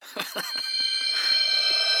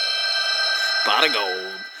Pot of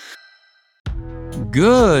gold.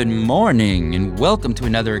 Good morning, and welcome to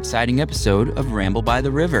another exciting episode of Ramble by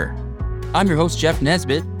the River. I'm your host, Jeff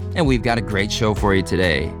Nesbitt, and we've got a great show for you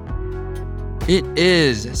today. It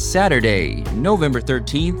is Saturday, November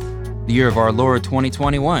 13th, the year of our Lord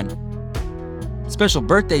 2021. Special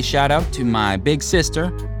birthday shout out to my big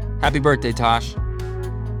sister. Happy birthday, Tosh.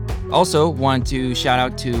 Also, want to shout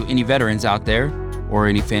out to any veterans out there or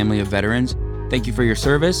any family of veterans. Thank you for your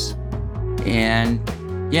service, and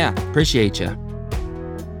appreciate you.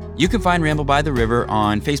 You can find Ramble by the River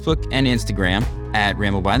on Facebook and Instagram at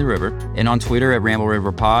Ramble by the River, and on Twitter at Ramble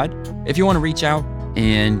River Pod. If you want to reach out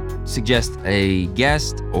and suggest a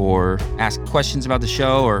guest or ask questions about the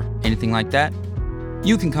show or anything like that,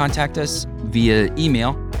 you can contact us via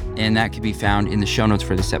email, and that can be found in the show notes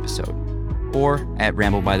for this episode, or at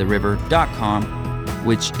ramblebytheriver.com,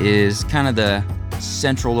 which is kind of the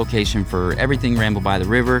central location for everything Ramble by the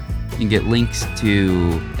River. You can get links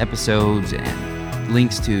to episodes and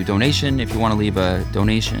links to donation if you want to leave a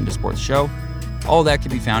donation to support the show. All that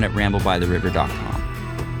can be found at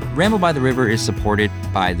ramblebytheriver.com. Ramble by the River is supported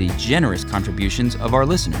by the generous contributions of our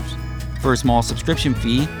listeners. For a small subscription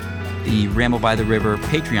fee, the Ramble by the River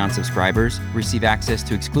Patreon subscribers receive access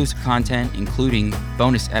to exclusive content, including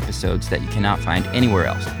bonus episodes that you cannot find anywhere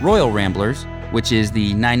else. Royal Ramblers, which is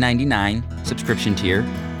the $9.99 subscription tier,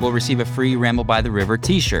 will receive a free Ramble by the River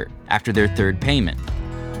t-shirt after their third payment.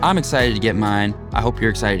 I'm excited to get mine. I hope you're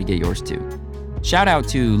excited to get yours too. Shout out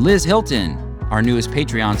to Liz Hilton, our newest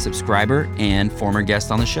Patreon subscriber and former guest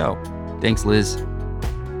on the show. Thanks, Liz.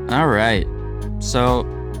 All right. So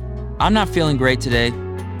I'm not feeling great today.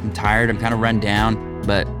 I'm tired. I'm kind of run down,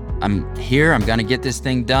 but I'm here. I'm going to get this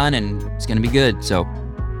thing done and it's going to be good. So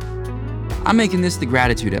I'm making this the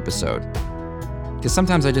gratitude episode because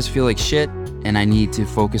sometimes I just feel like shit and I need to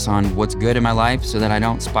focus on what's good in my life so that I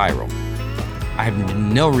don't spiral. I have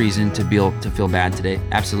no reason to feel bad today,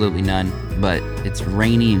 absolutely none, but it's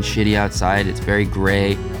rainy and shitty outside. It's very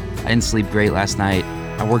gray. I didn't sleep great last night.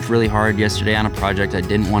 I worked really hard yesterday on a project I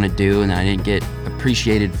didn't want to do, and I didn't get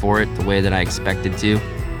appreciated for it the way that I expected to.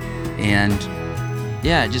 And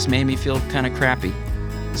it just made me feel kind of crappy.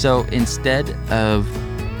 So instead of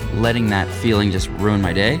letting that feeling just ruin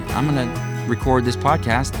my day, I'm going to record this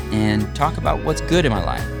podcast and talk about what's good in my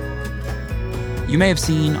life. You may have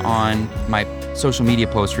seen on my social media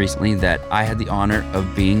posts recently that I had the honor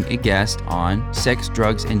of being a guest on Sex,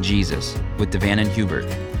 Drugs, and Jesus with Devan and Hubert.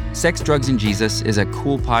 Sex, Drugs, and Jesus is a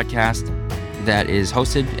cool podcast that is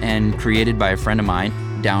hosted and created by a friend of mine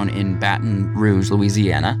down in Baton Rouge,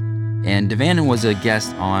 Louisiana. And Devan was a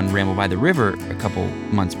guest on Ramble by the River a couple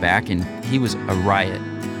months back, and he was a riot.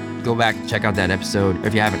 Go back and check out that episode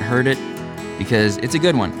if you haven't heard it, because it's a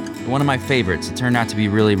good one. One of my favorites. It turned out to be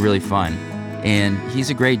really, really fun. And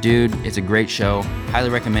he's a great dude. It's a great show.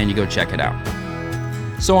 Highly recommend you go check it out.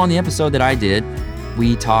 So on the episode that I did,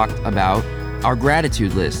 we talked about our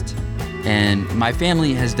gratitude list. And my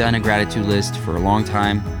family has done a gratitude list for a long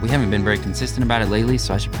time. We haven't been very consistent about it lately,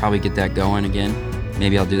 so I should probably get that going again.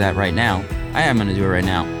 Maybe I'll do that right now. I am going to do it right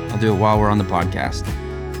now. I'll do it while we're on the podcast.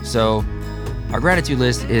 So our gratitude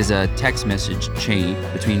list is a text message chain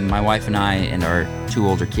between my wife and I and our two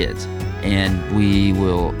older kids. And we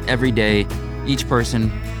will every day, each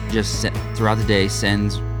person just throughout the day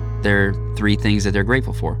sends their 3 things that they're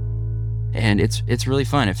grateful for. And it's really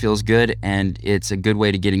fun. It feels good, and it's a good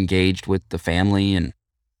way to get engaged with the family and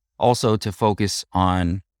also to focus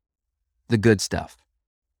on the good stuff.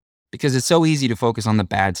 Because it's so easy to focus on the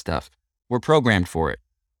bad stuff. We're programmed for it.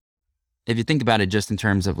 If you think about it just in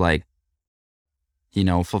terms of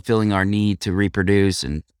fulfilling our need to reproduce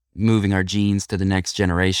and moving our genes to the next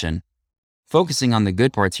generation, focusing on the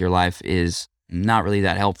good parts of your life is not really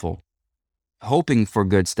that helpful. Hoping for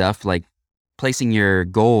good stuff, like placing your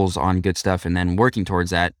goals on good stuff and then working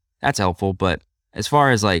towards that, that's helpful. But as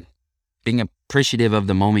far as being appreciative of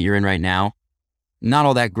the moment you're in right now, not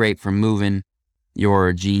all that great for moving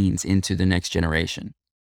your genes into the next generation.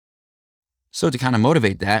 So to kind of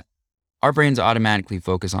motivate that, our brains automatically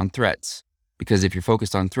focus on threats, because if you're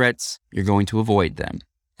focused on threats, you're going to avoid them,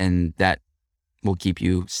 and that will keep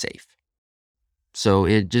you safe. So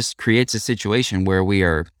it just creates a situation where we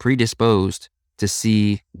are predisposed to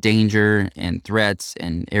see danger and threats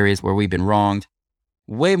and areas where we've been wronged,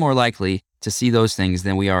 way more likely to see those things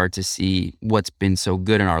than we are to see what's been so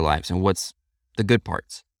good in our lives and what's the good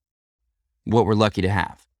parts, what we're lucky to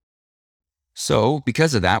have. So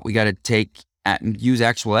because of that, we got to use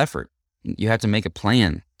actual effort. You have to make a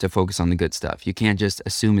plan to focus on the good stuff. You can't just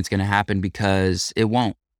assume it's going to happen, because it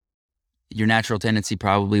won't. Your natural tendency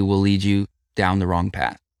probably will lead you down the wrong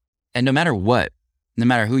path. And no matter what, no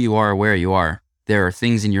matter who you are or where you are, there are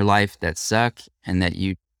things in your life that suck and that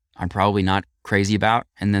you are probably not crazy about.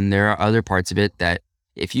 And then there are other parts of it that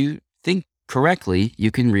if you think correctly,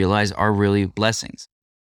 you can realize are really blessings.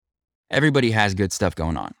 Everybody has good stuff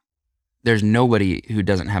going on. There's nobody who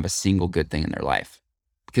doesn't have a single good thing in their life.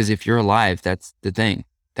 Because if you're alive, that's the thing.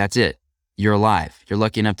 That's it. You're alive. You're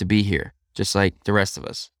lucky enough to be here, just like the rest of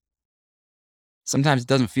us. Sometimes it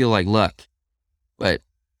doesn't feel like luck, but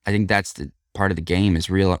I think that's the part of the game is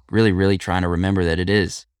really trying to remember that it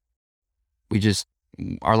is.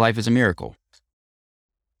 Our life is a miracle.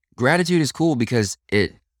 Gratitude is cool because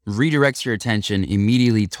it redirects your attention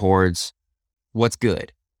immediately towards what's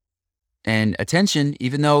good. And attention,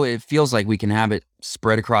 even though it feels like we can have it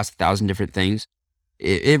spread across 1,000 different things,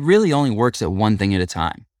 it really only works at one thing at a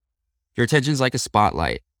time. Your attention's like a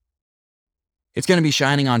spotlight. It's going to be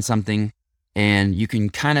shining on something and you can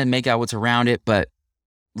kind of make out what's around it, but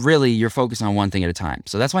really you're focused on one thing at a time.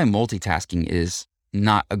 So that's why multitasking is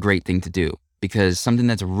not a great thing to do, because something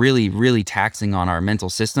that's really taxing on our mental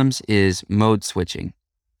systems is mode switching.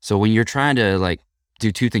 So when you're trying to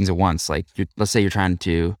do two things at once, let's say you're trying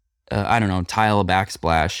to, tile a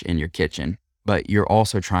backsplash in your kitchen, but you're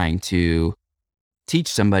also trying to teach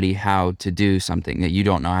somebody how to do something that you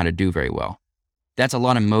don't know how to do very well. That's a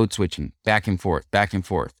lot of mode switching, back and forth.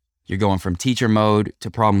 You're going from teacher mode to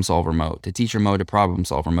problem solver mode, to teacher mode to problem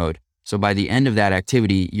solver mode. So by the end of that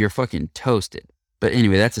activity, you're fucking toasted. But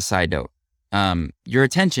anyway, that's a side note. Your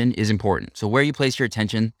attention is important. So where you place your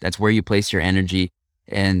attention, that's where you place your energy.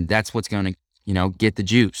 And that's what's going to, get the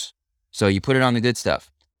juice. So you put it on the good stuff.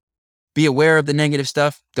 Be aware of the negative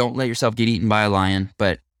stuff. Don't let yourself get eaten by a lion,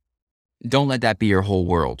 but don't let that be your whole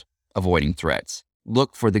world, avoiding threats.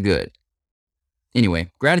 Look for the good.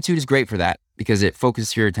 Anyway, gratitude is great for that because it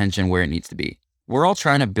focuses your attention where it needs to be. We're all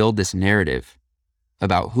trying to build this narrative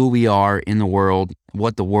about who we are in the world,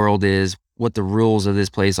 what the world is, what the rules of this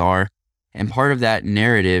place are. And part of that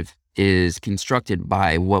narrative is constructed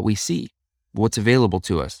by what we see, what's available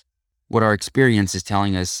to us, what our experience is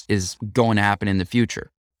telling us is going to happen in the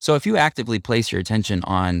future. So if you actively place your attention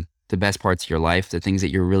on the best parts of your life, the things that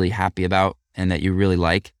you're really happy about and that you really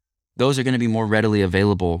like, those are going to be more readily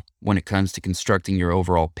available when it comes to constructing your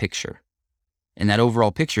overall picture. And that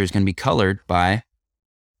overall picture is going to be colored by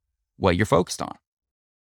what you're focused on.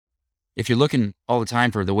 If you're looking all the time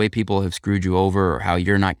for the way people have screwed you over or how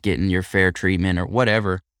you're not getting your fair treatment or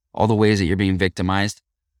whatever, all the ways that you're being victimized,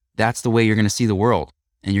 that's the way you're going to see the world.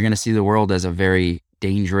 And you're going to see the world as a very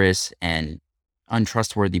dangerous and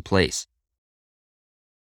untrustworthy place.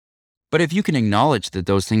 But if you can acknowledge that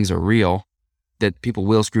those things are real, that people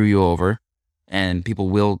will screw you over and people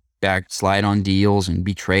will backslide on deals and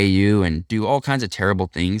betray you and do all kinds of terrible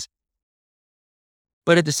things,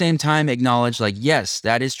 but at the same time acknowledge yes,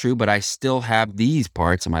 that is true, but I still have these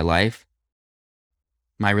parts of my life,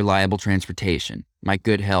 my reliable transportation, my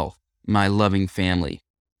good health, my loving family.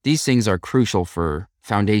 These things are crucial for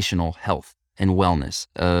foundational health and wellness,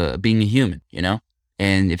 being a human,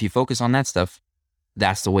 And if you focus on that stuff,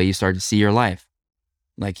 that's the way you start to see your life.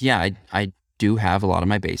 I do have a lot of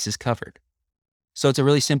my bases covered. So it's a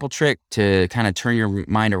really simple trick to kind of turn your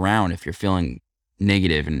mind around if you're feeling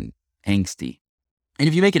negative and angsty. And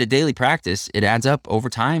if you make it a daily practice, it adds up over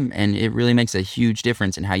time and it really makes a huge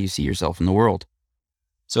difference in how you see yourself in the world.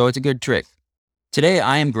 So it's a good trick. Today,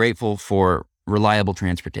 I am grateful for reliable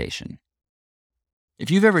transportation. If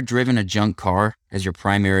you've ever driven a junk car as your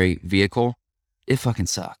primary vehicle, it fucking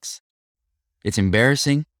sucks. It's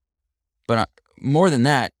embarrassing, but more than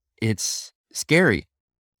that, it's scary,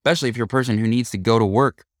 especially if you're a person who needs to go to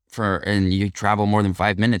work and you travel more than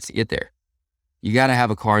 5 minutes to get there. You got to have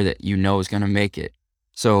a car that you know is going to make it.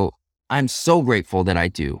 So I'm so grateful that I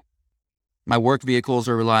do. My work vehicles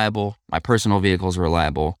are reliable. My personal vehicles are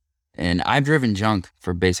reliable. And I've driven junk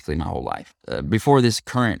for basically my whole life. Before this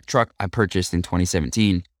current truck I purchased in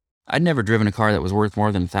 2017, I'd never driven a car that was worth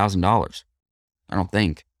more than $1,000. I don't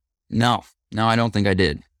think. No, I don't think I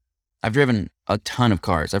did. I've driven a ton of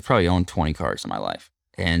cars. I've probably owned 20 cars in my life,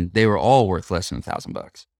 and they were all worth less than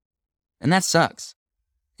 $1,000. And that sucks.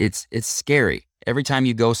 It's scary. Every time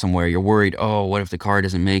you go somewhere, you're worried, oh, what if the car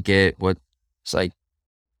doesn't make it? It's a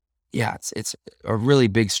really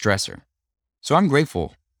big stressor. So I'm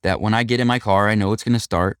grateful that when I get in my car, I know it's going to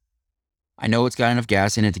start. I know it's got enough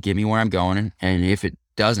gas in it to get me where I'm going. And if it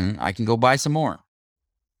doesn't, I can go buy some more.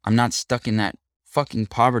 I'm not stuck in that fucking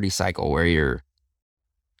poverty cycle where you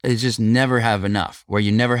just never have enough, where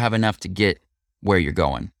you never have enough to get where you're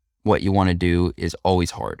going. What you want to do is always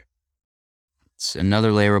hard. It's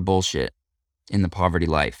another layer of bullshit in the poverty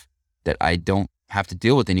life that I don't have to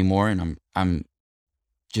deal with anymore. And I'm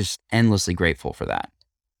just endlessly grateful for that.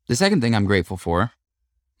 The second thing I'm grateful for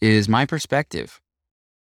is my perspective.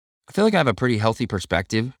 I feel like I have a pretty healthy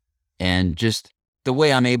perspective, and just the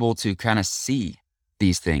way I'm able to kind of see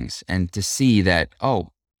these things and to see that, oh,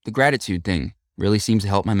 the gratitude thing really seems to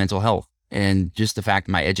help my mental health. And just the fact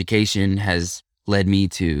my education has led me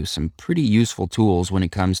to some pretty useful tools when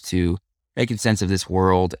it comes to making sense of this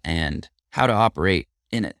world and how to operate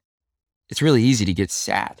in it. It's really easy to get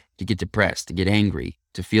sad, to get depressed, to get angry,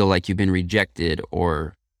 to feel like you've been rejected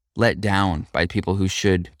or let down by people who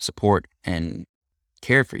should support and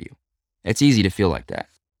care for you. It's easy to feel like that.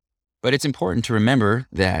 But it's important to remember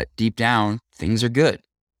that deep down, things are good.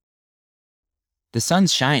 The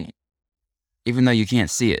sun's shining, even though you can't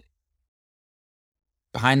see it.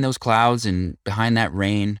 Behind those clouds and behind that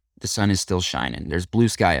rain, the sun is still shining. There's blue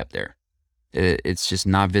sky up there. It's just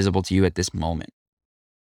not visible to you at this moment.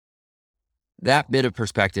 That bit of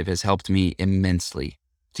perspective has helped me immensely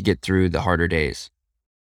to get through the harder days.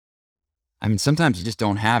 I mean, sometimes you just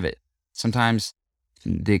don't have it. Sometimes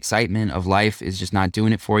the excitement of life is just not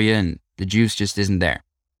doing it for you, and the juice just isn't there.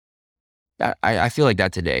 I feel like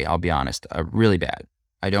that today, I'll be honest, really bad.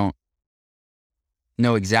 I don't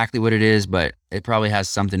know exactly what it is, but it probably has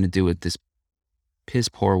something to do with this piss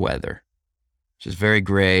poor weather. It's just very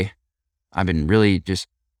gray. I've been really just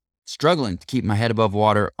struggling to keep my head above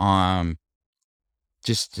water.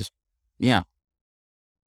 Yeah,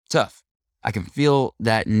 tough. I can feel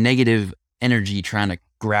that negative energy trying to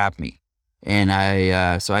grab me. And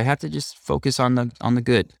so I have to just focus on the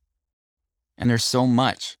good. And there's so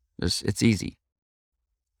much. It's easy.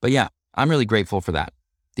 But yeah, I'm really grateful for that.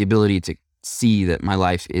 The ability to see that my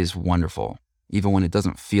life is wonderful, even when it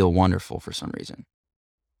doesn't feel wonderful for some reason.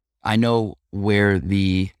 I know where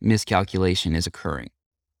the miscalculation is occurring,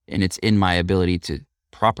 and it's in my ability to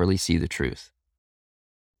properly see the truth.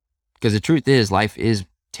 Because the truth is, life is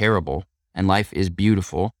terrible, and life is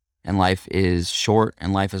beautiful, and life is short,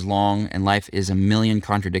 and life is long, and life is a million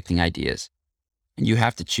contradicting ideas. And you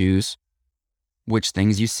have to choose which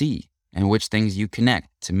things you see and which things you connect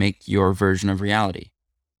to make your version of reality.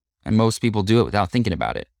 And most people do it without thinking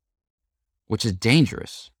about it, which is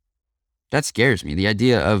dangerous. That scares me. The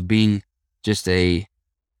idea of being just a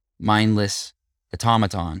mindless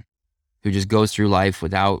automaton who just goes through life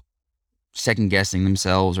without second guessing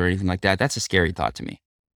themselves or anything like that, that's a scary thought to me.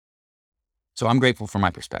 So I'm grateful for my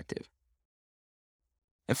perspective.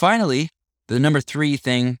 And finally, the number 3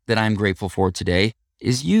 thing that I'm grateful for today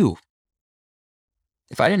is you.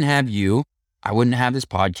 If I didn't have you, I wouldn't have this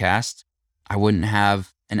podcast. I wouldn't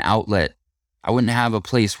have an outlet. I wouldn't have a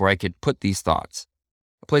place where I could put these thoughts.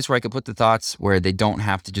 A place where I could put the thoughts where they don't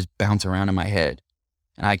have to just bounce around in my head.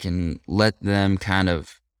 And I can let them kind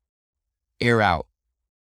of air out.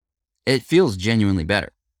 It feels genuinely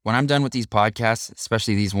better. When I'm done with these podcasts,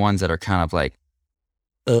 especially these ones that are kind of like,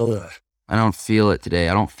 ugh, I don't feel it today.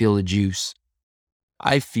 I don't feel the juice.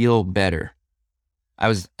 I feel better.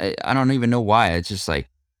 I don't even know why. It's just like,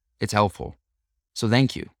 it's helpful. So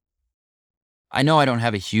thank you. I know I don't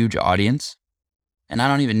have a huge audience, and I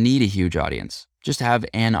don't even need a huge audience. Just have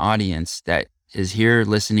an audience that is here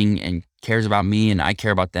listening and cares about me and I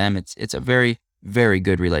care about them. It's a very, very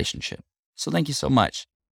good relationship. So thank you so much.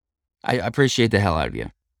 I appreciate the hell out of you.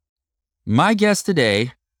 My guest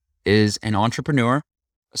today is an entrepreneur,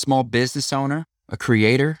 a small business owner, a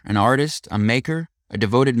creator, an artist, a maker, a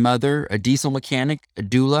devoted mother, a diesel mechanic, a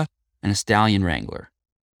doula, and a stallion wrangler.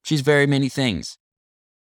 She's very many things.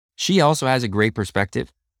 She also has a great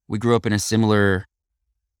perspective. We grew up in a similar,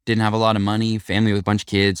 didn't have a lot of money, family with a bunch of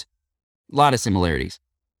kids, a lot of similarities.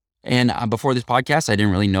 And before this podcast, I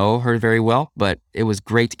didn't really know her very well, but it was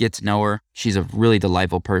great to get to know her. She's a really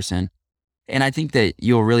delightful person. And I think that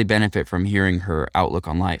you'll really benefit from hearing her outlook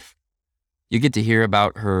on life. You get to hear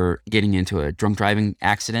about her getting into a drunk driving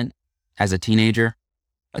accident as a teenager,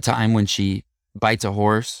 a time when she bites a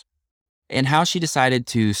horse, and how she decided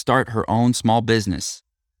to start her own small business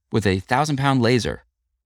with a 1,000-pound laser.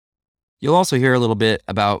 You'll also hear a little bit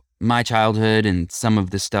about my childhood and some of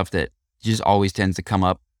the stuff that just always tends to come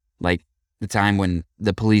up, like the time when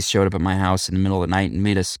the police showed up at my house in the middle of the night and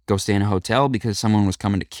made us go stay in a hotel because someone was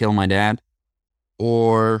coming to kill my dad,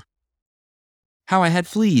 or how I had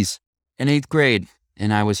fleas in 8th grade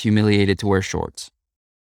and I was humiliated to wear shorts.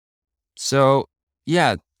 So,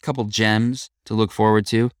 yeah, a couple gems to look forward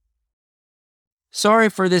to. Sorry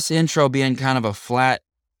for this intro being kind of a flat,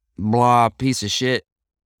 blah piece of shit,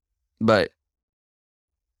 but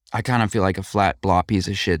I kind of feel like a flat, blah piece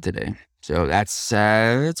of shit today. So that's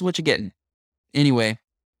what you're getting. Anyway,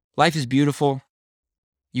 life is beautiful.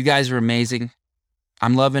 You guys are amazing.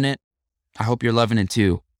 I'm loving it. I hope you're loving it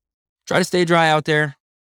too. Try to stay dry out there.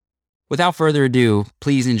 Without further ado,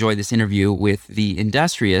 please enjoy this interview with the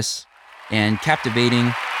industrious and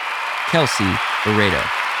captivating Kelsey Laredo.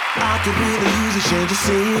 I could really use a change of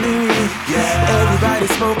scenery. Yeah. Everybody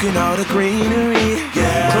smoking all the greenery.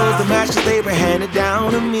 Yeah. Clothes the matches they were handed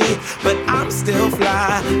down to me. But I'm still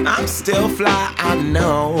fly, I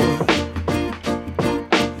know.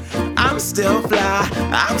 I'm still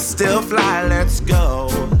fly, let's go.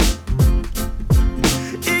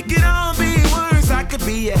 It could all be worse, I could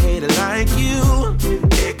be a hater like you.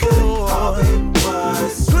 It could all be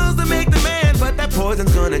worse. Clothes that make the man, but that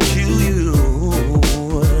poison's gonna kill you.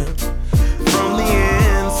 From the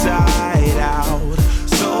inside out.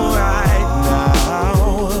 So right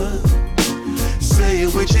now, say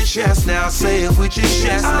it with your chest now, say it with your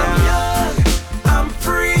chest now. I'm young, I'm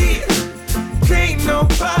free, can't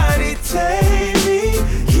nobody take me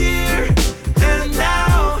here and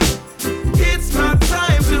now. It's my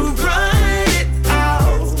time to run it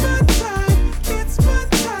out. It's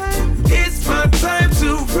my time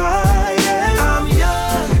to ride it. I'm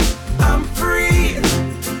young, I'm free,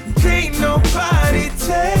 can't nobody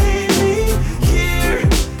take me here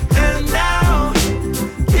and now.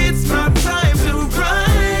 It's my time to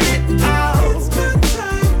run it out.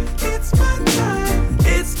 It's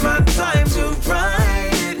my time to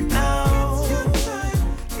ride it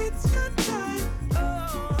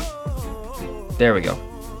out. There we go.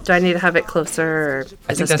 Do I need to have it closer? Or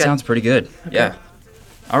I think that sounds pretty good. Okay. Yeah.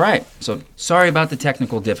 All right. So sorry about the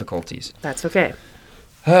technical difficulties. That's okay.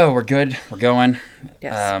 Oh, we're good. We're going.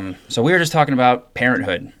 Yes. So we were just talking about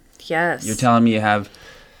parenthood. Yes. You're telling me you have,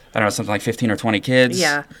 I don't know, something like 15 or 20 kids.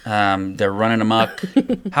 Yeah. They're running amok.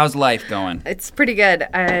 How's life going? It's pretty good.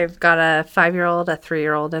 I've got a 5-year-old, a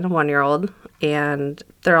 3-year-old, and a 1-year-old, and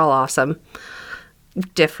they're all awesome.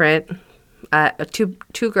 Different.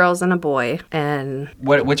 Two girls and a boy, and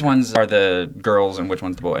Which ones are the girls and which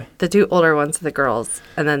one's the boy? the 2 older ones are the girls,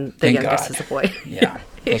 and then the Thank youngest God. is a boy. Yeah.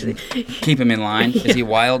 Keep him in line. Is he a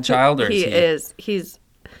wild child or He is he? is.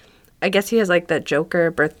 I guess he has like the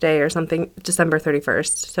Joker birthday or something, December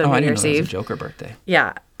 31st, so Oh, New I didn't Year's know that was Eve. a Joker birthday.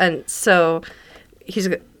 Yeah, and so he's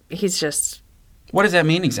just. What does that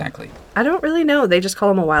mean exactly? I don't really know. They just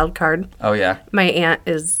call him a wild card. Oh, yeah. My aunt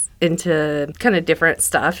is into kind of different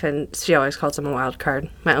stuff, and she always calls him a wild card.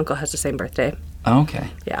 My uncle has the same birthday. Oh, okay.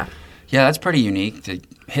 Yeah. Yeah, that's pretty unique to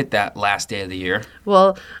hit that last day of the year.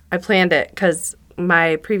 Well, I planned it because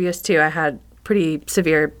my previous 2, I had pretty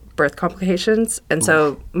severe birth complications, and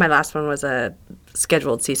so my last one was a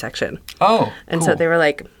scheduled C-section. Oh, And cool. so they were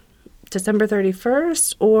like, December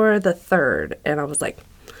 31st or the 3rd, and I was like,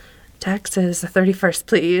 Texas, the 31st,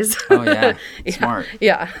 please. Oh, yeah. Smart.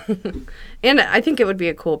 Yeah. And I think it would be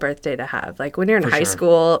a cool birthday to have. Like when you're in For high sure.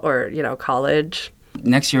 school or, college.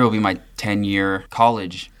 Next year will be my 10-year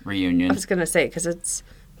college reunion. I was going to say, because it's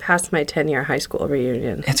past my 10-year high school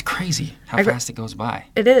reunion. It's crazy how fast it goes by.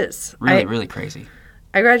 It is. Really, really crazy.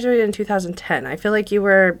 I graduated in 2010. I feel like you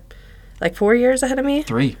were like 4 years ahead of me.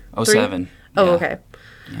 07. Oh, Yeah. okay.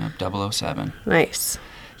 Yeah, 007. Nice.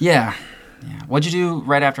 Yeah. What'd you do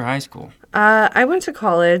right after high school? I went to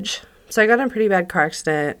college. So I got in a pretty bad car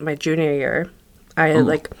accident my junior year. I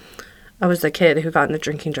was the kid who got in a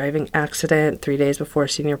drinking driving accident 3 days before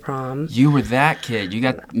senior prom. You were that kid. You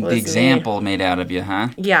got the was example made out of you, huh?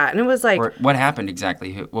 Yeah, and it was like... What happened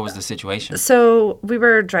exactly? What was the situation? So we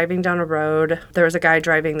were driving down a road. There was a guy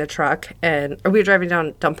driving the truck, or we were driving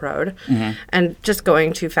down Dump Road, and just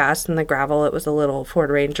going too fast in the gravel. It was a little Ford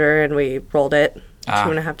Ranger, and we rolled it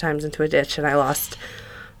 2.5 times into a ditch, and I lost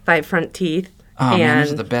 5 front teeth. Oh, man,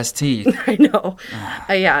 those are the best teeth. I know.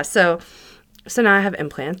 Yeah, so now I have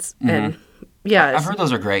implants, and yeah. I've heard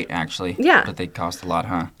those are great, actually. Yeah. But they cost a lot,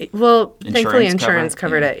 huh? Well, thankfully Insurance insurance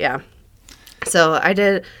covered? covered it, yeah. So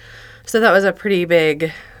that was a pretty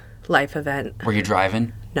big life event. Were you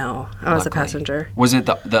driving? No, I was a Luckily. passenger. Was it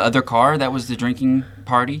the other car that was the drinking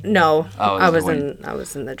party? No, Oh, I it was was the I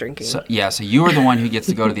was in the drinking. So you were the one who gets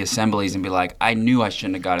to go to the assemblies and be like, I knew I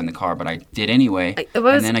shouldn't have got in the car, but I did anyway.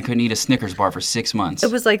 And then I couldn't eat a Snickers bar for 6 months.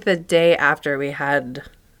 It was like the day after we had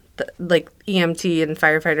EMT and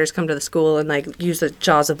firefighters come to the school and use the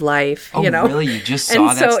jaws of life. Oh, really? You just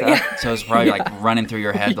saw that stuff? Yeah. So it was probably running through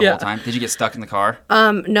your head the whole time. Did you get stuck in the car?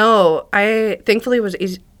 No, I thankfully was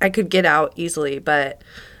easy. I could get out easily, but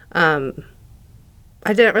I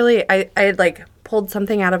didn't really. I had pulled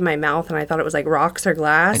something out of my mouth and I thought it was rocks or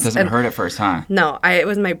glass. It doesn't hurt at first, huh? No, it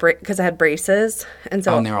was my because I had braces, and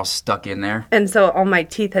so and they were all stuck in there. And so all my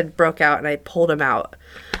teeth had broke out, and I pulled them out.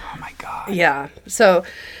 Oh my God. Yeah. So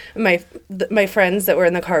my friends that were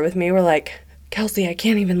in the car with me were like, Kelsey, I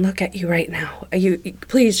can't even look at you right now. You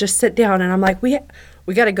please just sit down. And I'm like, we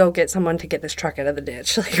we got to go get someone to get this truck out of the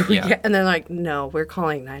ditch. Like, Yeah. and they're like, no, we're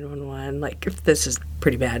calling 911. Like, if this is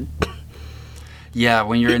pretty bad. Yeah,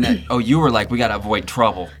 when you're in that, you were like, we got to avoid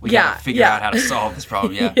trouble. We got to figure yeah. out how to solve this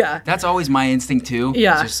problem. Yeah. Yeah. That's always my instinct, too.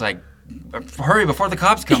 Yeah. It's just like, hurry before the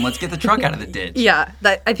cops come. Let's get the truck out of the ditch. Yeah.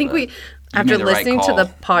 I think after made the right listening to call. the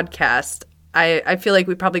podcast, I feel like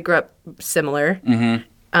we probably grew up similar.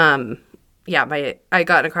 Mm-hmm. Yeah, I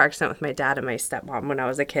got in a car accident with my dad and my stepmom when I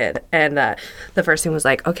was a kid. And the first thing was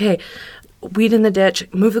like, okay, weed in the ditch,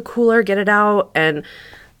 move the cooler, get it out. And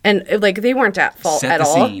like, they weren't at fault Set at the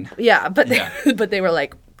all. scene. Yeah, but Yeah. but they were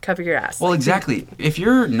like, cover your ass. Well, exactly. If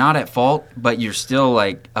you're not at fault, but you're still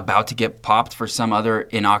like about to get popped for some other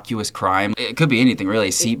innocuous crime, it could be anything really.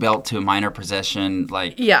 Seatbelt to minor possession,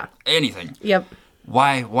 like Yeah. anything. Yep.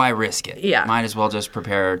 Why risk it? Yeah. Might as well just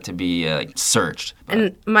prepare to be searched. But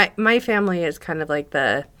And my family is kind of like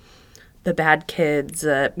the bad kids.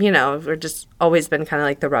 We're just always been kind of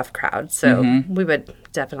like the rough crowd. So we would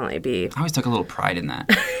definitely be. I always took a little pride in that.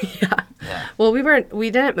 Yeah. Well,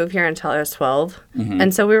 we didn't move here until I was 12,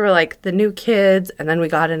 and so we were like the new kids, and then we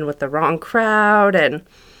got in with the wrong crowd and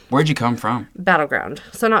Where'd you come from? Battleground.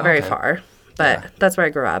 So not very Okay. far, but Yeah. that's where I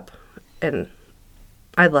grew up, and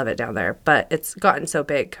I love it down there. But it's gotten so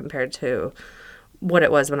big compared to what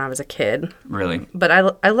it was when I was a kid. Really? But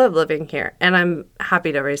I love living here, and I'm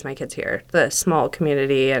happy to raise my kids here. The small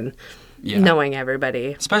community and Yeah. knowing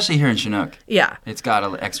everybody. Especially here in Chinook. Yeah, It's got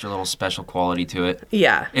an extra little special quality to it.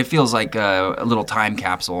 yeah. It feels like a little time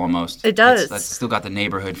capsule almost. It does. It's still got the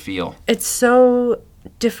neighborhood feel. It's so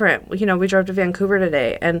different. We drove to Vancouver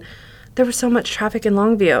today, and there was so much traffic in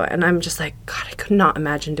Longview, and I'm just like, God, I could not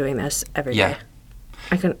imagine doing this every day. Yeah.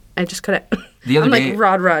 I just couldn't. The other I'm day- like,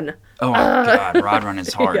 Rod Run. Oh, my God. Rod Run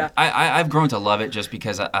is hard. Yeah. I've grown to love it just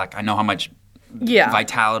because I know how much Yeah.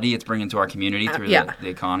 vitality it's bringing to our community through yeah. the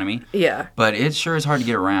economy. Yeah. But it sure is hard to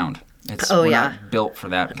get around. Oh, we're yeah. not built for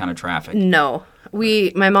that kind of traffic. No.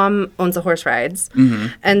 My mom owns a horse rides.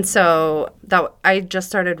 And so I just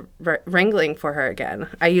started wrangling for her again.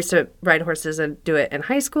 I used to ride horses and do it in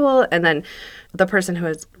high school. And then the person who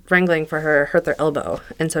was wrangling for her hurt their elbow.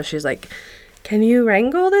 And so she's like, can you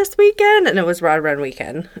wrangle this weekend? And it was Rod Run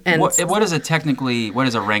weekend. And What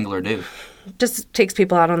does a wrangler do? just takes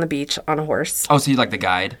people out on the beach on a horse. Oh, so you like the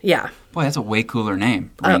guide? Yeah. Boy, that's a way cooler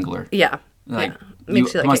name, Wrangler. Yeah. Like, yeah. you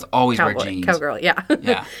Makes must a always wear cowboy, jeans. Cowgirl, yeah.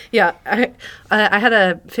 Yeah. Yeah. I had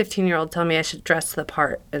a 15-year-old tell me I should dress the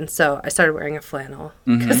part, and so I started wearing a flannel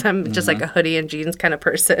because I'm just like a hoodie and jeans kind of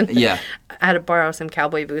person. Yeah. I had to borrow some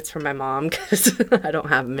cowboy boots from my mom because I don't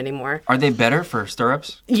have them anymore. Are they better for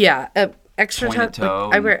stirrups? Yeah. Extra Pointed tough. toe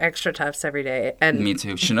I wear extra toughs every day, and Me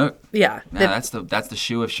too. Chinook. yeah, Yeah, that's the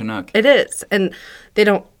shoe of Chinook. it is, and they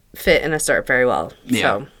don't fit in a stirrup very well. Yeah.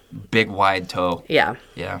 So Big wide toe. yeah,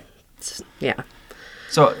 Yeah. yeah.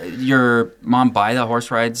 So your mom buy the horse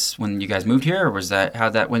rides when you guys moved here, or when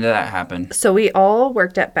did that happen? So we all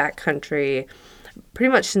worked at Backcountry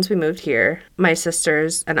pretty much since we moved here, my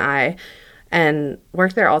sisters and I, and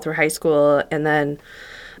worked there all through high school and then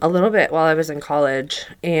a little bit while I was in college.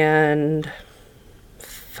 And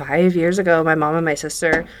 5 years ago, my mom and my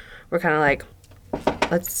sister were kind of like,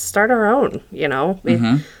 let's start our own,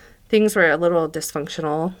 Things were a little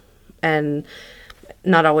dysfunctional and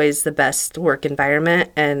not always the best work environment.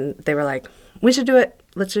 And they were like, we should do it.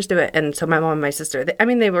 Let's just do it. And so my mom and my sister, they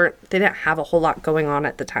didn't have a whole lot going on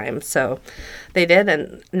at the time. So they did.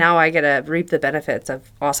 And now I get to reap the benefits of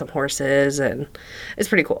awesome horses. And it's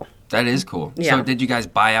pretty cool. That is cool. Yeah. So did you guys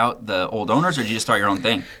buy out the old owners, or did you just start your own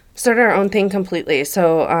thing? Started our own thing completely.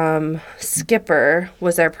 So Skipper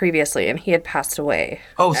was there previously and he had passed away.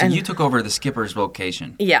 Oh, so And- you took over the skipper's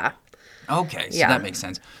location. Yeah. Okay, so Yeah. that makes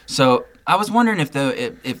sense. So I was wondering if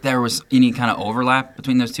there was any kind of overlap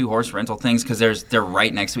between those two horse rental things, because they're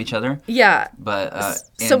right next to each other. Yeah. But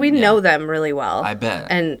So we know them really well. I bet.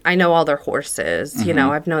 And I know all their horses.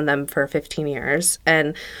 I've known them for 15 years.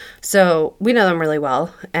 And so we know them really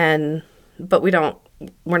well. But we're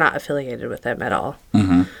not affiliated with them at all.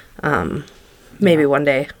 Maybe one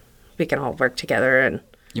day we can all work together and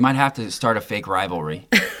You might have to start a fake rivalry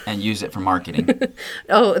and use it for marketing.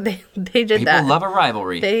 oh, they did People that. love a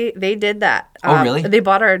rivalry. They did that. Oh, really? They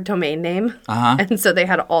bought our domain name. Uh-huh. And so they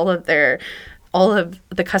had all of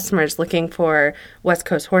the customers looking for West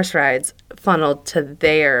Coast horse rides funneled to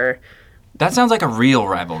their. That sounds like a real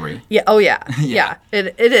rivalry. Yeah. Oh, yeah. Yeah. Yeah.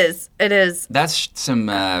 It is. It is. That's some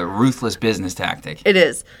ruthless business tactic. It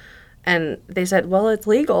is. And they said, well, it's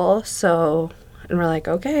legal. So, and we're like,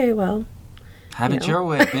 okay, well, Have it your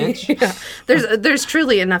way, bitch. There's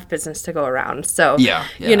truly enough business to go around. So, Yeah.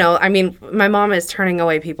 you know, I mean, my mom is turning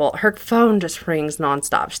away people. Her phone just rings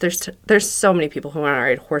nonstop. There's so many people who want to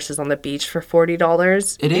ride horses on the beach for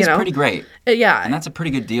 $40. It is pretty great. Yeah. And that's a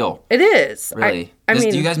pretty good deal. It is. Really. I mean,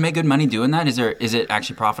 do you guys make good money doing that? Is it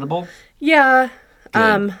actually profitable? Yeah.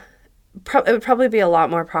 Good. It would probably be a lot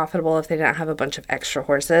more profitable if they didn't have a bunch of extra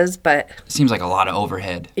horses, but It seems like a lot of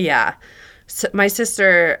overhead. yeah. So my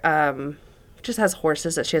sister just has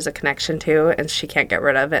horses that she has a connection to and she can't get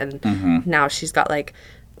rid of, and now she's got like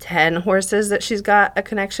 10 horses that she's got a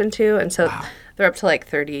connection to, and so they're up to like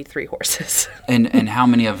 33 horses. And how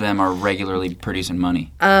many of them are regularly producing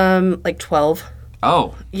money? Like 12.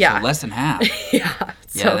 Oh, Yeah. so less than half. Yeah.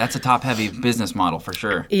 Yeah, that's a top-heavy business model for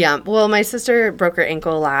sure. Yeah. Well, my sister broke her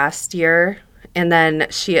ankle last year, and then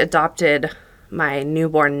she adopted my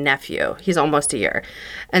newborn nephew. He's almost a year.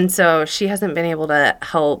 And so she hasn't been able to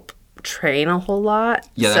help train a whole lot.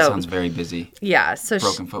 Yeah, that So, sounds very busy. yeah. So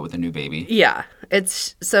Broken foot with a new baby. yeah.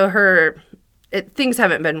 It's so things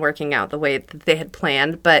haven't been working out the way that they had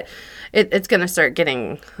planned, but it's going to start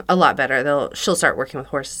getting a lot better. She'll start working with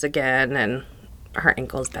horses again, and her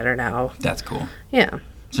ankle's better now. That's cool. Yeah.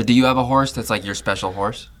 So do you have a horse that's like your special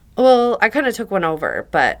horse? Well, I kind of took one over,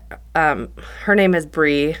 but her name is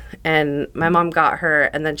Bree, and my mom got her,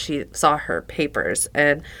 and then she saw her papers,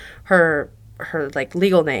 and her like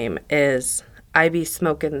legal name is I be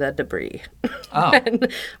smoking the debris. Oh. And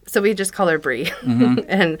so we just call her Bree,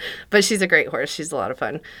 but she's a great horse. She's a lot of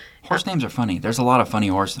fun. Horse names are funny. There's a lot of funny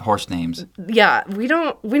horse names. Yeah, we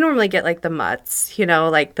normally get like the mutts, you know,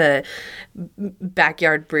 like the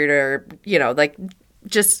backyard breeder, you know, like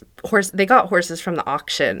just horse. They got horses from the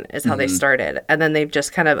auction is how they started, and then they've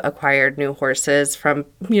just kind of acquired new horses from,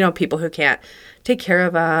 you know, people who can't take care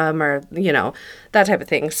of them, or, you know, that type of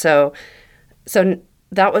thing. So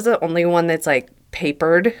that was the only one that's like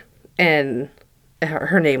papered, and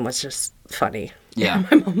her name was just funny. Yeah.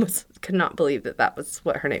 My mom could not believe that was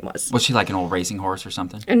what her name was. Was she like an old racing horse or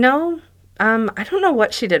something? No, I don't know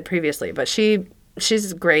what she did previously, but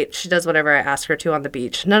she's great. She does whatever I ask her to on the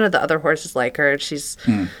beach. None of the other horses like her. She's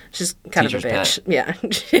kind Teacher's of a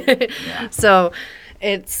bitch. pet. Yeah. So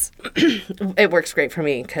it works great for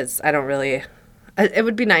me because I don't really. It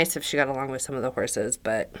would be nice if she got along with some of the horses,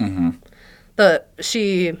 but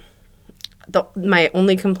my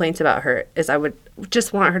only complaints about her is I would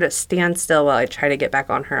just want her to stand still while I try to get back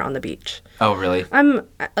on her on the beach. Oh, really? I'm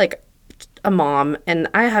like a mom, and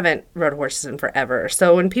I haven't rode horses in forever.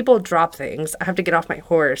 So when people drop things, I have to get off my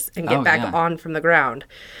horse and get back on from the ground.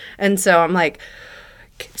 And so I'm like,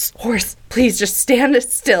 horse, please just stand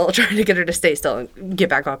still, trying to get her to stay still and get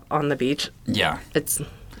back up on the beach. Yeah.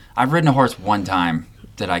 I've ridden a horse one time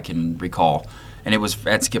that I can recall. And it was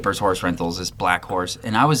at Skipper's Horse Rentals, this black horse.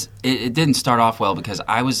 And it didn't start off well because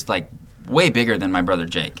I was like way bigger than my brother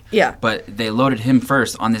Jake. Yeah. But they loaded him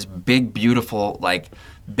first on this big, beautiful, like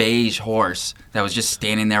beige horse that was just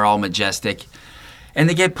standing there all majestic. And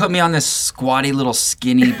they put me on this squatty little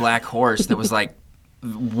skinny black horse that was like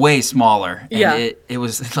way smaller. And it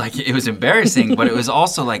was like, it was embarrassing, but it was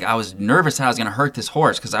also like I was nervous how I was going to hurt this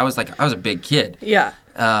horse because I was a big kid. Yeah.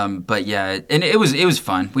 But yeah, and it was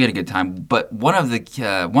fun. We had a good time. But one of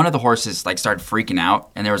the horses like started freaking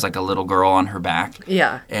out, and there was like a little girl on her back.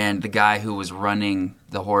 Yeah. And the guy who was running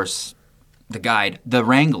the horse, the guide, the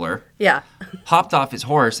wrangler, Yeah. hopped off his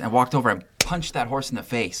horse and walked over and punched that horse in the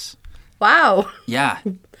face. Wow. Yeah.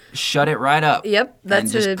 Shut it right up. Yep,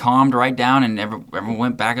 and just calmed right down, and everyone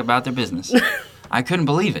went back about their business. I couldn't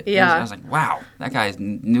believe it. Yeah. I was like, wow, that guy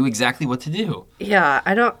knew exactly what to do. Yeah,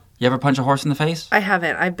 You ever punch a horse in the face? I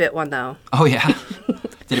haven't. I bit one though. Oh, yeah?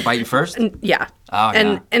 Did it bite you first? Yeah. Oh,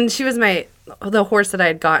 yeah. And she was the horse that I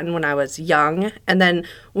had gotten when I was young. And then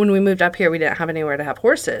when we moved up here, we didn't have anywhere to have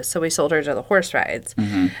horses. So we sold her to the horse rides.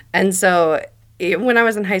 Mm-hmm. And so when I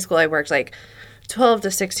was in high school, I worked like 12 to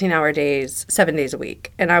 16-hour days, 7 days a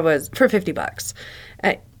week. And I was for $50.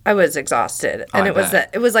 I was exhausted, and it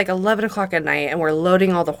was like 11 o'clock at night, and we're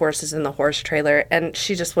loading all the horses in the horse trailer, and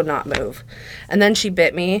she just would not move. And then she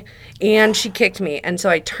bit me, and she kicked me, and so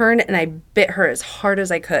I turned and I bit her as hard as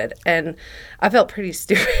I could, and I felt pretty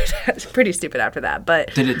stupid after that. But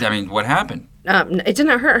what happened? It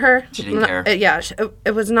didn't hurt her. She didn't care.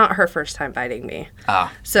 It was not her first time biting me.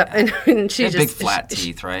 So yeah. and she had just big flat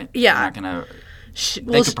teeth, right? Yeah. They're not gonna.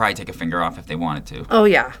 They could probably take a finger off if they wanted to. Oh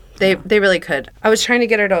yeah. They really could. I was trying to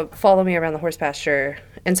get her to follow me around the horse pasture,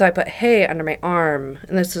 and so I put hay under my arm,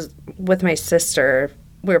 and this was with my sister.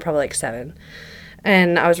 We were probably like 7.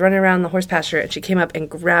 And I was running around the horse pasture, and she came up and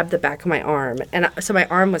grabbed the back of my arm. And so my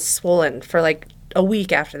arm was swollen for like a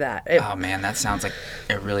week after that. Oh man, that sounds like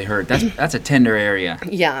it really hurt. That's a tender area.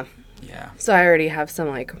 Yeah. Yeah. So I already have some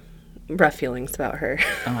like rough feelings about her.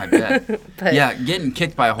 Oh, I bet. But- yeah, getting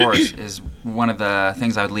kicked by a horse is one of the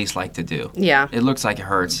things I would least like to do. Yeah. It looks like it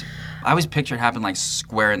hurts. I always picture it happen like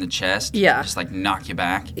square in the chest. Yeah. Just like knock you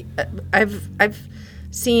back. I've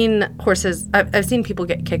seen horses. I've seen people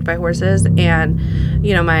get kicked by horses, and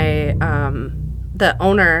you know my the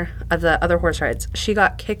owner of the other horse rides, she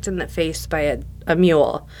got kicked in the face by a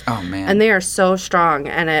mule. Oh man. And they are so strong,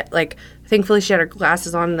 and it like thankfully she had her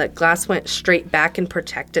glasses on. The glass went straight back and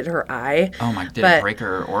protected her eye. Oh my! Did But- it break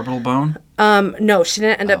her orbital bone? No, she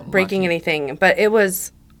didn't end up breaking lucky. anything, but it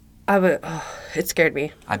was. It scared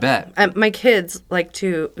me. I bet. My kids like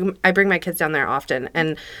to. I bring my kids down there often,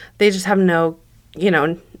 and they just have no,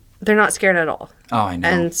 they're not scared at all. Oh, I know.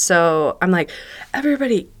 And so I'm like,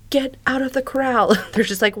 everybody get out of the corral. They're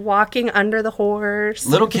just like walking under the horse.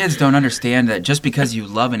 Little kids don't understand that just because you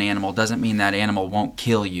love an animal doesn't mean that animal won't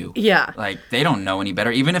kill you. Yeah. Like they don't know any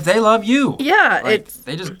better, even if they love you. Yeah, Like,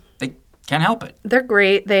 they can't help it. They're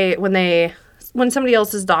great. When somebody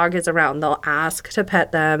else's dog is around, they'll ask to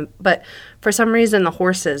pet them. But for some reason, the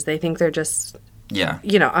horses, they think they're just, Yeah.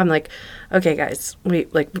 I'm like, okay, guys,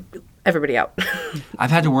 everybody out. I've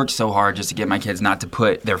had to work so hard just to get my kids not to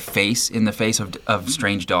put their face in the face of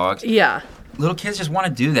strange dogs. Yeah. Little kids just want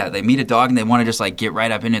to do that. They meet a dog and they want to just like get right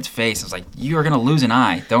up in its face. It's like, you are going to lose an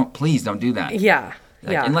eye. Please don't do that. Yeah.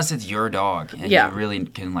 Like, yeah. Unless it's your dog and Yeah. you really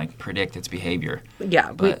can like predict its behavior.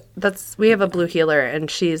 Yeah. But- We have a blue heeler, and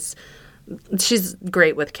she's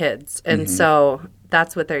great with kids. And so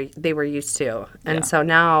that's what they were used to. And Yeah. so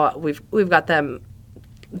now we've got them.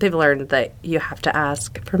 They've learned that you have to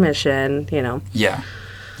ask permission, Yeah.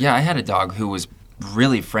 Yeah, I had a dog who was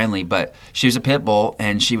really friendly, but she was a pit bull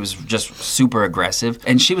and she was just super aggressive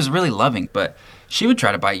and she was really loving, but she would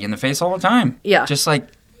try to bite you in the face all the time. Yeah. Just like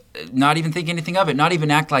not even think anything of it, not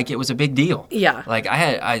even act like it was a big deal. Yeah. Like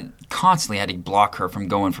I constantly had to block her from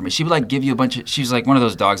going for me. She would like give you she's like one of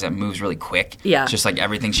those dogs that moves really quick. Yeah. Just like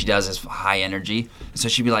everything she does is high energy. So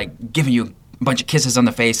she'd be like giving you a bunch of kisses on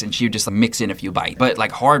the face and she would just mix in a few bites. But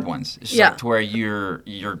like hard ones. It's just Yeah. like to where you're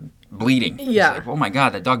bleeding. It's Yeah. like, oh my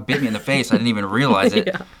God, that dog bit me in the face. I didn't even realize it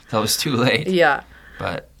until it was too late. Yeah.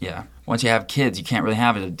 But yeah, once you have kids, you can't really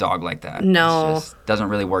have a dog like that. No. It just doesn't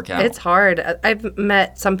really work out. It's hard. I've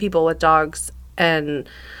met some people with dogs, and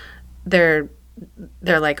they're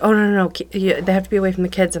like, oh no, they have to be away from the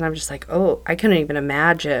kids, and I'm just like, oh, I couldn't even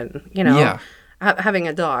imagine, Yeah. having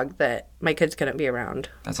a dog that my kids couldn't be around.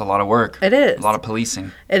 That's a lot of work. It is. A lot of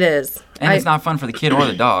policing. It is. And it's not fun for the kid or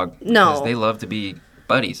the dog. No. Because they love to be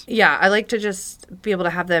buddies. Yeah, I like to just be able to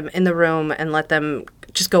have them in the room and let them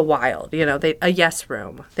just go wild. A yes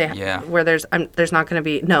room. Yeah. Where there's not going to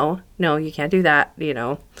be no, you can't do that.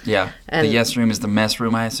 Yeah. And- the yes room is the mess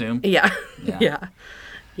room, I assume. Yeah. Yeah. Yeah.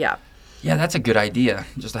 Yeah. Yeah, that's a good idea.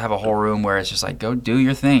 Just to have a whole room where it's just like, go do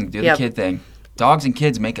your thing. Do the Yep. kid thing. Dogs and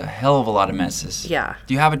kids make a hell of a lot of messes. Yeah.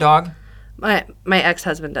 Do you have a dog? My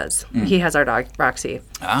ex-husband does. He has our dog Roxy,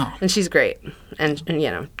 Oh. and she's great, and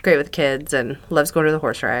great with kids, and loves going to the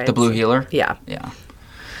horse rides. The blue heeler? Yeah, Yeah.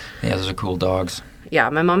 Yeah, those are cool dogs. yeah.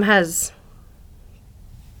 My mom has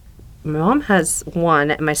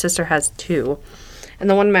one, and my sister has two, and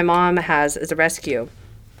the one my mom has is a rescue,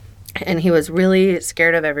 and he was really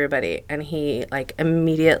scared of everybody, and he like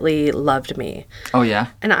immediately loved me, Oh, yeah?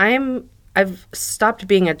 and I've stopped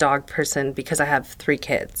being a dog person because I have 3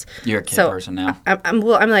 kids. You're a kid So, person now. I'm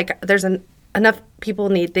like, there's enough people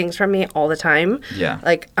need things from me all the time. Yeah.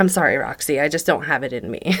 Like, I'm sorry, Roxy, I just don't have it in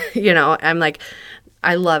me. I'm like,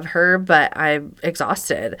 I love her, but I'm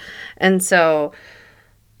exhausted. And so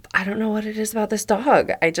I don't know what it is about this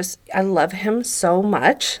dog. I love him so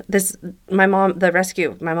much. The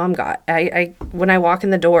rescue my mom got. When I walk in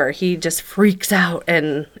the door, he just freaks out,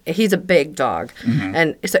 and he's a big dog,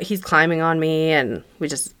 and so he's climbing on me, and we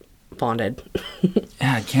just bonded.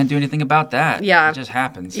 Yeah, I can't do anything about that. Yeah. It just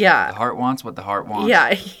happens. Yeah. The heart wants what the heart wants.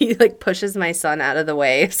 Yeah, he like pushes my son out of the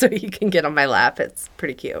way so he can get on my lap. It's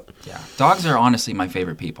pretty cute. Yeah. Dogs are honestly my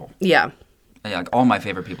favorite people. Yeah. Yeah, like all my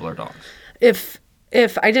favorite people are dogs.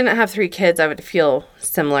 If I didn't have 3 kids, I would feel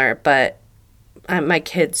similar, but my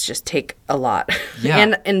kids just take a lot.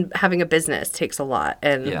 Yeah. And having a business takes a lot.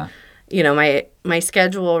 And, Yeah. my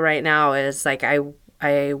schedule right now is like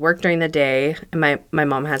I work during the day, and my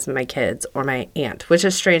mom has my kids or my aunt, which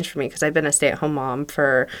is strange for me because I've been a stay-at-home mom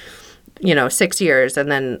for, 6 years, and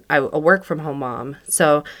then a work from home mom.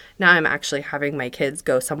 So now I'm actually having my kids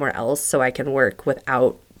go somewhere else so I can work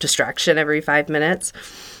without distraction every 5 minutes.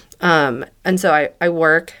 And so I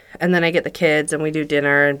work, and then I get the kids, and we do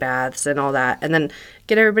dinner and baths and all that, and then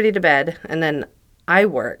get everybody to bed, and then I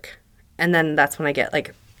work, and then that's when I get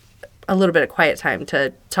like a little bit of quiet time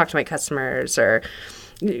to talk to my customers or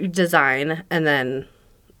design, and then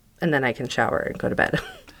I can shower and go to bed.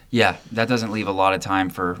 Yeah, that doesn't leave a lot of time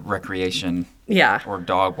for recreation. Yeah. Or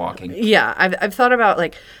dog walking. Yeah, I've thought about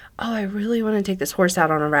like, oh, I really want to take this horse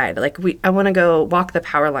out on a ride. Like I want to go walk the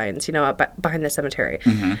power lines, up behind the cemetery,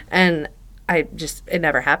 and it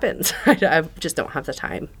never happens. I just don't have the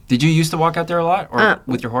time. Did you used to walk out there a lot, or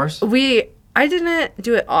with your horse? I didn't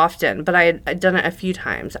do it often, but I'd done it a few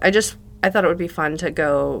times. I thought it would be fun to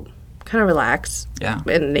go kind of relax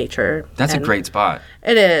in nature. That's a great spot.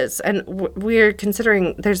 It is. And we're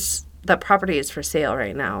considering that property is for sale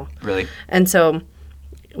right now. Really? And so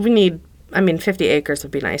we need, 50 acres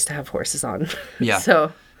would be nice to have horses on. Yeah.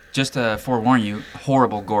 So just to forewarn you,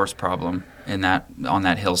 horrible gorse problem on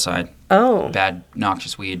that hillside. Oh. Bad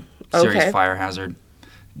noxious weed, serious fire hazard,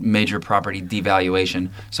 major property devaluation.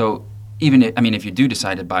 So even if you do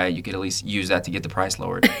decide to buy it, you could at least use that to get the price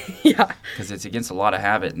lowered. Yeah. Because it's against a lot of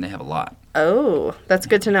habit, and they have a lot. Oh, that's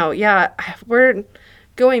good to know. Yeah, we're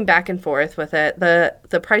going back and forth with it.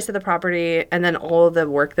 The price of the property, and then all the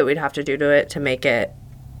work that we'd have to do to it to make it,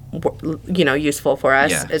 useful for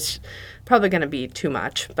us. Yeah. It's probably going to be too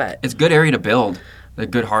much, but it's a good area to build. The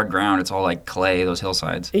good hard ground. It's all like clay, those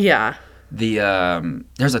hillsides. Yeah.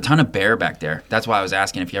 There's a ton of bear back there. That's why I was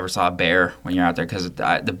asking if you ever saw a bear when you're out there, because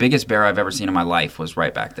the biggest bear I've ever seen in my life was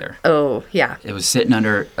right back there. Oh, yeah. It was sitting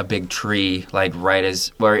under a big tree, like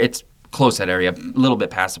where it's close to that area, a little bit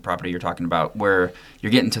past the property you're talking about, where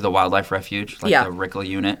you're getting to the wildlife refuge, like the Rickley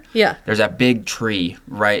unit. Yeah. There's that big tree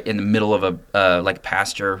right in the middle of a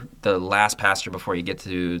pasture, the last pasture before you get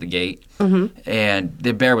to the gate. Mm-hmm. And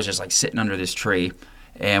the bear was just like sitting under this tree.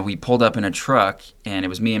 And we pulled up in a truck, and it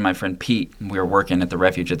was me and my friend Pete, and we were working at the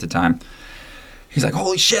refuge at the time. He's like,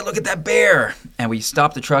 holy shit, look at that bear. And we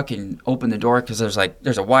stopped the truck and opened the door because there's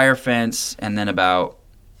a wire fence and then about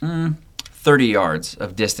 30 yards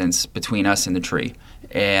of distance between us and the tree.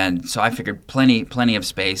 And so I figured plenty of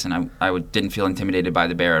space, and I didn't feel intimidated by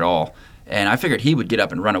the bear at all. And I figured he would get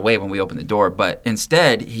up and run away when we opened the door. But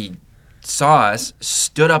instead, he saw us,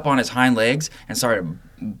 stood up on his hind legs, and started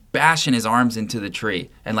bashing his arms into the tree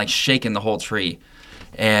and like shaking the whole tree,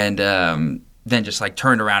 and then just like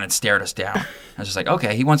turned around and stared us down. I was just like,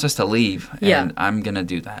 okay, he wants us to leave, and I'm gonna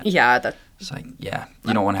do that. Yeah, it's like, you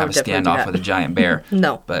don't want to have a standoff with a giant bear.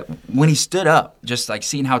 No. But when he stood up, just like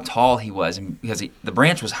seeing how tall he was, and because the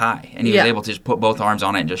branch was high, and he was able to just put both arms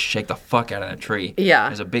on it and just shake the fuck out of the tree. Yeah,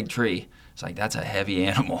 it was a big tree. It's like, that's a heavy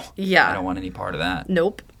animal. Yeah, I don't want any part of that.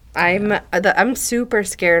 Nope. I'm super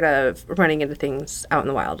scared of running into things out in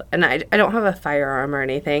the wild, and I don't have a firearm or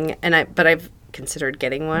anything, but I've considered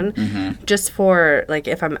getting one, just for like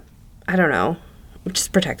if I don't know,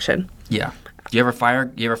 just protection. Yeah. Do you ever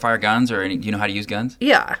fire guns, or do you know how to use guns?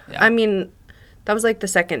 Yeah. That was like the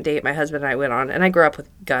second date my husband and I went on, and I grew up with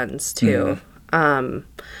guns too,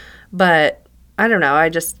 but I don't know. I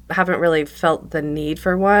just haven't really felt the need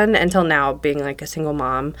for one until now, being like a single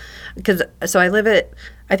mom. So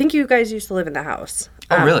I think you guys used to live in the house.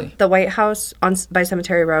 Oh, really? The White House by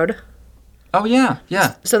Cemetery Road. Oh, yeah.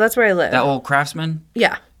 So that's where I live. That old Craftsman?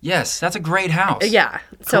 Yeah. Yes, that's a great house. Yeah.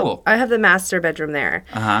 So cool. I have the master bedroom there.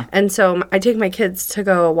 Uh-huh. And so I take my kids to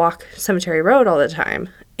go walk Cemetery Road all the time.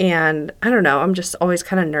 And I don't know, I'm just always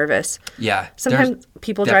kind of nervous. Yeah. Sometimes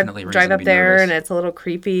people drive up there and it's a little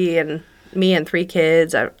creepy, and me and 3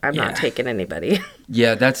 kids, I'm not taking anybody.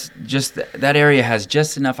 Yeah, that's just that area has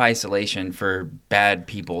just enough isolation for bad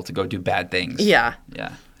people to go do bad things. Yeah.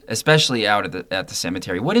 Yeah. Especially out at the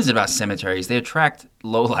cemetery. What is it about cemeteries? They attract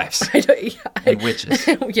lowlifes and witches.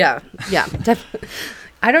 Yeah. Definitely.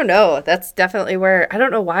 I don't know. That's definitely where, I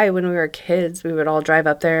don't know why when we were kids we would all drive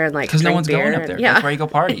up there and like drink beer. Because no one's going up there. Yeah. That's where you go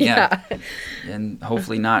party. Yeah. And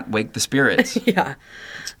hopefully not wake the spirits. Yeah.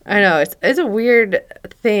 I know. It's a weird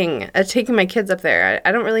thing, taking my kids up there.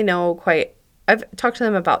 I don't really know quite. I've talked to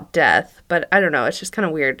them about death, but I don't know. It's just kind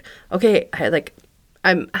of weird. Okay,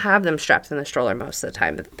 I have them strapped in the stroller most of the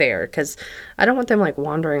time there because I don't want them like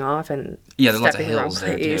wandering off and there's lots of hills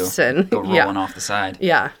there too. And go rolling off the side.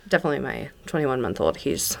 Yeah, definitely. My 21-month-old,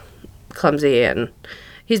 he's clumsy, and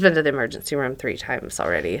he's been to the emergency room 3 times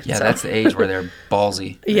already. Yeah, so. That's the age where they're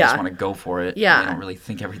ballsy. They just want to go for it. Yeah, they don't really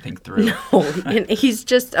think everything through. No, and he's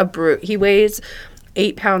just a brute. He weighs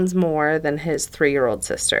 8 pounds more than his 3-year-old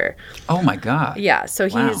sister. Oh my God. Yeah, so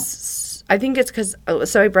he's. I think it's because,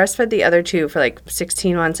 so I breastfed the other 2 for like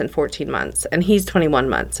 16 months and 14 months, and he's 21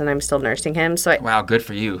 months, and I'm still nursing him. So wow, good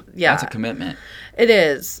for you. Yeah. That's a commitment. It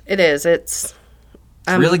is. It's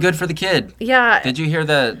really good for the kid. Yeah. Did you hear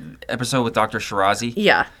the episode with Dr. Shirazi?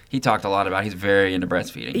 Yeah. He talked a lot about, he's very into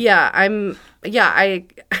breastfeeding. Yeah, I'm yeah, I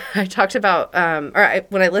talked about,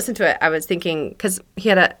 when I listened to it, I was thinking, because he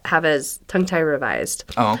had to have his tongue tie revised.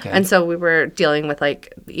 Oh, okay. And so we were dealing with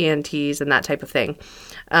like ENTs and that type of thing.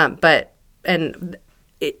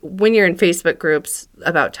 When you're in Facebook groups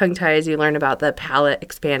about tongue ties, you learn about the palate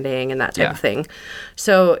expanding and that type of thing.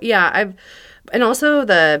 So yeah, and also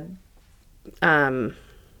the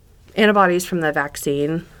antibodies from the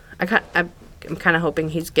vaccine. I'm kind of hoping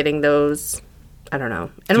he's getting those. I don't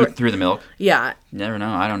know. And Through the milk? Yeah. Never know.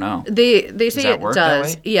 I don't know. They say that it work that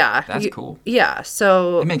does. way? Yeah. That's cool. Yeah.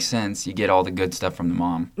 So It makes sense. You get all the good stuff from the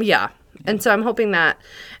mom. yeah. And so I'm hoping that,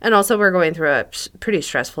 and also we're going through a pretty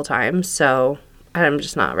stressful time, so I'm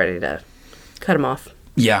just not ready to cut him off.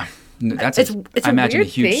 Yeah. That's It's I a imagine a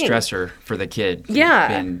weird huge thing. stressor for the kid. Yeah.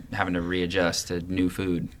 Been having to readjust to new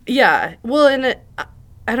food. Yeah. Well, and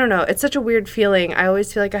I don't know. It's such a weird feeling. I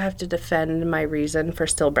always feel like I have to defend my reason for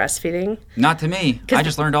still breastfeeding. Not to me. I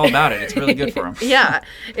just learned all about it. It's really good for him. Yeah.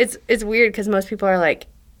 It's weird because most people are like,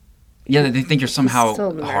 Yeah, they think you're somehow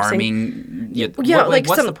Still nursing. harming. Yeah, like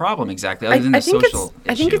what's some- the problem exactly, other than the social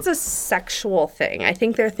I think issue? it's a sexual thing. I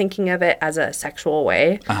think they're thinking of it as a sexual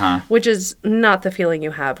way, Uh-huh. which is not the feeling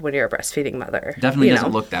you have when you're a breastfeeding mother. Definitely you doesn't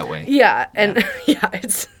know? look that way. Yeah, and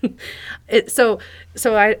so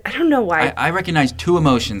I don't know why. I recognize two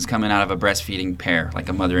emotions coming out of a breastfeeding pair, like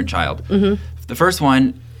a mother and child. Mm-hmm. The first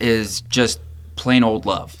one is just plain old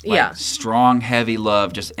love. Like Yeah. strong, heavy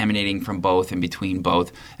love just emanating from both and between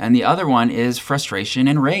both. And the other one is frustration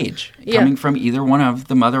and rage coming from either one of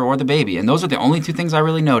the mother or the baby. And those are the only two things I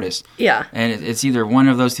really notice. Yeah. And it's either one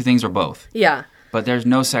of those two things or both. Yeah. But there's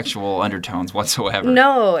no sexual undertones whatsoever.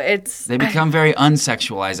 No, it's They become very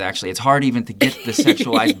unsexualized, actually. It's hard even to get the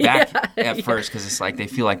sexualized back at first because it's like they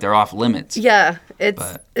feel like they're off limits. yeah,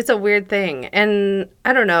 But- it's a weird thing, and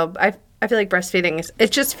I don't know. I feel like breastfeeding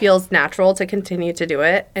it just feels natural to continue to do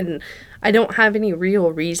it, and I don't have any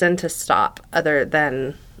real reason to stop other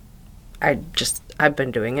than I've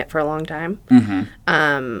been doing it for a long time.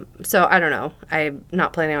 Mm-hmm. So I don't know. I'm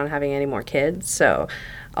not planning on having any more kids, so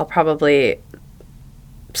I'll probably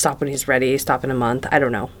stop when he's ready. Stop in a month. I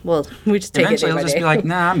don't know. We just take Eventually, it day he'll by just day. be like,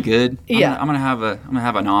 "Nah, I'm good. Yeah. I'm gonna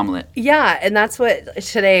have an omelet." Yeah, and that's what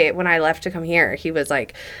today when I left to come here, he was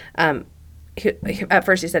like, at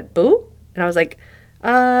first he said boo, and I was like,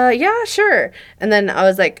 yeah, sure. And then I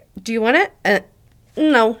was like, do you want it? And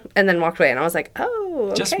no, and then walked away, and I was like, oh,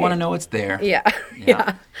 okay. Just want to know it's there. Yeah,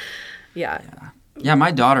 Yeah. yeah. Yeah,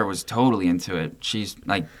 my daughter was totally into it. She's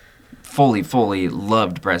like fully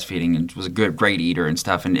loved breastfeeding and was a great eater and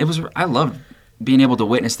stuff. And I loved being able to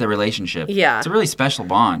witness their relationship. Yeah. It's a really special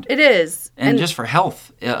bond. It is, And just for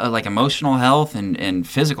health, like emotional health and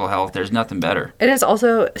physical health, there's nothing better. it is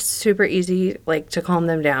also super easy, like to calm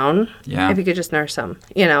them down. Yeah. if you could just nurse them,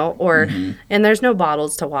 or and there's no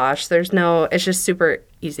bottles to wash. It's just super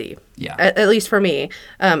easy. Yeah. At least for me,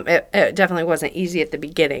 it definitely wasn't easy at the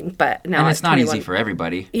beginning, but now And at it's not 21 easy for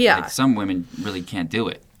everybody. Yeah. Like, some women really can't do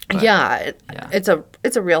it. But- Yeah, Yeah. it's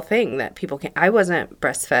a real thing that people can. I wasn't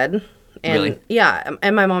breastfed, and Really? yeah,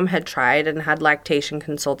 and my mom had tried and had lactation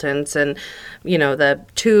consultants and the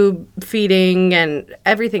tube feeding and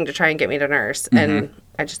everything to try and get me to nurse, and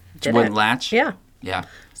I just didn't. Wouldn't latch? Yeah, Yeah.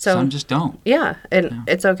 So- Some just don't. yeah, and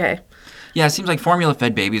it's okay. Yeah, it seems like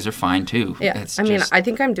formula-fed babies are fine, too. Yeah, It's I mean, just- I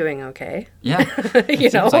think I'm doing okay. Yeah. you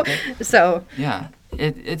It know, seems like it. so Yeah.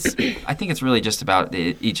 It's. I think it's really just about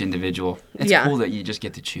each individual. It's Yeah. cool that you just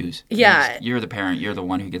get to choose. Yeah. You're the parent. You're the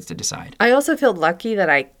one who gets to decide. I also feel lucky that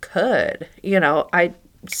I could.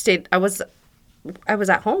 I was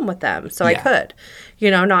at home with them, so I Yeah. could.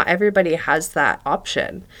 Not everybody has that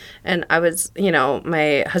option. And I was,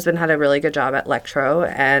 my husband had a really good job at Lectro,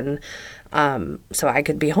 and so I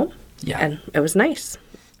could be home. Yeah. And it was nice.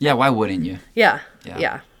 Yeah, why wouldn't you? Yeah. Yeah.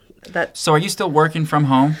 Yeah. That So are you still working from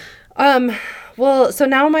home? well, so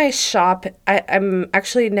now my shop, I'm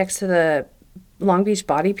actually next to the Long Beach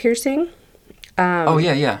body piercing. Oh,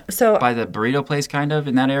 yeah. so- By the burrito place, kind of,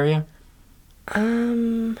 in that area?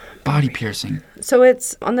 Body piercing. So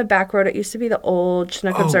it's on the back road. It used to be the old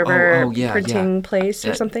Chinook Observer yeah, printing place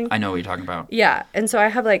or something. I know what you're talking about. Yeah, and so I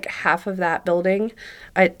have like half of that building.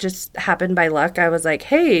 It just happened by luck. I was like,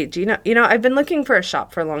 "Hey, do you know? I've been looking for a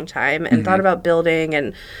shop for a long time and thought about building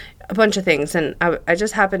and a bunch of things." And I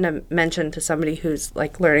just happened to mention to somebody who's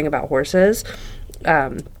like learning about horses,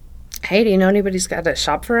 "Hey, do you know anybody's got a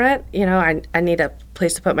shop for it? I need a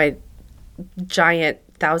place to put my giant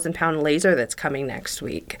 1,000-pound laser that's coming next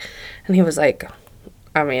week." And he was like,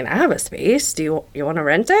 I mean, I have a space. Do you want to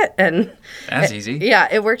rent it? And That's easy. yeah,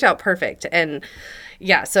 it worked out perfect. And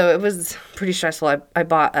yeah, so it was pretty stressful. I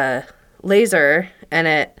bought a laser,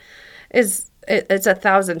 and it's it's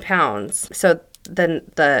 1,000 pounds. So then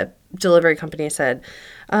the delivery company said,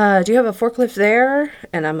 do you have a forklift there?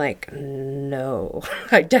 And I'm like, no,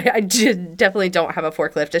 I definitely don't have a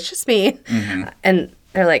forklift. It's just me. And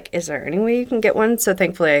they're like, is there any way you can get one? So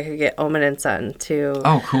thankfully I could get Omen and Son to...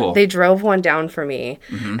 Oh, cool. They drove one down for me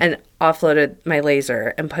and offloaded my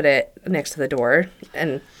laser and put it next to the door.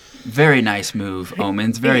 And very nice move,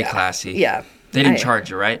 Omens. Very classy. Yeah. They didn't charge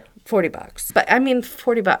you, right? $40. But I mean,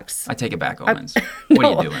 $40. I take it back, Omens. What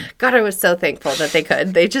are you doing? God, I was so thankful that they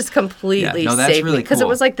could. They just completely saved me. Because it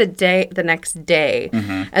was like the next day.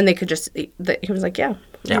 And they could just... He was like, yeah.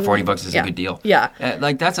 Yeah, $40 is a good deal. Yeah.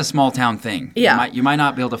 Like, that's a small town thing. Yeah. You might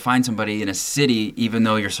not be able to find somebody in a city, even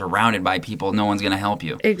though you're surrounded by people. No one's going to help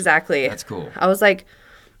you. Exactly. That's cool. I was like,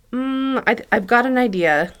 I've got an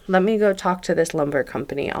idea. Let me go talk to this lumber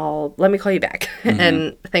company. Let me call you back.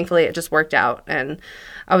 And thankfully it just worked out. And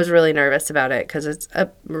I was really nervous about it because it's a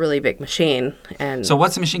really big machine. And so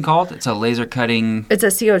what's the machine called? It's a laser cutting... It's a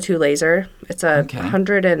CO2 laser. It's a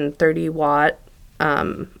 130 watt.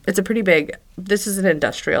 It's a pretty big... This is an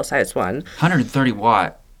industrial sized one. 130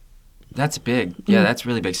 watt. That's big. Yeah, that's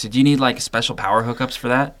really big. So do you need like special power hookups for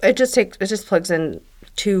that? It just plugs in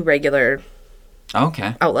 2 regular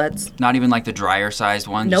outlets. Not even like the dryer sized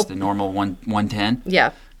one, Nope. just the normal 110?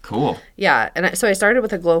 Yeah. Cool. Yeah, and so I started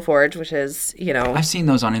with a Glowforge, which is, I've seen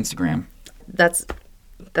those on Instagram. That's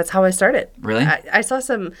how I started. Really? I saw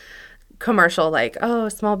some commercial like, oh,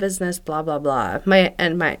 small business, blah, blah, blah. My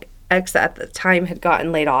ex at the time had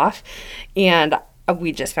gotten laid off, and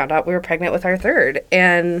we just found out we were pregnant with our third.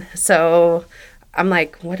 And so I'm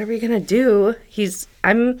like, what are we going to do?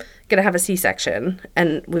 I'm going to have a C-section,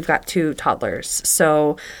 and we've got 2 toddlers.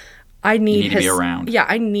 So I need to be around. Yeah,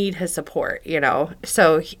 I need his support,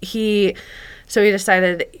 So he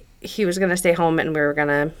decided he was going to stay home, and we were going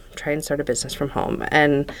to try and start a business from home.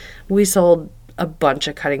 And we sold a bunch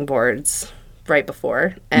of cutting boards right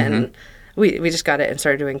before, and we just got it and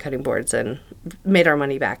started doing cutting boards and made our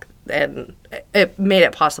money back, and it made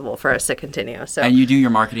it possible for us to continue. So, and you do your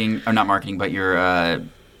marketing, or not marketing, but your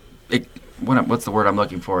what's the word I'm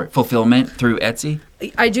looking for? Fulfillment through Etsy?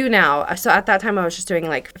 I do now. So at that time I was just doing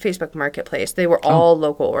like Facebook Marketplace. They were all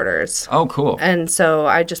local orders. Oh, cool. And so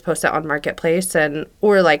I just post it on Marketplace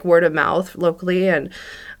or like word of mouth locally, and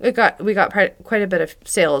we got quite a bit of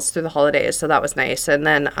sales through the holidays, so that was nice. And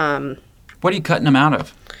then what are you cutting them out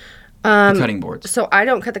of? The cutting boards. So I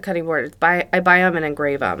don't cut the cutting boards. I buy them and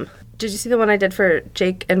engrave them. Did you see the one I did for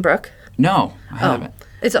Jake and Brooke? No, I haven't.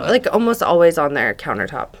 It's like almost always on their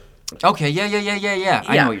countertop. Okay, yeah.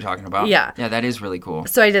 I know what you're talking about. Yeah. Yeah, that is really cool.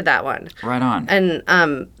 So I did that one. Right on.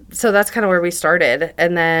 And so that's kind of where we started.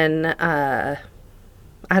 And then I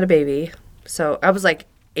had a baby. So I was like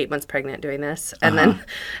 8 months pregnant doing this. And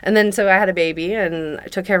then so I had a baby, and I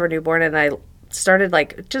took care of her newborn, and I started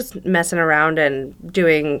like just messing around and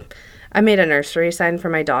I made a nursery sign for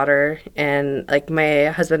my daughter, and like my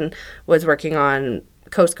husband was working on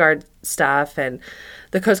Coast Guard stuff, and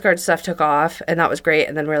the Coast Guard stuff took off, and that was great.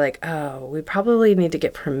 And then we're like, oh, we probably need to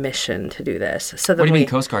get permission to do this. So then what do you mean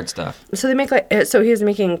Coast Guard stuff? So they make so he was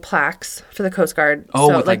making plaques for the Coast Guard. Oh,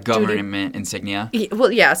 so, with like government insignia?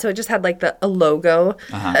 Well, yeah. So it just had like a logo,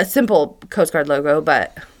 a simple Coast Guard logo,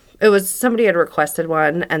 but it was somebody had requested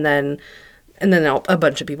one, and then a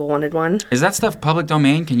bunch of people wanted one. Is that stuff public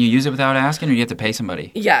domain? Can you use it without asking, or do you have to pay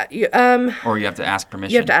somebody? Yeah. Or you have to ask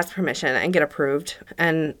permission? You have to ask permission and get approved.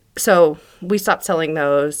 And so we stopped selling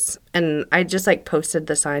those, and I just like posted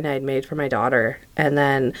the sign I had made for my daughter, and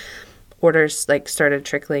then orders like started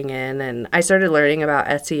trickling in, and I started learning about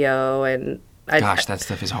SEO, and gosh, that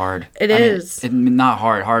stuff is hard. It is. Not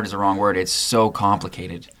hard. Hard is the wrong word. It's so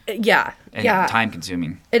complicated. Yeah. And time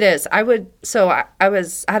consuming. It is. I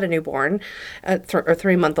had a newborn,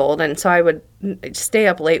 3-month-old, and so I would stay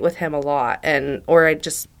up late with him a lot, or I'd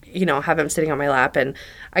just, have him sitting on my lap, and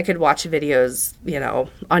I could watch videos,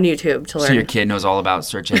 on YouTube to learn. So your kid knows all about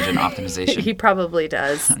search engine optimization. He probably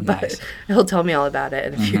does. Nice. But he'll tell me all about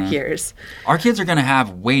it in a few years. Our kids are going to have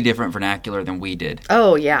way different vernacular than we did.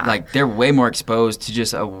 Oh, yeah. Like, they're way more exposed to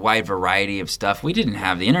just a wide variety of stuff. We didn't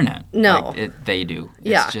have the internet. No. They do.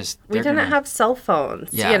 Yeah. It's just, we didn't have cell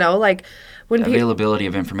phones. Yeah. Like when the availability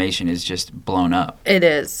of information is just blown up. It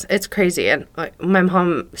is. It's crazy. And my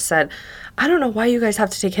mom said, I don't know why you guys have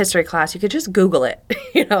to take history class. You could just Google it,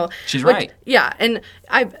 She's right. Yeah. And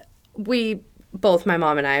both my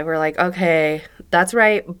mom and I were like, okay, that's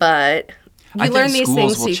right. But you learn these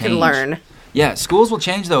things so you can learn. Yeah, schools will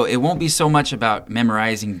change, though. It won't be so much about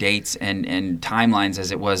memorizing dates and timelines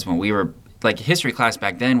as it was when we were like history class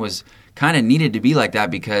back then was kind of needed to be like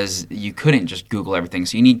that because you couldn't just Google everything.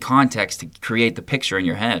 So you need context to create the picture in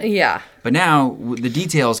your head. Yeah. But now the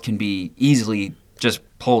details can be easily just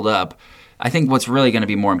pulled up. I think what's really going to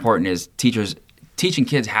be more important is teachers teaching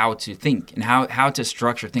kids how to think and how to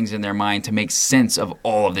structure things in their mind to make sense of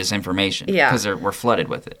all of this information. Yeah. Because we're flooded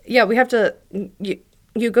with it. Yeah, we have to...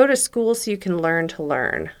 You go to school so you can learn to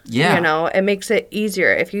learn. Yeah. You know, it makes it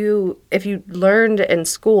easier. If you learned in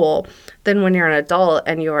school, then when you're an adult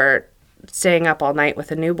and you're staying up all night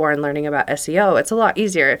with a newborn learning about SEO, it's a lot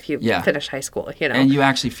easier if you finish high school, you know. And you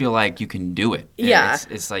actually feel like you can do it. Yeah.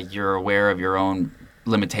 It's like you're aware of your own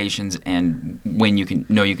limitations and when you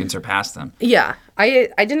can surpass them. Yeah. I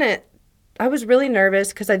was really nervous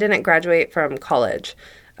because I didn't graduate from college.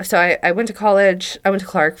 So I went to college. I went to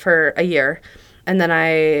Clark for a year. And then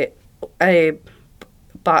I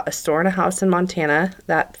bought a store and a house in Montana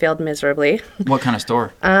that failed miserably. What kind of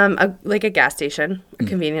store? Like a gas station, a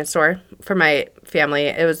convenience store for my family.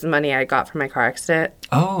 It was the money I got from my car accident.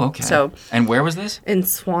 Oh, okay. So, and where was this? In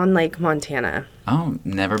Swan Lake, Montana. Oh,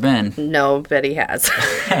 never been. Nobody has.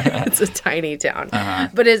 It's a tiny town.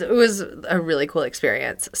 But it was a really cool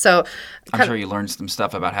experience. So I'm sure you learned some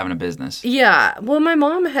stuff about having a business. Yeah. Well, my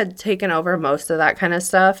mom had taken over most of that kind of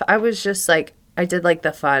stuff. I was just like, I did like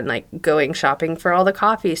the fun, like going shopping for all the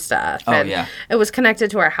coffee stuff. Oh, and yeah. It was connected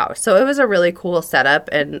to our house. So it was a really cool setup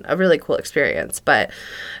and a really cool experience, but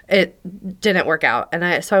it didn't work out. And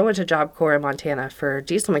I went to Job Corps in Montana for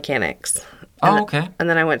diesel mechanics. Okay. And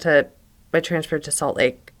then I transferred to Salt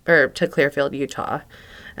Lake or to Clearfield, Utah,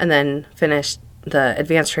 and then finished the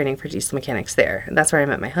advanced training for diesel mechanics there. And that's where I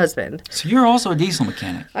met my husband. So you're also a diesel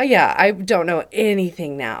mechanic. Oh, yeah. I don't know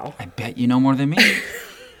anything now. I bet you know more than me.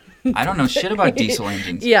 I don't know shit about diesel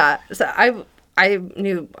engines. Yeah. So I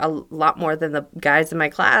knew a lot more than the guys in my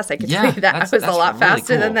class. I could tell you that. I was a lot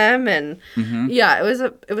faster than them. And yeah,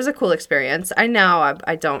 it was a cool experience. I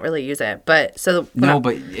don't really use it. But so.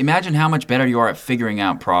 But imagine how much better you are at figuring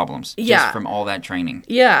out problems just from all that training.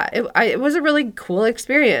 Yeah. It was a really cool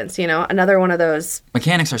experience. You know, another one of those.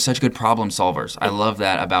 Mechanics are such good problem solvers. I love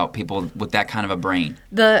that about people with that kind of a brain.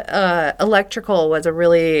 The electrical was a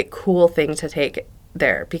really cool thing to take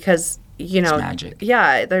there because, you know, it's magic.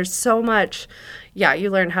 Yeah, there's so much. Yeah, you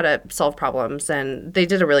learn how to solve problems, and they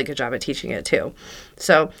did a really good job at teaching it too.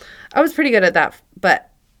 So I was pretty good at that, but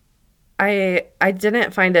I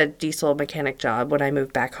didn't find a diesel mechanic job when I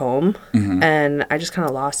moved back home, and I just kind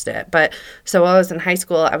of lost it. But so while I was in high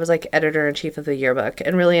school, I was like editor-in-chief of the yearbook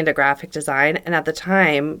and really into graphic design. And at the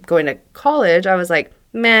time, going to college, I was like,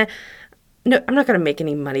 meh, no, I'm not going to make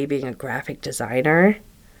any money being a graphic designer.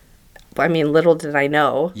 I mean, little did I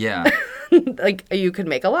know. Yeah. Like, you could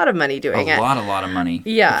make a lot of money doing it. A lot of money.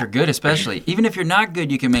 Yeah. If you're good, especially. Even if you're not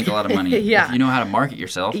good, you can make a lot of money. Yeah. If you know how to market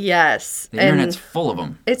yourself. Yes. The internet's full of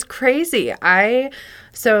them. It's crazy.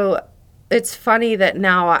 So it's funny that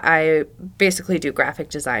now I basically do graphic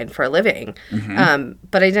design for a living.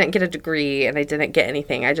 But I didn't get a degree and I didn't get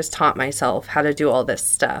anything. I just taught myself how to do all this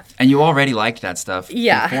stuff. And you already liked that stuff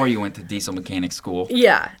before you went to diesel mechanic school.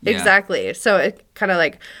 Yeah, exactly. So it kind of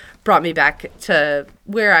like brought me back to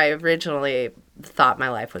where I originally thought my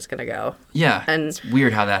life was going to go. Yeah. And it's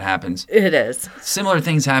weird how that happens. It is. Similar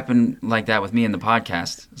things happen like that with me in the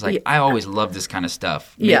podcast. It's like, I always love this kind of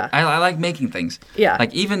stuff. Yeah. I like making things. Yeah.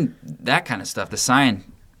 Like even that kind of stuff. The sign,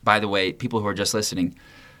 by the way, people who are just listening,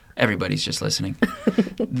 everybody's just listening.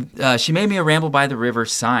 She made me a Ramble by the River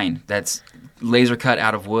sign that's laser cut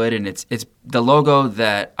out of wood, and it's the logo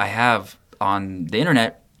that I have on the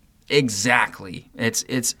internet. Exactly.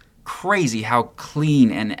 It's crazy how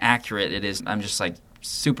clean and accurate it is. I'm just like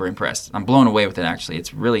super impressed. I'm blown away with it, actually.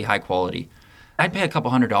 It's really high quality. I'd pay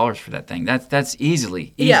 $200 for that thing. That's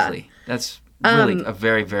easily. Yeah. That's really a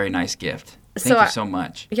very, very nice gift. Thank you so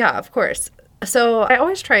much. Yeah, of course. So I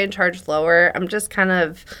always try and charge lower. I'm just kind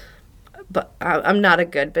of, but I'm not a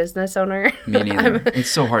good business owner. Me neither. It's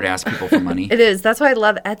so hard to ask people for money. It is. That's why I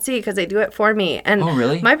love Etsy, because they do it for me. And oh,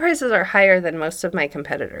 really? My prices are higher than most of my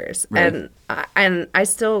competitors. Really? And I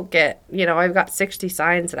still get, I've got 60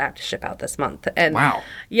 signs that I have to ship out this month. And wow.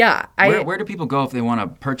 Yeah. Where do people go if they want to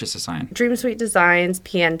purchase a sign? Dream Sweet Designs,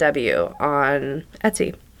 PNW on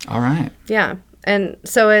Etsy. All right. Yeah. And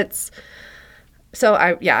so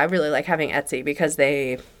I really like having Etsy because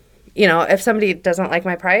they, if somebody doesn't like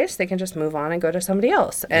my price, they can just move on and go to somebody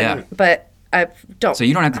else. But I don't. So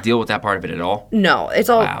you don't have to deal with that part of it at all? No, it's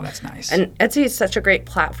all. Wow, that's nice. And Etsy is such a great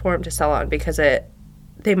platform to sell on because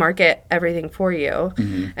they market everything for you.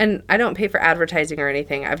 And I don't pay for advertising or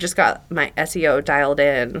anything. I've just got my SEO dialed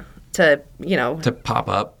in to pop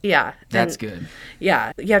up. Yeah. That's good.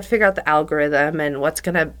 Yeah. You have to figure out the algorithm and what's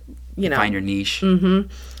going to, Find your niche.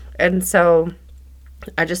 And so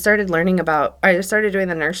I just started doing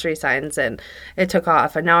the nursery signs, and it took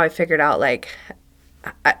off. And now I figured out, like,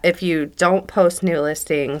 if you don't post new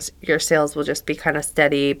listings, your sales will just be kind of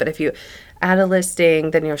steady. But if you add a listing,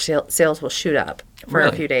 then your sales will shoot up for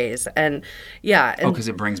a few days. And yeah. And, because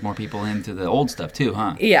it brings more people into the old stuff too,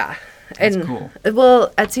 huh? Yeah. That's cool. Well,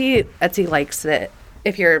 Etsy likes it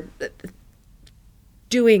if you're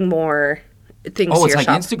doing more things to it's your like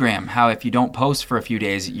shop. Instagram, how if you don't post for a few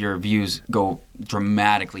days, your views go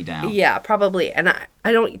dramatically down. Yeah, probably. And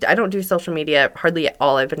I don't do social media hardly at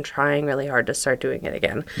all. I've been trying really hard to start doing it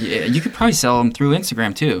again. Yeah, you could probably sell them through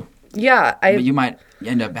Instagram too. Yeah. But you might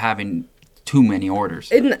end up having too many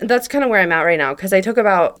orders. And that's kind of where I'm at right now, because I took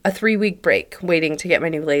about a 3-week break waiting to get my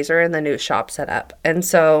new laser and the new shop set up. And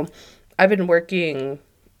so I've been working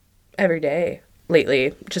every day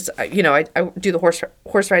lately. Just, I do the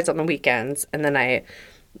horse rides on the weekends, and then I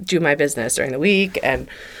do my business during the week. And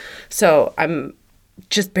so I'm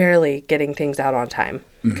just barely getting things out on time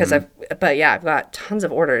because I've got tons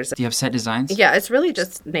of orders. Do you have set designs? Yeah, it's really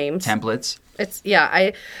just names. Templates?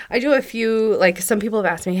 I do a few, like, some people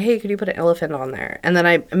have asked me, hey, could you put an elephant on there? And then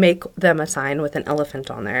I make them a sign with an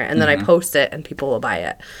elephant on there, and then I post it and people will buy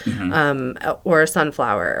it. Or a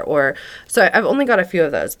sunflower, so I've only got a few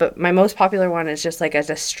of those, but my most popular one is just like a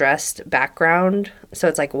distressed background. So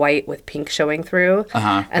it's like white with pink showing through.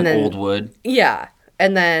 And then old wood. Yeah.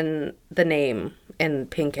 And then the name in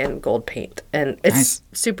pink and gold paint, and it's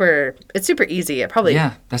super easy. It probably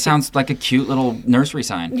that sounds like a cute little nursery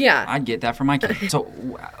sign. Yeah, I'd get that for my kid. So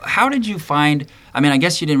how did you find, I mean, I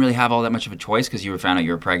guess you didn't really have all that much of a choice because you found out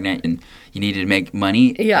you were pregnant and you needed to make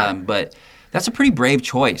money. But that's a pretty brave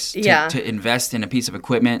choice to invest in a piece of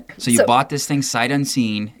equipment. So you bought this thing sight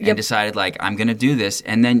unseen and decided, like, I'm going to do this.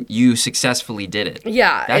 And then you successfully did it.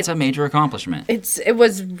 Yeah. That's a major accomplishment. It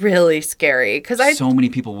was really scary because so many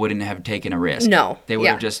people wouldn't have taken a risk. No. They would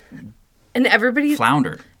have just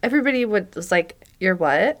floundered. Everybody was like, you're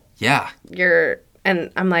what? Yeah.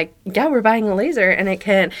 And I'm like, yeah, we're buying a laser, and it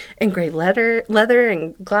can engrave leather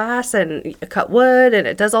and glass and cut wood, and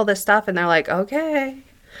it does all this stuff. And they're like, okay.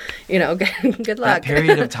 Good luck. That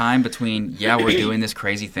period of time between, we're doing this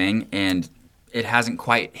crazy thing and it hasn't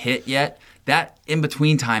quite hit yet, that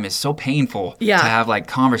in-between time is so painful to have, like,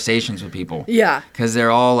 conversations with people. Yeah. Because they're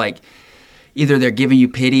all, like, either they're giving you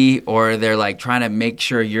pity or they're, like, trying to make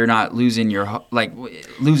sure you're not losing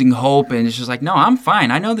losing hope. And it's just like, no, I'm fine.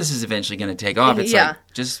 I know this is eventually going to take off. It's like,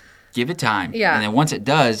 just give it time. Yeah. And then once it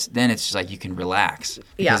does, then it's just like you can relax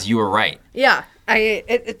because you were right. Yeah.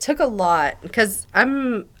 It took a lot because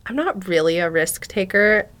I'm not really a risk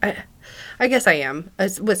taker. I guess I am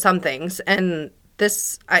with some things. And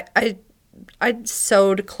this, I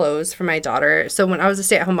sewed clothes for my daughter. So when I was a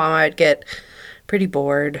stay-at-home mom, I would get pretty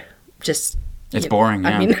bored. It's boring,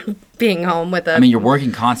 yeah. I mean, being home with you're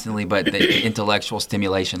working constantly, but the intellectual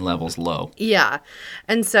stimulation level's low. Yeah.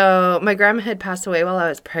 And so my grandma had passed away while I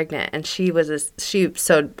was pregnant, and she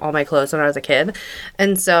sewed all my clothes when I was a kid.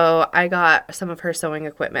 And so I got some of her sewing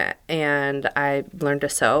equipment, and I learned to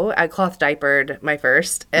sew. I cloth diapered my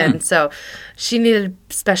first, and so she needed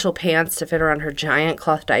special pants to fit around her giant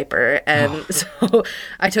cloth diaper, and so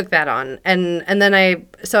I took that on. And then I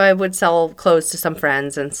would sell clothes to some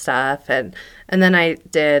friends and stuff, and then I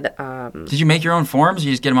did. Did you make your own forms?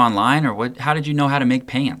 You just get them online, or what? How did you know how to make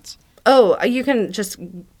pants? Oh, you can just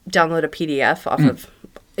download a PDF off of.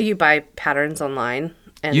 You buy patterns online.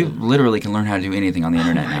 And you literally can learn how to do anything on the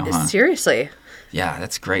internet now, huh? Seriously. Yeah,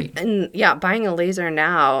 that's great. And buying a laser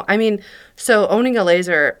now. I mean, so owning a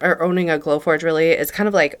laser or owning a Glowforge really is kind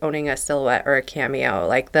of like owning a Silhouette or a Cameo,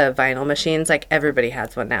 like the vinyl machines. Like everybody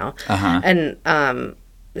has one now. And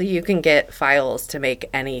you can get files to make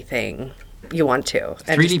anything you want to.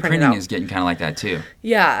 3D printing is getting kind of like that too.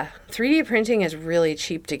 Yeah. 3D printing is really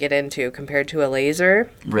cheap to get into compared to a laser.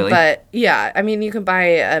 Really? But yeah, I mean, you can buy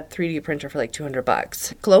a 3D printer for like $200.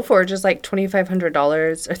 Glowforge is like $2,500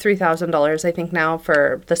 or $3,000, I think now,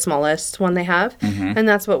 for the smallest one they have. And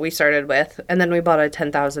that's what we started with. And then we bought a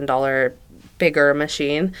 $10,000 bigger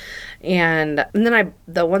machine. And then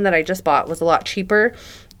the one that I just bought was a lot cheaper,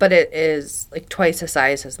 but it is like twice the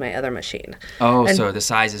size as my other machine. Oh, so the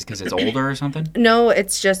size is because it's older or something? No,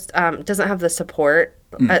 it's just doesn't have the support.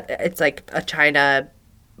 It's like a China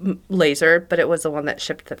laser, but it was the one that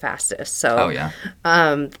shipped the fastest. So, Oh, yeah.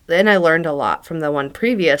 and I learned a lot from the one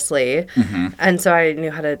previously. Mm-hmm. And so I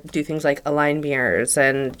knew how to do things like align mirrors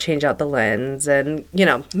and change out the lens and,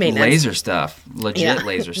 maintenance. Laser stuff. Legit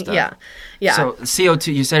laser stuff. Yeah. Yeah. So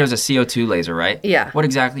CO2, you said it was a CO2 laser, right? Yeah. What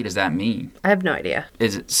exactly does that mean? I have no idea.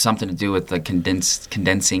 Is it something to do with the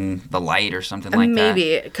condensing the light or something like that?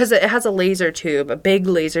 Maybe, because it has a laser tube, a big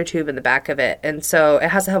laser tube in the back of it. And so it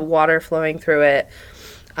has to have water flowing through it.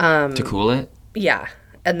 To cool it? Yeah.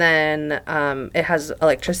 And then it has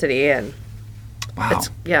electricity and Wow.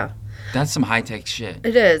 yeah. That's some high-tech shit.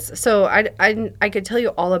 It is. So I could tell you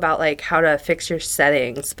all about like how to fix your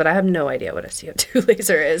settings, but I have no idea what a CO2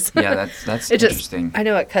 laser is. Yeah, that's It interesting. I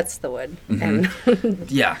know it cuts the wood. And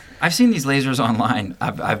Yeah, I've seen these lasers online.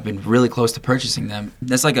 I've been really close to purchasing them.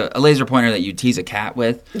 That's like a laser pointer that you tease a cat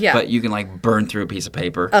with, Yeah. but you can like burn through a piece of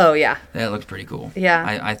paper. oh yeah. That looks pretty cool.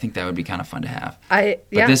 Yeah. I think that would be kind of fun to have. But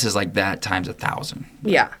But this is like that times 1,000.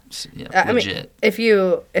 yeah. Yeah, I legit. mean, if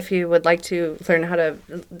you would like to learn how to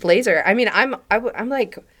laser, I mean, I'm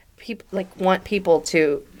like people want people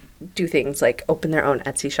to do things like open their own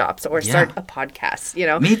Etsy shops or start a podcast.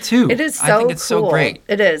 Me too. It is so I think it's cool. so great.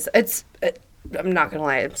 It is. I'm not gonna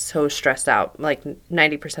lie. I'm so stressed out like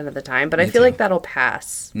 90% of the time, but I feel too. like that'll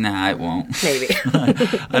pass. Nah, it won't. Maybe.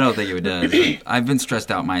 I don't think it does. I've been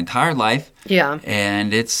stressed out my entire life. Yeah.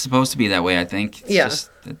 And it's supposed to be that way, I think. It's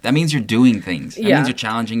Yeah. that means you're doing things. That Yeah. means you're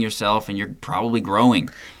challenging yourself and you're probably growing.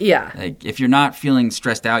 Yeah. Like, if you're not feeling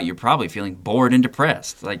stressed out, you're probably feeling bored and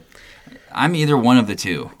depressed. Like, I'm either one of the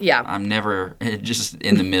two. Yeah. I'm never just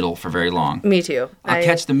in the middle for very long. Me too. I'll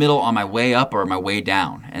catch the middle on my way up or my way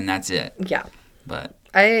down, and that's it. Yeah. But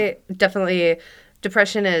I definitely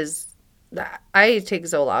depression is. I take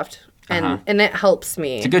Zoloft and it helps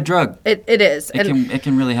me. it's a good drug. It is. It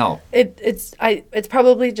can really help. It's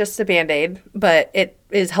probably just a Band-Aid, but it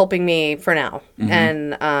is helping me for now. Mm-hmm.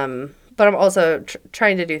 And but I'm also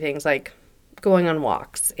trying to do things like going on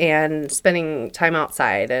walks and spending time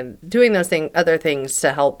outside and doing those other things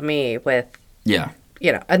to help me with, Yeah.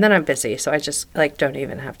 and then I'm busy, so I just like don't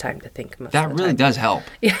even have time to think most That of the really time. does help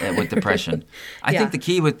with depression. I Yeah. think the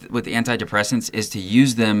key with antidepressants is to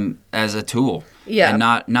use them as a tool, Yeah. and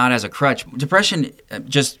not as a crutch. Depression,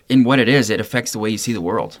 just in what it is, it affects the way you see the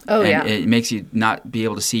world. Oh, and yeah. it makes you not be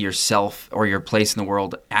able to see yourself or your place in the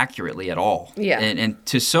world accurately at all. Yeah. and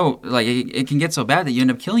it can get so bad that you end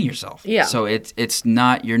up killing yourself. Yeah. So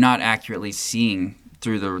you're not accurately seeing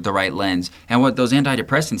through the right lens. And what those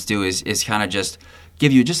antidepressants do is kind of just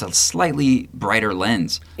give you just a slightly brighter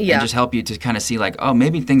lens Yeah. and just help you to kind of see like, oh,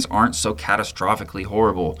 maybe things aren't so catastrophically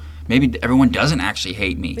horrible. Maybe everyone doesn't actually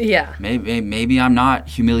hate me. Yeah. Maybe I'm not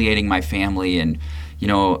humiliating my family and,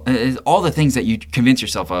 all the things that you convince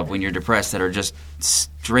yourself of when you're depressed that are just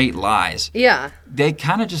straight lies. Yeah. They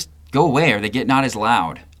kind of just go away or they get not as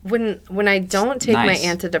loud. When I don't take nice. my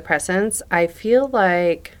antidepressants, I feel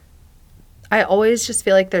like I always just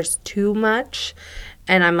feel like there's too much,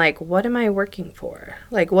 and I'm like, what am I working for?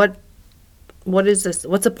 Like, what is this?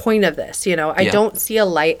 What's the point of this? I Yeah. don't see a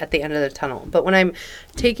light at the end of the tunnel. But when I'm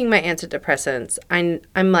taking my antidepressants, I'm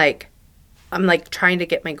like trying to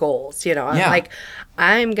get my goals. I'm Yeah. like,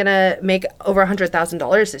 I'm gonna make over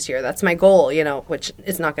 $100,000 this year. That's my goal. Which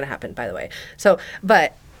is not gonna happen, by the way. So,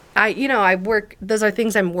 but I work. Those are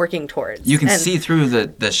things I'm working towards. You can And- see through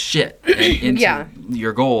the shit into Yeah.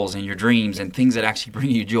 your goals and your dreams and things that actually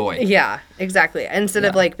bring you joy. Yeah, exactly. Instead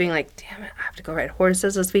of Yeah. like being like, damn it, I have to go ride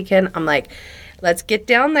horses this weekend. I'm like, let's get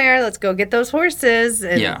down there. Let's go get those horses.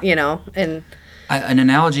 And, Yeah. and An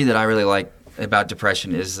analogy that I really like about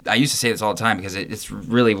depression is, I used to say this all the time because it's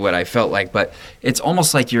really what I felt like, but it's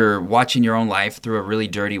almost like you're watching your own life through a really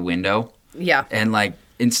dirty window. yeah, And like,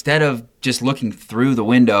 instead of just looking through the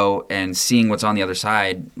window and seeing what's on the other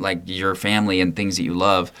side, like your family and things that you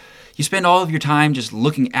love, you spend all of your time just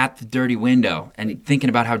looking at the dirty window and thinking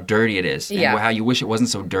about how dirty it is Yeah. and how you wish it wasn't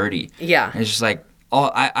so dirty. Yeah. And it's just like,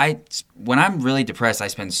 when I'm really depressed, I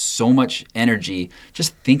spend so much energy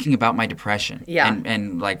just thinking about my depression. Yeah.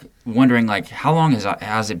 And like wondering like, how long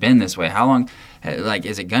has it been this way? How long, like,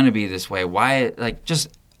 is it going to be this way? Why, like, just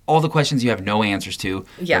all the questions you have no answers to.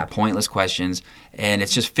 Yeah. They're pointless questions. And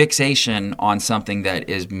it's just fixation on something that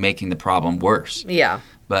is making the problem worse. yeah,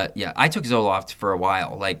 But yeah, I took Zoloft for a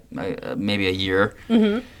while, like maybe a year.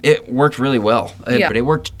 Mm-hmm. It worked really well, Yeah. but it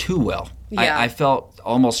worked too well. Yeah. I felt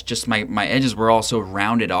almost just my edges were all so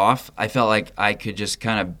rounded off. I felt like I could just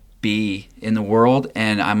kind of be in the world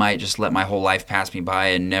and I might just let my whole life pass me by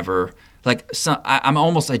and never... I'm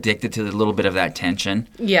almost addicted to a little bit of that tension.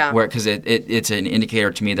 Yeah. Because it's an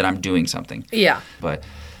indicator to me that I'm doing something. yeah, But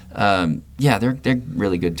Yeah, they're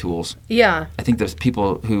really good tools. Yeah. I think there's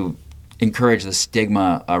people who encourage the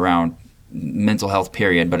stigma around mental health,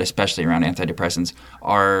 period, but especially around antidepressants,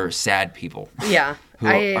 are sad people. Yeah. Who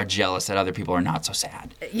are jealous that other people are not so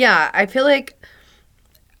sad. Yeah, I feel like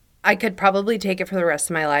I could probably take it for the rest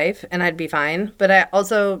of my life and I'd be fine. But I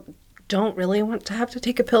also don't really want to have to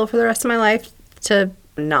take a pill for the rest of my life to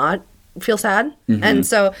not feel sad. Mm-hmm. And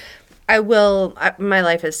so my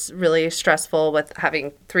life is really stressful with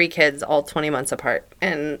having 3 kids all 20 months apart.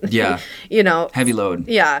 And, Yeah. Heavy load.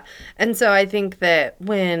 Yeah. And so I think that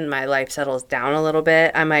when my life settles down a little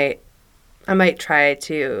bit, I might try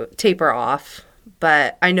to taper off.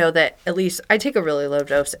 But I know that at least I take a really low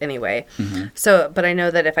dose anyway. Mm-hmm. So, but I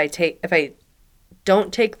know that if I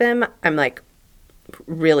don't take them, I'm like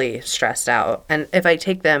really stressed out. And if I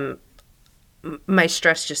take them, my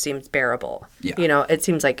stress just seems bearable. Yeah. It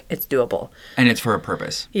seems like it's doable. And it's for a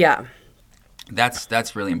purpose. Yeah.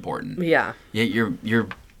 That's really important. Yeah. Your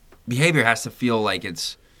behavior has to feel like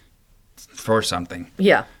it's for something.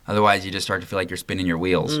 Yeah. Otherwise, you just start to feel like you're spinning your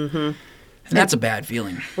wheels. Mm-hmm. And that's a bad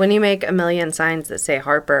feeling. When you make a million signs that say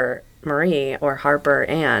Harper Marie or Harper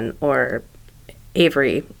Ann or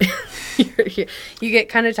Avery, you get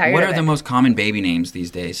kind of tired What of are it. the most common baby names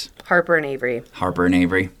these days? Harper and Avery. Harper and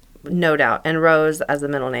Avery. No doubt. And Rose as the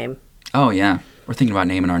middle name. Oh, yeah. We're thinking about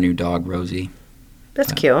naming our new dog Rosie.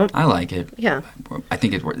 That's cute. I like it. Yeah. I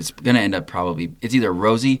think it's going to end up it's either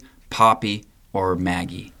Rosie, Poppy, or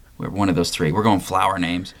Maggie. We're one of those 3. We're going flower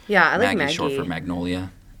names. Yeah, I like Maggie's short Maggie. for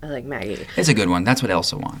Magnolia. I like Maggie. It's a good one. That's what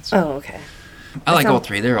Elsa wants. Oh, okay. I like all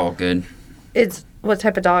 3. They're all good. It's what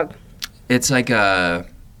type of dog? It's like I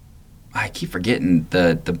keep forgetting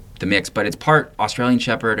the mix, but it's part Australian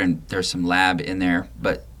Shepherd and there's some Lab in there.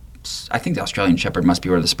 But I think the Australian Shepherd must be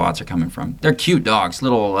where the spots are coming from. They're cute dogs.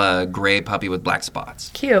 Little gray puppy with black spots.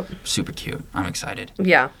 Cute. Super cute. I'm excited.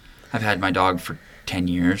 Yeah. I've had my dog for 10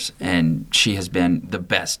 years, and she has been the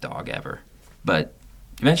best dog ever. But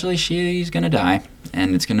eventually she's going to die,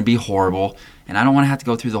 and it's going to be horrible. And I don't want to have to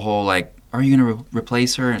go through the whole, like, are you going to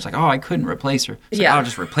replace her? And it's like, oh, I couldn't replace her. It's like, I'll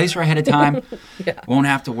just replace her ahead of time. Yeah. Won't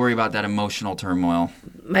have to worry about that emotional turmoil.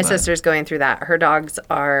 My sister's going through that. Her dogs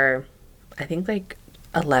are, I think, like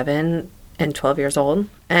 11 and 12 years old.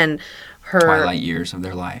 And Twilight years of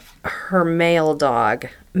their life. Her male dog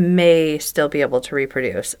may still be able to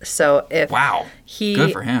reproduce. So if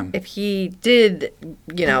good for him. If he did,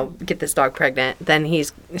 get this dog pregnant, then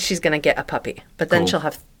she's going to get a puppy. But then she'll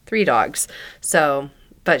have 3 dogs. So,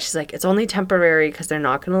 but she's like, it's only temporary because they're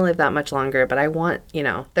not going to live that much longer. But I want,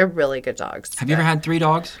 they're really good dogs. Have you ever had 3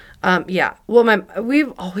 dogs? Yeah. Well,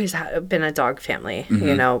 we've always been a dog family.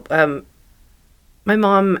 Mm-hmm. My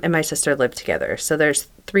mom and my sister live together, so there's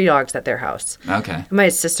 3 dogs at their house. Okay. My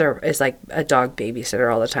sister is like a dog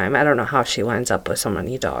babysitter all the time. I don't know how she winds up with so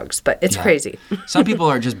many dogs, but it's crazy. Some people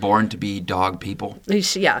are just born to be dog people.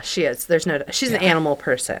 She is. She's an animal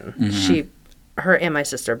person. Mm-hmm. Her and my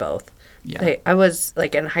sister both. Yeah. I was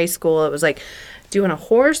like in high school. It was like, do you want a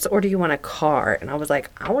horse or do you want a car? And I was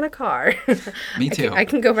like, I want a car. Me too. I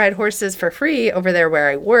can go ride horses for free over there where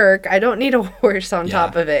I work. I don't need a horse on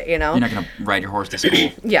top of it, You're not going to ride your horse to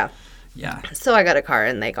school. Yeah. Yeah. So I got a car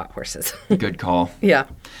and they got horses. Good call. Yeah.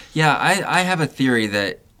 Yeah, I have a theory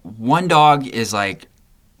that 1 dog is like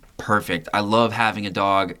perfect. I love having a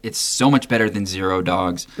dog. It's so much better than 0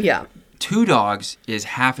 dogs. Yeah. 2 dogs is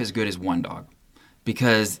half as good as 1 dog.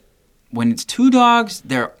 Because when it's 2 dogs,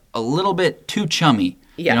 they're a little bit too chummy.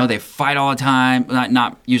 Yeah. They fight all the time.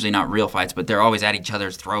 Usually not real fights, but they're always at each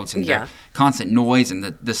other's throats and they're constant noise and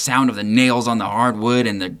the sound of the nails on the hardwood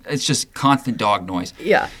and it's just constant dog noise.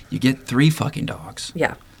 Yeah. You get 3 fucking dogs.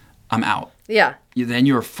 Yeah. I'm out. Yeah. Then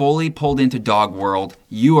you are fully pulled into dog world.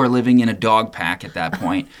 You are living in a dog pack at that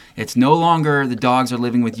point. It's no longer the dogs are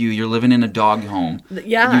living with you. You're living in a dog home.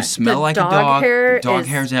 Yeah. You smell like a dog. Dog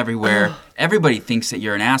hair's everywhere. Ugh. Everybody thinks that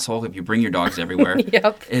you're an asshole if you bring your dogs everywhere.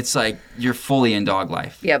 Yep. It's like you're fully in dog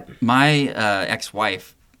life. Yep. My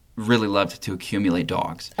ex-wife really loved to accumulate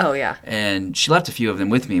dogs. Oh, yeah. And she left a few of them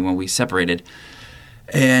with me when we separated.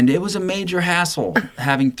 And it was a major hassle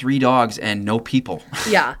having 3 dogs and no people.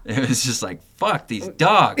 Yeah. It was just like, fuck these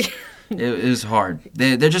dogs. It was hard.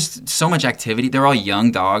 They're just so much activity. They're all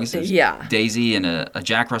young dogs. There's Daisy and a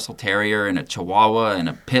Jack Russell Terrier and a Chihuahua and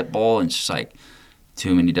a Pit Bull. And it's just like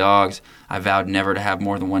too many dogs. I vowed never to have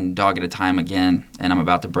more than 1 dog at a time again. And I'm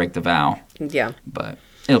about to break the vow. Yeah. But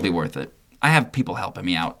it'll be worth it. I have people helping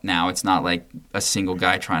me out now. It's not like a single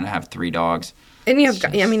guy trying to have 3 dogs. And you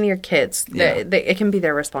have, your kids. Yeah. It can be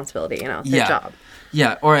their responsibility, their job.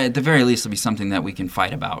 Yeah, or at the very least, it'll be something that we can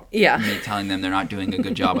fight about. Yeah. Me telling them they're not doing a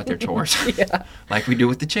good job at their chores. Yeah. Like we do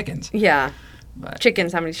with the chickens. Yeah. But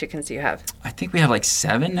Chickens, how many chickens do you have? I think we have like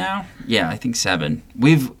 7 now. Yeah, I think 7.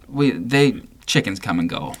 Chickens come and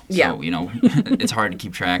go. So, Yeah. It's hard to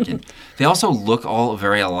keep track. And they also look all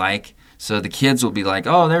very alike. So the kids will be like,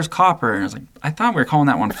 oh, there's Copper. And I was like, I thought we were calling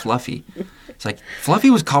that one Fluffy. It's like,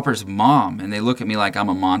 Fluffy was Copper's mom. And they look at me like I'm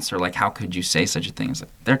a monster. Like, how could you say such a thing? It's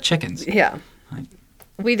like, they're chickens. Yeah. Like,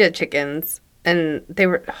 We did chickens, and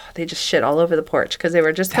they just shit all over the porch because they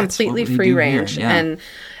were just That's completely what we free do range. here, yeah. And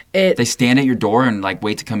they stand at your door and like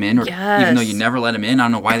wait to come in, or even though you Yes. never let them in. I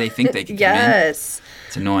don't know why they think they can come in. yes.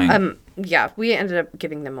 It's annoying. Yeah, we ended up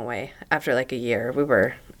giving them away after like a year.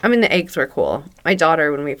 The eggs were cool. My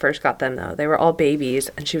daughter, when we first got them, though, they were all babies,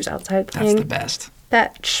 and she was outside That's playing the best.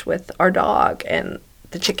 fetch with our dog and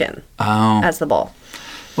the chicken Oh. as the ball.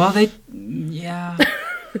 Well, yeah.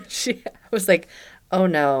 She was like, "Oh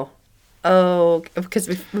no, oh," because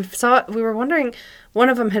we were wondering, one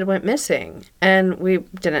of them had went missing, and we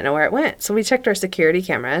didn't know where it went. So we checked our security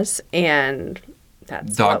cameras, and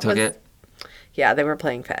that's Dog took it. Yeah, they were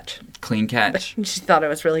playing fetch. Clean catch. She thought it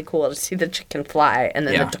was really cool to see the chicken fly and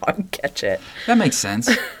then Yeah. the dog catch it. That makes sense.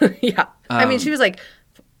 Yeah. She was like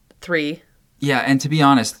 3. Yeah, and to be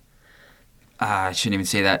honest, I shouldn't even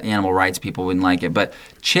say that. Animal rights people wouldn't like it. But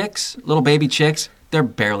chicks, little baby chicks, they're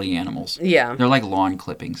barely animals. Yeah. They're like lawn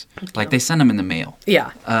clippings. Like they send them in the mail.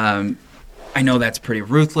 Yeah. I know that's pretty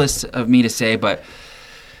ruthless of me to say, but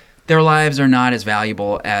their lives are not as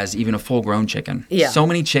valuable as even a full-grown chicken. Yeah. So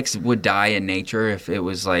many chicks would die in nature if it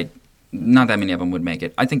was like, not that many of them would make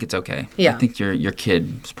it. I think it's okay. Yeah. I think your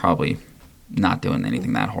kid's probably not doing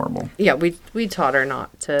anything that horrible. Yeah, we taught her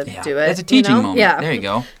not to do it. It's a teaching moment. Yeah. There you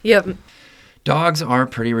go. Yep. Dogs are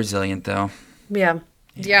pretty resilient, though. Yeah.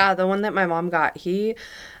 Yeah, the one that my mom got, he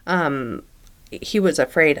was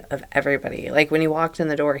afraid of everybody. Like when he walked in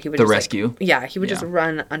the door, he would The just rescue? he would just Yeah.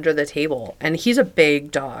 run under the table. And he's a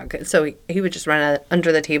big dog. So he would just run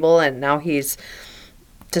under the table, and now he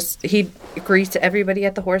agrees to everybody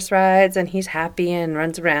at the horse rides, and he's happy and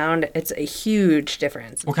runs around. It's a huge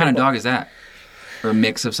difference. What kind of dog is that? Or a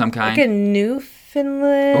mix of some kind? Like a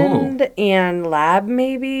Newfoundland and Lab,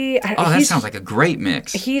 maybe. That sounds like a great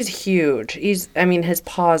mix. He's huge. His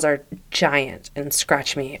paws are giant and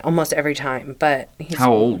scratch me almost every time. But he's,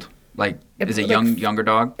 How old? Like, is it Like- younger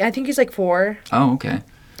dog? I think he's like 4. Oh, okay.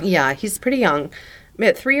 Yeah, he's pretty young.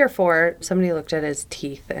 At 3 or 4, somebody looked at his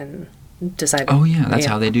teeth and decided. Oh, yeah. That's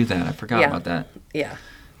how they do that. I forgot Yeah. about that. Yeah.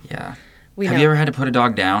 Yeah. We Have know. you ever had to put a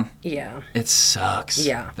dog down? Yeah. It sucks.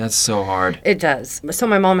 Yeah. That's so hard. It does. So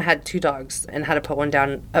my mom had 2 dogs and had to put one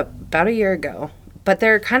down about a year ago. But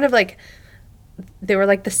they're kind of like, they were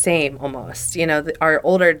like the same almost. Our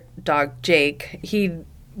older dog, Jake, he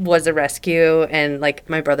was a rescue, and like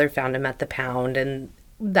my brother found him at the pound and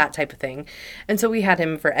that type of thing. And so we had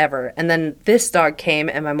him forever. And then this dog came,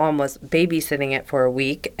 and my mom was babysitting it for a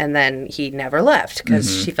week, and then he never left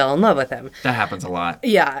because she fell in love with him. That happens a lot.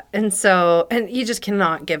 Yeah. And you just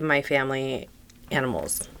cannot give my family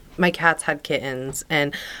animals. My cats had kittens,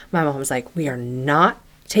 and my mom was like, we are not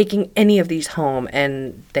taking any of these home.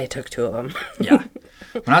 And they took 2 of them. Yeah.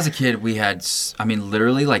 When I was a kid, we had,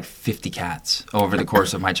 literally like 50 cats over the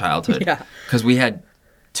course of my childhood. Yeah. Because we had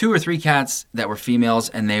 2 or 3 cats that were females,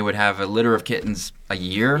 and they would have a litter of kittens a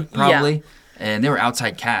year, probably. Yeah. And they were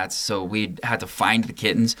outside cats, so we had to find the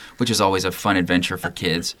kittens, which is always a fun adventure for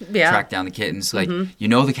kids. Yeah. Track down the kittens. Like,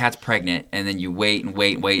 the cat's pregnant, and then you wait,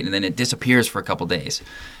 and then it disappears for a couple days.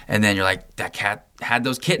 And then you're like, that cat had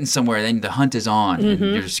those kittens somewhere. Then the hunt is on. And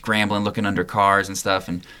you're scrambling, looking under cars and stuff.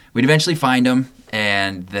 And we'd eventually find them,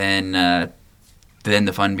 and then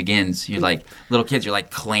the fun begins. You're like, little kids, you're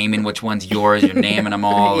like claiming which one's yours. You're naming them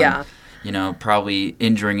all. Yeah. And, probably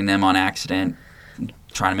injuring them on accident,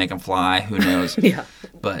 trying to make them fly. Who knows? Yeah.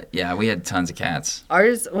 But, yeah, we had tons of cats.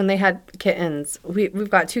 Ours, when they had kittens, we've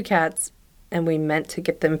got 2 cats, and we meant to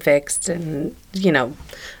get them fixed, and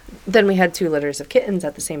then we had 2 litters of kittens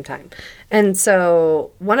at the same time. And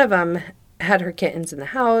so one of them had her kittens in the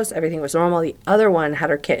house, everything was normal. The other one had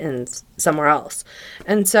her kittens somewhere else.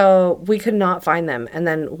 And so we could not find them. And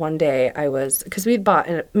then one day because we'd bought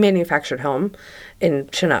a manufactured home in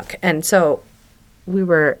Chinook, and so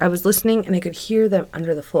I was listening, and I could hear them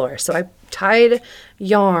under the floor. So I tied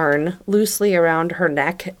yarn loosely around her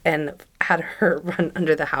neck and had her run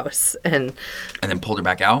under the house, and And then pulled her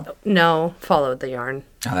back out? followed the yarn.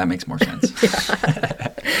 Oh, that makes more sense.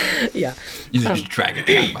 Yeah. You just drag a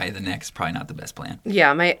cat by the neck is probably not the best plan.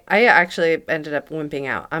 Yeah, I actually ended up wimping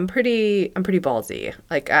out. I'm pretty ballsy.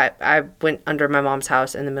 Like I went under my mom's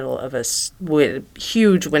house in the middle of a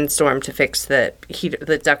huge windstorm to fix the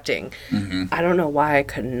ducting. I don't know why I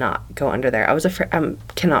could not go under there. I was afraid.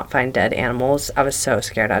 Cannot find dead animals. I was so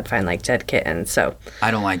scared I'd find like dead kittens. So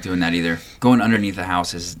I don't like doing that either. Going underneath the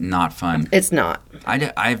house is not fun. it's not.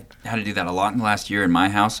 I've had to do that a lot in the last year in my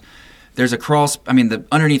house. There's a the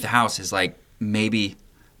underneath the house is like maybe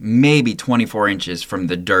 24 inches from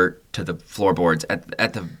the dirt to the floorboards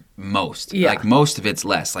at the most. Yeah. Like most of it's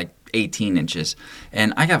less, like 18 inches.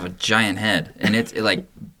 And I have a giant head, and it like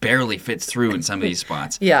barely fits through in some of these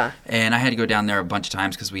spots. Yeah. And I had to go down there a bunch of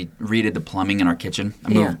times because we redid the plumbing in our kitchen.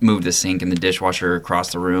 I Yeah. moved the sink and the dishwasher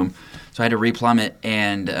across the room. So I had to replumb it,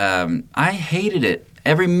 and I hated it.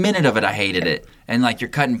 Every minute of it, I hated it. And like you're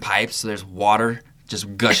cutting pipes, so there's water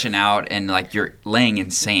just gushing out, and like you're laying in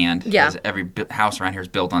sand. Yeah. 'Cause every house around here is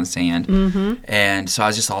built on sand. Mm-hmm. And so I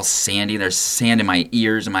was just all sandy. There's sand in my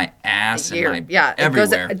ears and my ass and my everywhere.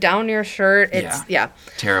 It goes down your shirt. It's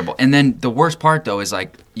Terrible. And then the worst part though is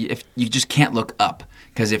like if you just can't look up,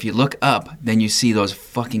 because if you look up, then you see those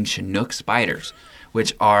fucking Chinook spiders,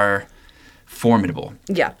 which are formidable.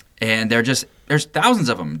 Yeah. And there's thousands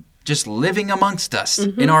of them just living amongst us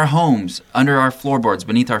in our homes, under our floorboards,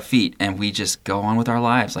 beneath our feet, and we just go on with our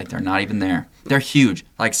lives like they're not even there. They're huge,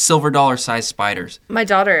 like silver dollar sized spiders. My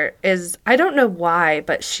daughter is, I don't know why,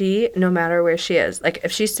 but she, no matter where she is, like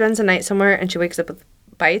if she spends a night somewhere and she wakes up with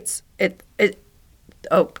bites, I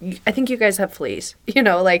think you guys have fleas,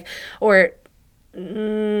 or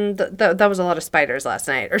that was a lot of spiders last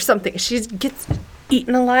night or something. She gets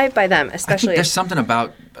eaten alive by them, especially. I think there's something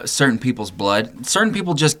about certain people's blood. Certain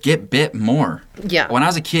people just get bit more. Yeah. When I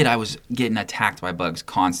was a kid, I was getting attacked by bugs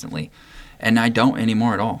constantly, and I don't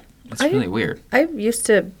anymore at all. It's really weird. I used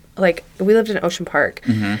to, we lived in Ocean Park,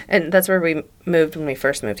 and that's where we moved when we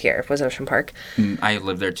first moved here, was Ocean Park. I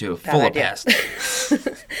lived there too, full of pests.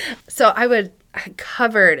 So I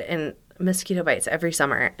covered in mosquito bites every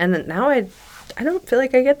summer, and then now I don't feel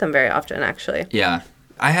like I get them very often, actually. Yeah.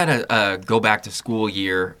 I had a go back to school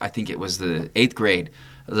year, I think it was the 8th grade,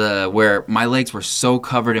 where my legs were so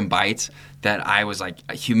covered in bites that I was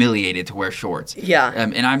like humiliated to wear shorts. Yeah.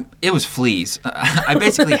 And it was fleas. I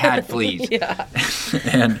basically had fleas. Yeah.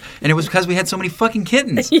 and it was because we had so many fucking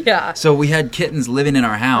kittens. Yeah. So we had kittens living in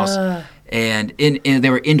our house, and they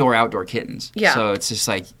were indoor-outdoor kittens. Yeah. So it's just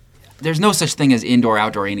like, there's no such thing as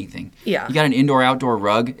indoor-outdoor anything. Yeah. You got an indoor-outdoor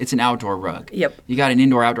rug, it's an outdoor rug. Yep. You got an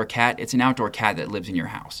indoor-outdoor cat, it's an outdoor cat that lives in your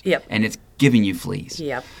house. Yep. And it's giving you fleas.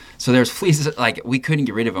 Yep. So there's fleas, like, we couldn't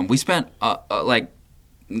get rid of them. We spent, it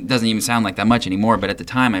doesn't even sound like that much anymore, but at the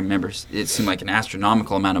time, I remember it seemed like an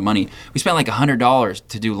astronomical amount of money. We spent like $100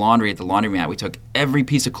 to do laundry at the laundromat. We took every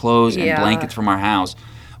piece of clothes and blankets from our house,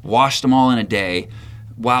 washed them all in a day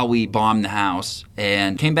while we bombed the house,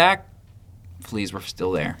 and came back. Fleas were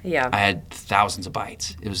still there. Yeah. I had thousands of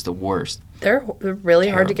bites. It was the worst. They're really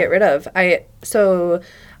hard to get rid of. My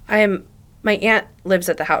aunt lives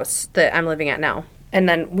at the house that I'm living at now. And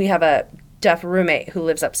then we have a deaf roommate who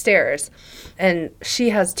lives upstairs, and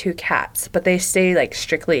she has 2 cats, but they stay like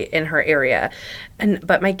strictly in her area.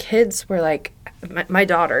 But my kids were like, my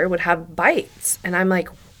daughter would have bites, and I'm like,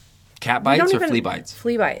 cat bites or flea bites?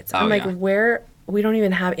 Flea bites. Oh, I'm like, yeah. where? We don't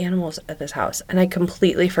even have animals at this house. And I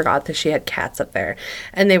completely forgot that she had cats up there.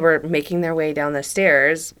 And they were making their way down the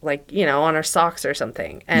stairs, on her socks or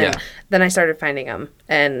something. And then I started finding them.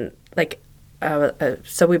 And,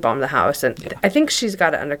 so we bombed the house. And I think she's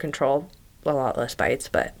got it under control. A lot less bites,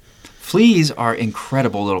 but... Fleas are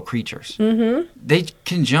incredible little creatures. Mm-hmm. They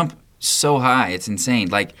can jump so high. It's insane.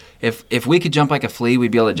 Like, if we could jump like a flea,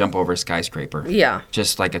 we'd be able to jump over a skyscraper. Yeah.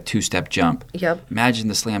 Just like a 2-step jump. Yep. Imagine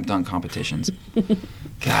the slam dunk competitions.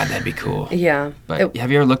 God, that'd be cool. Yeah. But have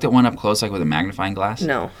you ever looked at one up close, like with a magnifying glass?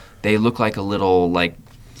 No. They look like a little,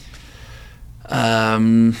 trying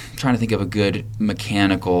to think of a good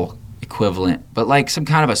mechanical equivalent, but like some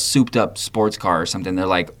kind of a souped up sports car or something. They're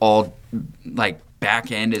like all,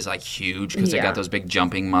 back end is like huge because they got those big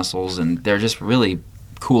jumping muscles, and they're just really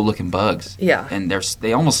cool looking bugs. Yeah. And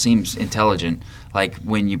they almost seem intelligent. Like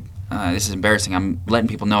when you, this is embarrassing, I'm letting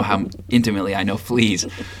people know how intimately I know fleas,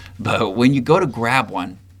 but when you go to grab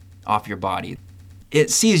one off your body,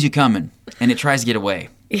 it sees you coming and it tries to get away.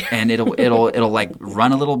 Yeah. And it'll like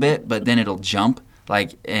run a little bit, but then it'll jump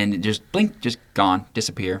and just blink, just gone,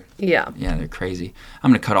 disappear. Yeah. Yeah, they're crazy.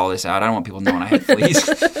 I'm going to cut all this out. I don't want people knowing I had fleas.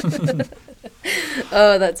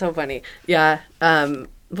 Oh, that's so funny. Yeah.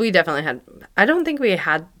 We definitely had, I don't think we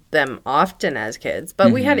had them often as kids,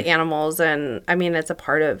 but we had animals, and I mean, it's a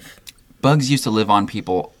part of... Bugs used to live on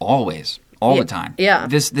people always, all the time. Yeah.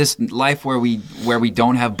 This life where we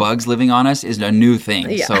don't have bugs living on us is a new thing.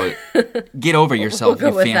 Yeah. So get over yourself,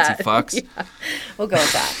 We'll you fancy fucks. Yeah. We'll go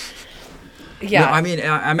with that. Yeah. No, I mean,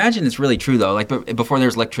 I imagine it's really true, though. Like, before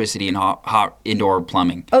there's electricity and hot indoor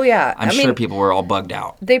plumbing. Oh, yeah. I'm sure people were all bugged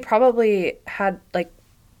out. They probably had, like,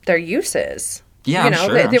 their uses. Yeah, you know, I'm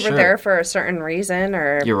sure. they were there for a certain reason,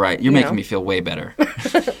 or You're right. You're making me feel way better.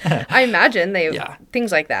 I imagine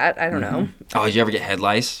things like that. I don't know. Oh, did you ever get head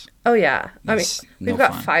lice? Oh yeah. That's we've no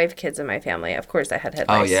got fun. 5 kids in my family. Of course, I had head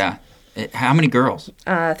Oh lice. yeah. How many girls?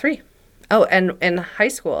 3. Oh, and in high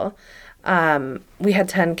school, we had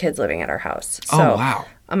 10 kids living at our house. So, Oh, wow.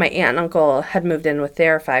 My aunt and uncle had moved in with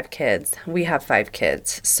their 5 kids. We have 5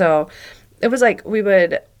 kids. So it was like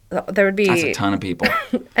there would be... That's a ton of people.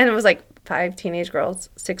 And it was like 5 teenage girls,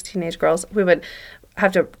 6 teenage girls. We would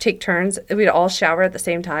have to take turns. We'd all shower at the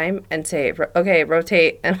same time and say, okay,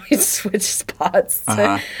 rotate. And we'd switch spots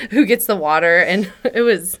to who gets the water. And it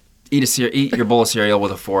was... Eat your bowl of cereal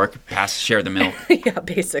with a fork. Share the milk. Yeah,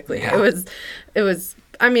 basically. Yeah. It was,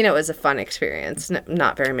 I mean, it was a fun experience.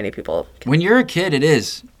 Not very many people. When you're a kid, it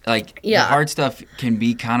is. Like, the Yeah. hard stuff can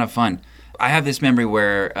be kind of fun. I have this memory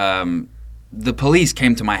where the police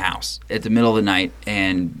came to my house at the middle of the night,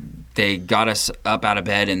 and they got us up out of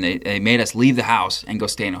bed, and they made us leave the house and go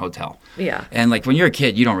stay in a hotel. Yeah. And, like, when you're a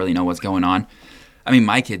kid, you don't really know what's going on. I mean,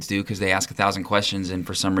 my kids do because they ask 1,000 questions, and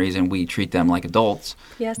for some reason we treat them like adults.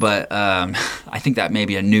 Yes. But I think that may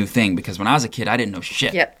be a new thing because when I was a kid, I didn't know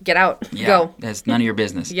shit. Yep, get out. Yeah, Go. That's none of your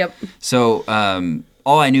business. Yep. So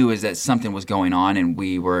all I knew is that something was going on and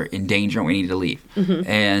we were in danger and we needed to leave. Mm-hmm.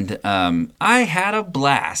 And I had a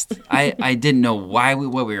blast. I didn't know what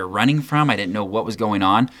we were running from. I didn't know what was going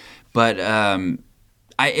on. But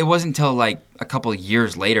it wasn't until like a couple of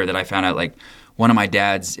years later that I found out like one of my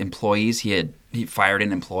dad's employees, he fired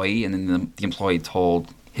an employee, and then the employee told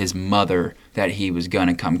his mother that he was going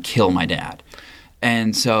to come kill my dad.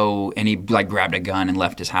 And he like grabbed a gun and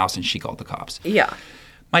left his house, and she called the cops. Yeah.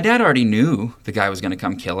 My dad already knew the guy was going to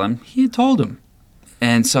come kill him. He had told him.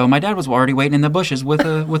 And so my dad was already waiting in the bushes with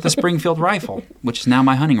a Springfield rifle, which is now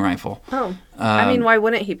my hunting rifle. Oh. I mean, why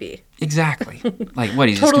wouldn't he be? Exactly. Like, what,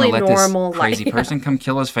 he's Totally just going to let normal this crazy life. person come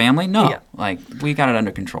kill his family? No. Yeah. Like, we got it under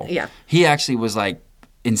control. Yeah. He actually was, like,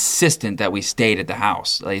 insistent that we stayed at the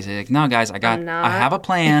house. Like, he's like, no, guys, I have a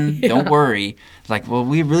plan. Yeah. Don't worry. Like, well,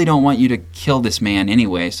 we really don't want you to kill this man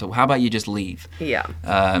anyway, so how about you just leave? Yeah.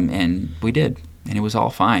 And we did. And it was all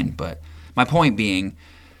fine. But my point being,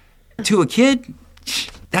 to a kid,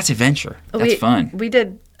 that's adventure. That's fun. We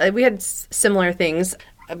did. We had similar things.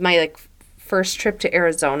 My like first trip to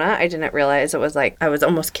Arizona, I didn't realize it was like I was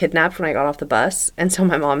almost kidnapped when I got off the bus, and so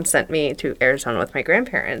my mom sent me to Arizona with my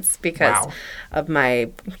grandparents because of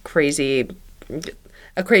a crazy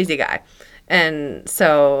guy, and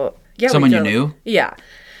so yeah. Someone you knew? Yeah.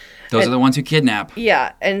 Those are the ones who kidnap.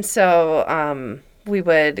 Yeah, and so we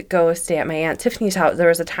would go stay at my Aunt Tiffany's house. There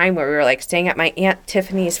was a time where we were like staying at my Aunt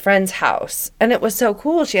Tiffany's friend's house, and it was so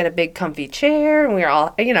cool. She had a big comfy chair, and we were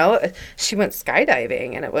all, she went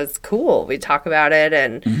skydiving, and it was cool. We'd talk about it,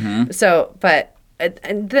 and so, but,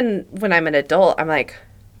 and then when I'm an adult, I'm like,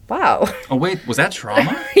 wow. Oh, wait, was that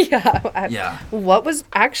trauma? Yeah. What was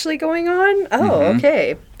actually going on? Oh,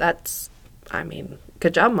 okay.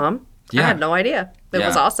 Good job, Mom. Yeah. I had no idea. It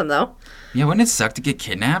was awesome, though. Yeah, wouldn't it suck to get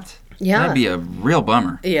kidnapped? Yeah. That'd be a real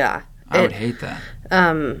bummer. Yeah. I would hate that.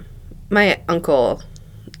 My uncle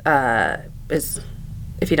is,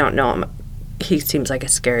 if you don't know him, he seems like a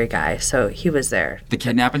scary guy. So he was there. The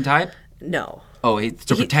kidnapping type? No. Oh,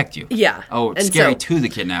 to protect you? Yeah. Oh, And scary so- to the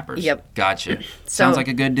kidnappers. Yep. Gotcha. Sounds like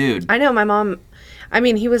a good dude. I know my mom. I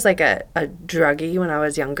mean, he was like a druggie when I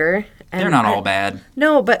was younger. And They're not all bad.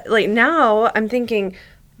 No, but like now I'm thinking,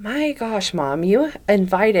 my gosh, Mom, you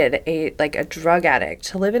invited a drug addict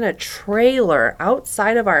to live in a trailer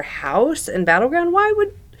outside of our house in Battleground. Why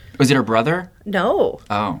would... Was it her brother? No.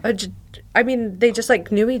 Oh. I mean, they just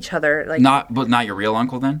like knew each other. Like But not your real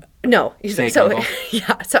uncle then? No. Fake so uncle?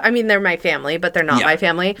 yeah. So I mean, they're my family, but they're not Yeah. my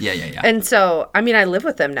family. Yeah. And so I mean, I live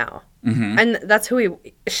with them now, and that's who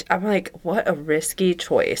I'm like, what a risky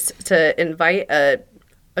choice to invite a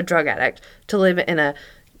drug addict to live in a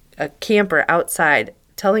camper outside,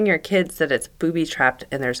 telling your kids that it's booby trapped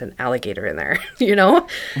and there's an alligator in there.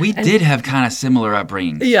 We did have kind of similar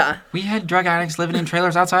upbringings. Yeah. We had drug addicts living in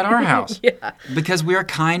trailers outside our house. Yeah. Because we're a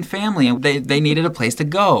kind family and they needed a place to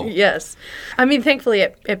go. Yes. I mean, thankfully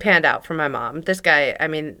it panned out for my mom. This guy, I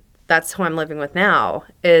mean, that's who I'm living with now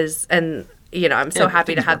I'm so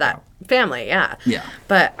happy to things have work that out. family. Yeah. Yeah.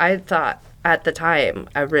 But I thought at the time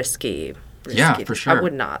a risky. Yeah, for sure. I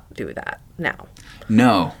would not do that now.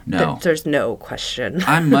 No. There's no question.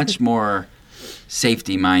 I'm much more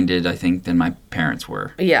safety minded, I think, than my parents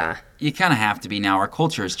were. Yeah. You kind of have to be now. Our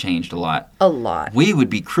culture has changed a lot. A lot. We would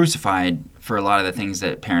be crucified for a lot of the things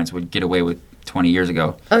that parents would get away with 20 years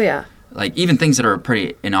ago. Oh, yeah. Like, even things that are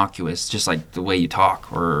pretty innocuous, just like the way you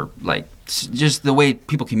talk or, like, just the way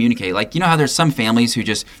people communicate. Like, you know how there's some families who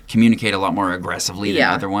just communicate a lot more aggressively than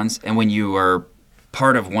other ones? And when you are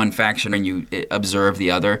part of one faction and you observe the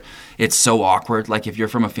other, it's so awkward. Like, if you're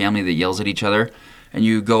from a family that yells at each other and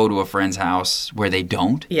you go to a friend's house where they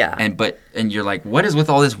don't. Yeah. And you're like, what is with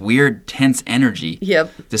all this weird, tense energy?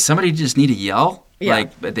 Yep. Does somebody just need to yell? Yeah.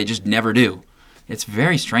 Like, but they just never do. It's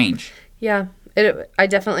very strange. Yeah. I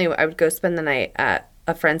would go spend the night at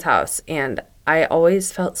a friend's house, and I always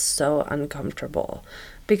felt so uncomfortable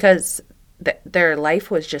because their life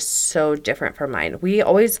was just so different from mine.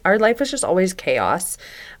 Our life was just always chaos,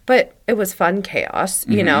 but it was fun chaos.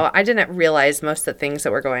 You know, I didn't realize most of the things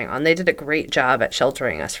that were going on. They did a great job at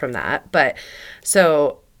sheltering us from that. But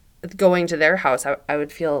so going to their house, I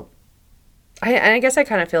would feel, I guess I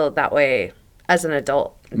kind of feel that way as an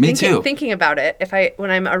adult. Me too. Thinking about it, when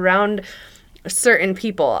I'm around certain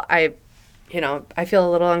people, I feel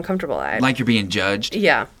a little uncomfortable. Like you're being judged?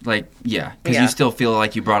 Yeah. Like, yeah. Because you still feel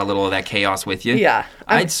like you brought a little of that chaos with you? Yeah.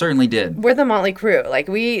 I certainly did. We're the Motley Crue. Like,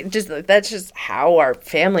 that's just how our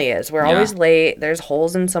family is. We're always late. There's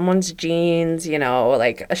holes in someone's jeans,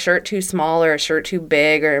 like a shirt too small or a shirt too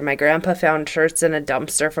big, or my grandpa found shirts in a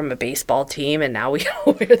dumpster from a baseball team, and now we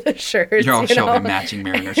all wear the shirts. You're all showing matching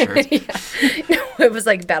Mariner shirts. It was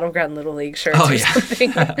like Battleground Little League shirts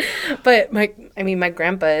something. But my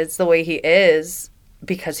grandpa is the way he is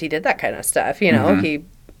because he did that kind of stuff.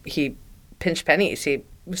 He pinched pennies. He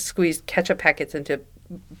squeezed ketchup packets into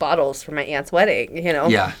bottles for my aunt's wedding.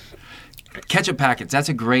 Yeah. Ketchup packets, that's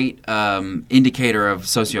a great indicator of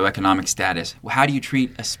socioeconomic status. How do you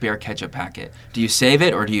treat a spare ketchup packet? Do you save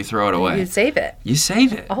it or do you throw it away? You save it. You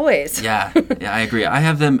save it. Always. Yeah, I agree. I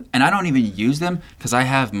have them, and I don't even use them because I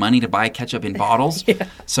have money to buy ketchup in bottles.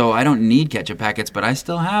 So I don't need ketchup packets, but I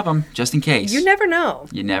still have them just in case. You never know.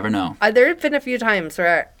 You never know. There have been a few times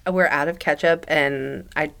where we're out of ketchup, and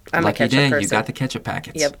I'm a ketchup person. You got the ketchup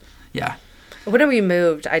packets. Yep. Yeah. When we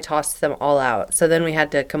moved, I tossed them all out. So then we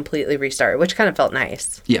had to completely restart, which kind of felt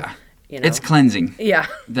nice. Yeah. It's cleansing. Yeah.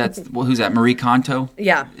 Who's that? Marie Konto?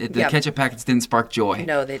 Yeah. The ketchup packets didn't spark joy.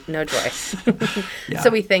 No, no joy. Yeah.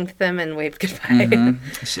 So we thanked them and waved goodbye.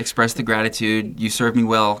 Expressed the gratitude. You served me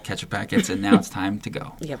well, ketchup packets, and now it's time to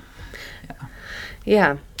go. Yep.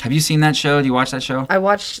 Yeah. Have you seen that show? Do you watch that show?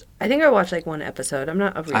 I think I watched like one episode. I'm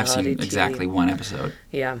not a reality I've seen TV. exactly one episode.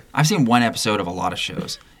 Yeah. I've seen one episode of a lot of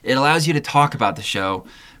shows. It allows you to talk about the show,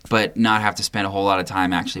 but not have to spend a whole lot of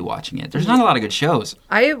time actually watching it. There's not a lot of good shows.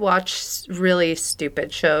 I watch really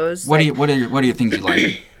stupid shows. What are your things you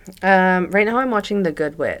like? Right now I'm watching The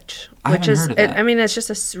Good Witch, which is heard of that. it's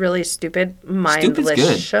just a really stupid,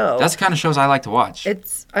 mindless show. That's the kind of shows I like to watch.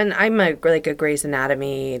 And I'm a Grey's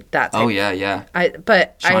Anatomy. Yeah.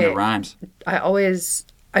 Shonda Rhimes.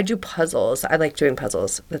 I do puzzles. I like doing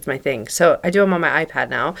puzzles. That's my thing. So I do them on my iPad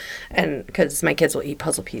now, and because my kids will eat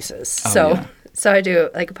puzzle pieces. So I do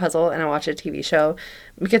like a puzzle and I watch a TV show.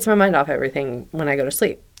 It gets my mind off everything when I go to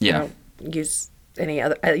sleep. Yeah. I don't use any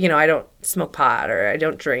other. I don't smoke pot or I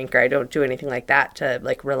don't drink or I don't do anything like that to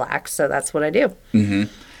like relax. So that's what I do. Mm-hmm.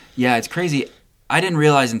 Yeah, it's crazy. I didn't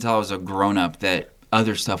realize until I was a grown up that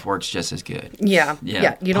other stuff works just as good. Yeah.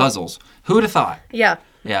 Puzzles. Who would have thought? Yeah.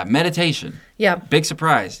 Yeah, meditation. Yeah. Big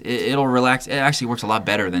surprise. It'll relax. It actually works a lot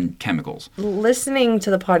better than chemicals. Listening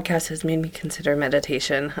to the podcast has made me consider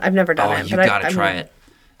meditation. I've never done it. You got to try it.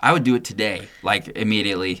 I would do it today, like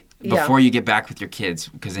immediately, before you get back with your kids,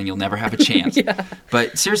 because then you'll never have a chance.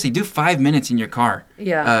 But seriously, do 5 minutes in your car.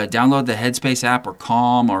 Yeah. Download the Headspace app or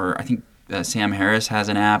Calm, or I think Sam Harris has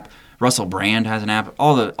an app. Russell Brand has an app.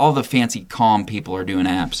 All the fancy Calm people are doing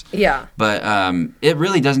apps. Yeah. But it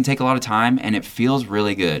really doesn't take a lot of time, and it feels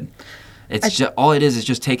really good. All it is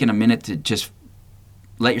just taking a minute to just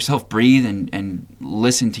let yourself breathe and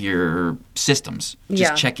listen to your systems.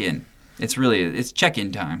 Just check in. It's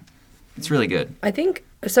check-in time. It's really good. I think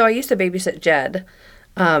so. I used to babysit Jed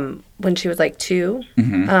when she was like 2,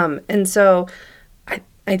 and so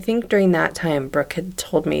I think during that time, Brooke had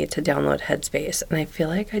told me to download Headspace, and I feel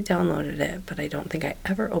like I downloaded it, but I don't think I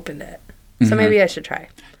ever opened it. So maybe I should try.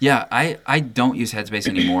 Yeah, I don't use Headspace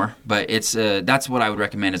anymore, but that's what I would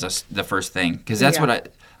recommend as the first thing, because that's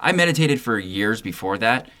what I meditated for years before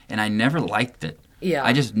that, and I never liked it. Yeah.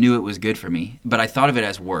 I just knew it was good for me, but I thought of it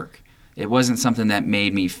as work. It wasn't something that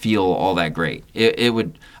made me feel all that great.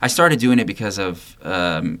 I started doing it because of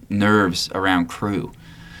nerves around crew.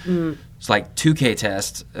 It's like 2K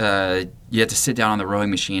test. You have to sit down on the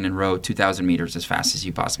rowing machine and row 2,000 meters as fast as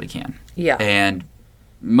you possibly can. Yeah. And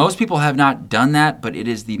most people have not done that, but it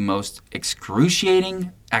is the most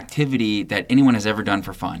excruciating activity that anyone has ever done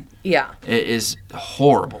for fun. Yeah. It is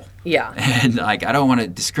horrible. Yeah. And like, I don't want to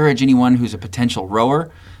discourage anyone who's a potential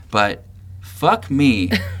rower, but fuck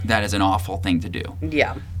me, that is an awful thing to do.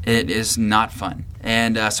 Yeah. It is not fun.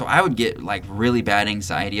 And so I would get like really bad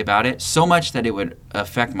anxiety about it, so much that it would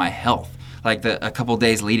affect my health. Like a couple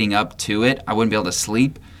days leading up to it, I wouldn't be able to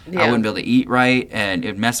sleep. Yeah. I wouldn't be able to eat right, and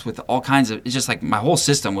it messed with all kinds of. It's just like my whole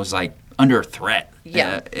system was like under threat.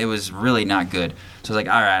 Yeah. It was really not good. So I was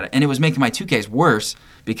like, all right, and it was making my 2Ks worse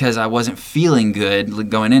because I wasn't feeling good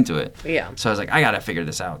going into it. Yeah. So I was like, I gotta figure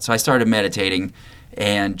this out. So I started meditating,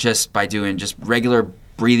 and just by doing just regular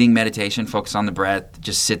breathing meditation, focus on the breath,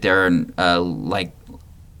 just sit there and like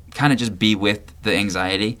kind of just be with the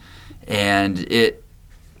anxiety, and it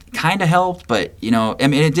kind of helped, but I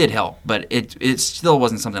mean, it did help, but it still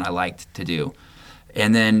wasn't something I liked to do.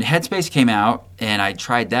 And then Headspace came out, and I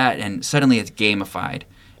tried that, and suddenly it's gamified.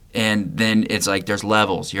 And then it's like there's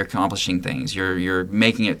levels. You're accomplishing things. You're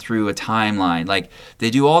making it through a timeline. Like, they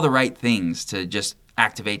do all the right things to just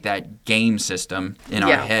activate that game system in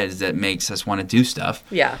our heads that makes us want to do stuff.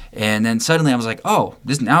 Yeah. And then suddenly I was like, oh,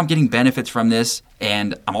 now I'm getting benefits from this,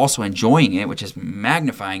 and I'm also enjoying it, which is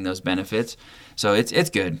magnifying those benefits. So it's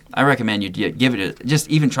good. I recommend you give it just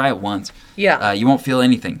even try it once. Yeah. You won't feel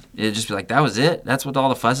anything. It'll just be like, that was it? That's what all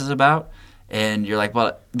the fuss is about? And you're like,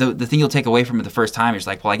 well, the thing you'll take away from it the first time is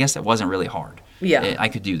like, well, I guess it wasn't really hard. Yeah. I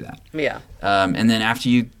could do that. Yeah. And then after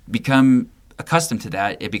you become accustomed to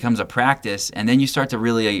that, it becomes a practice, and then you start to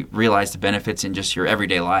really realize the benefits in just your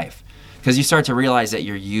everyday life. Because you start to realize that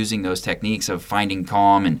you're using those techniques of finding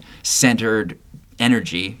calm and centered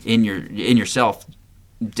energy in yourself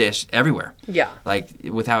just everywhere. Yeah. Like,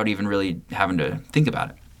 without even really having to think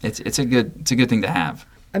about it. It's a good thing to have.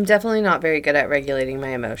 I'm definitely not very good at regulating my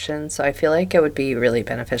emotions, so I feel like it would be really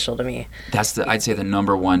beneficial to me. That's I'd say the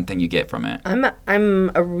number one thing you get from it.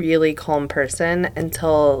 I'm a really calm person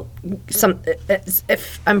until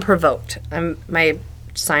if I'm provoked. My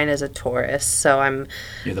sign is a Taurus, so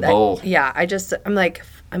You're the bull. I'm like,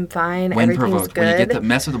 I'm fine. When Everything's provoked, good. when you get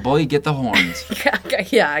mess with the bull, you get the horns.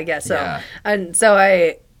 Yeah, I guess so. Yeah. And so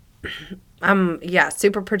I'm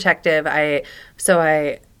super protective. I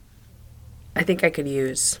think I could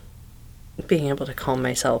use being able to calm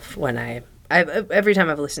myself when every time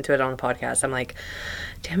I've listened to it on a podcast, I'm like,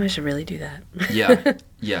 damn, I should really do that.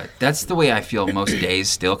 Yeah. That's the way I feel most days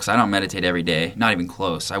still, because I don't meditate every day. Not even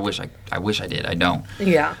close. I wish I did. I don't.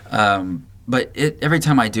 Yeah. But every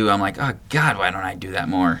time I do, I'm like, oh, God, why don't I do that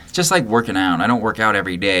more? It's just like working out. I don't work out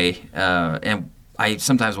every day, and I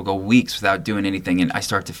sometimes will go weeks without doing anything, and I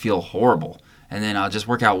start to feel horrible. And then I'll just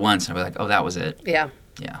work out once, and I'll be like, oh, that was it. Yeah.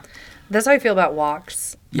 Yeah. That's how I feel about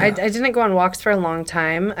walks. Yeah. I didn't go on walks for a long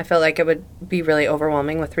time. I felt like it would be really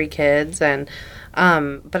overwhelming with 3 kids, and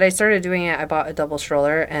but I started doing it. I bought a double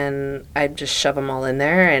stroller, and I just shove them all in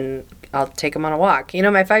there, and I'll take them on a walk.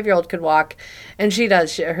 My 5-year-old could walk, and she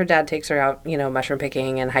does. Her dad takes her out, mushroom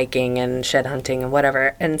picking and hiking and shed hunting and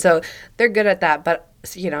whatever, and so they're good at that. But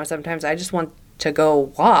sometimes I just want to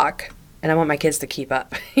go walk, and I want my kids to keep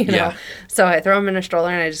up, Yeah. So I throw them in a stroller,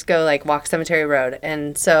 and I just go, like, walk Cemetery Road.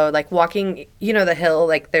 And so, like, walking, the hill,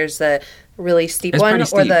 like, there's the really steep It's one. pretty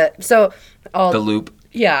steep. The loop.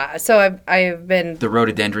 Yeah. So I've been... The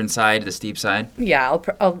rhododendron side, the steep side. Yeah.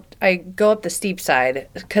 I go up the steep side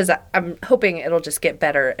because I'm hoping it'll just get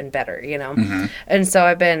better and better, Mm-hmm. And so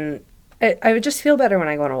I would just feel better when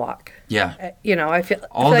I go on a walk. Yeah. I feel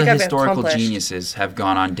All like the I've historical accomplished- geniuses have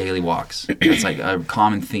gone on daily walks. It's like a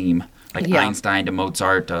common theme. Like Yeah. Einstein to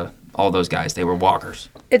Mozart to all those guys. They were walkers.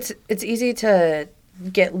 It's easy to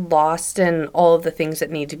get lost in all of the things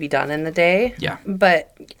that need to be done in the day. Yeah.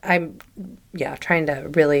 But I'm trying to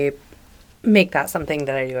really make that something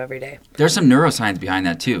that I do every day. There's some neuroscience behind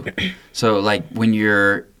that too. So like when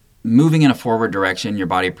you're moving in a forward direction, your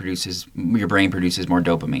brain produces more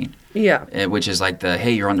dopamine. Yeah. Which is like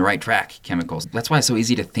hey, you're on the right track chemicals. That's why it's so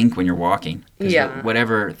easy to think when you're walking. 'Cause Yeah.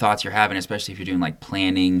 whatever thoughts you're having, especially if you're doing like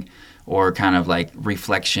planning or kind of like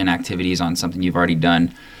reflection activities on something you've already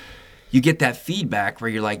done, you get that feedback where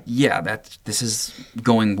you're like, yeah, this is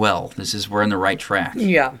going well. We're on the right track.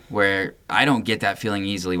 Yeah. Where I don't get that feeling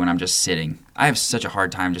easily when I'm just sitting. I have such a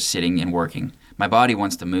hard time just sitting and working. My body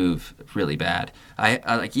wants to move really bad. I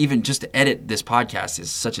like even just to edit this podcast is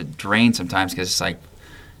such a drain sometimes because it's like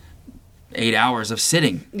 8 hours of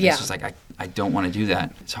sitting. Yeah. It's just like I don't want to do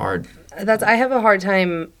that. It's hard. I have a hard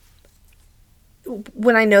time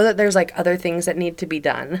when I know that there's like other things that need to be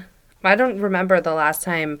done. I don't remember the last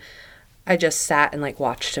time I just sat and like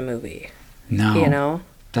watched a movie. No.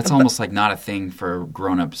 That's almost like not a thing for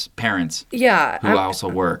grown-ups, parents. Yeah. Who also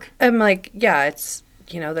work. I'm like, yeah,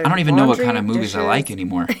 there's I don't even know what laundry, kind of movies I dishes. like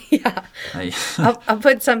anymore. Yeah. Like, I'll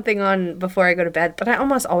put something on before I go to bed, but I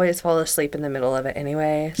almost always fall asleep in the middle of it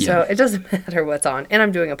anyway. So Yeah. it doesn't matter what's on. And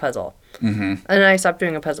I'm doing a puzzle. Mm-hmm. And I stopped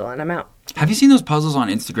doing a puzzle and I'm out. have you seen those puzzles on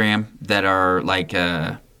Instagram that are like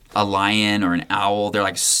a lion or an owl? They're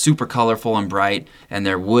like super colorful and bright, and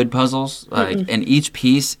they're wood puzzles. And each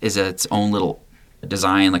piece is its own little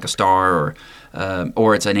design, like a star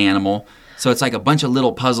or it's an animal. So it's like a bunch of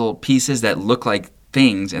little puzzle pieces that look like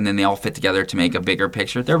things, and then they all fit together to make a bigger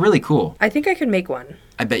picture. They're really cool. I think I could make one,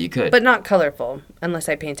 I bet you could. but not colorful unless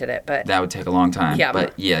I painted it. But that would take a long time. Yeah.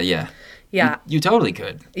 But yeah. yeah, You totally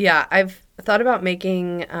could. yeah, I've thought about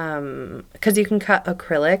making, because you can cut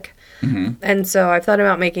acrylic. Mm-hmm. And so I've thought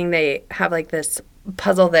about they have like this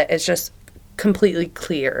puzzle that is just completely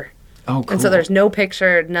clear. Oh, cool. And so there's no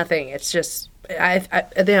picture, nothing. It's just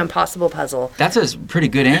the impossible puzzle. That's a pretty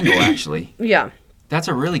good angle, actually. Yeah. That's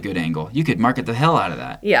a really good angle. You could market the hell out of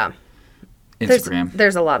that. Yeah. Instagram.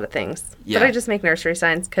 There's a lot of things. Yeah. But I just make nursery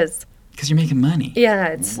signs because, Because you're making money. yeah,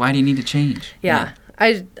 it's, Why do you need to change? yeah.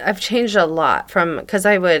 I've changed a lot from, because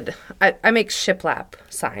I make shiplap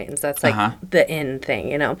signs. That's like the in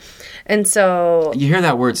thing, And so You hear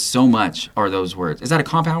that word so much, or those words. Is that a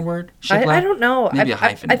compound word? Shiplap? I don't know. Maybe a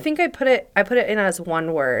hyphen. I think I put it in as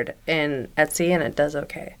one word in Etsy, and it does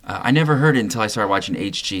okay. I never heard it until I started watching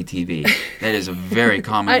HGTV. That is a very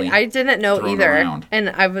commonly I didn't know thrown either, around. and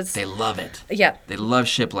I was They love it. yeah, They love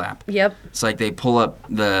shiplap. yep, It's like they pull up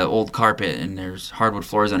the old carpet and there's hardwood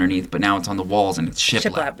floors underneath, but now it's on the walls and it's shiplap.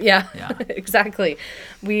 shiplap, yeah, Yeah. exactly.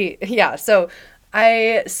 So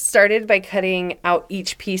I started by cutting out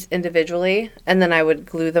each piece individually, and then I would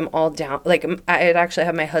glue them all down. Like I'd actually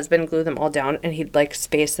have my husband glue them all down, and he'd like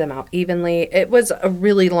space them out evenly. It was a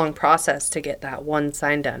really long process to get that one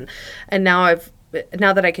sign done, and now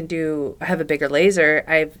that I have a bigger laser,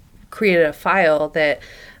 I've created a file that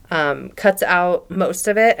cuts out most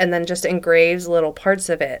of it and then just engraves little parts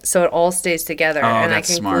of it, so it all stays together, and I that's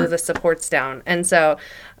can smart. glue the supports down. And so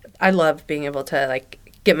I love being able to like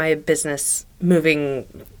get my business moving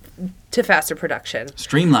to faster production.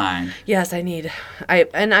 Streamline. Yes, I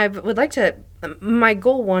would like to, my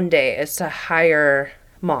goal one day is to hire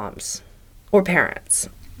moms or parents.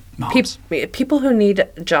 Moms. People who need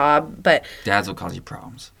a job, but Dads will cause you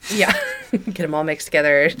problems. yeah, get them all mixed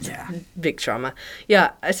together. Yeah. Big trauma.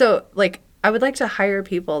 Yeah. So like, I would like to hire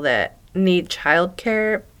people that need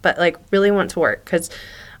childcare, but like really want to work, because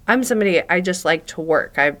I'm somebody, I just like to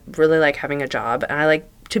work. I really like having a job, and I like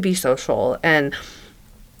to be social. And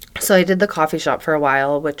so I did the coffee shop for a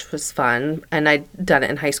while, which was fun, and I'd done it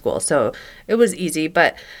in high school, so it was easy.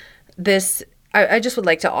 But I just would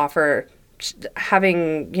like to offer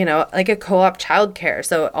having, like a co-op childcare,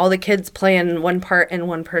 so all the kids play in one part and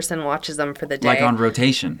one person watches them for the day. Like on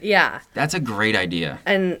rotation. Yeah. That's a great idea.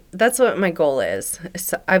 And that's what my goal is.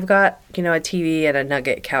 So I've got, a TV and a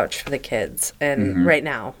nugget couch for the kids, and right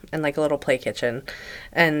now, and like a little play kitchen.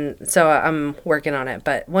 And so I'm working on it.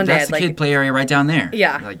 But one day That's I'd the kid play area right down there.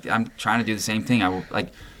 Yeah. Like I'm trying to do the same thing.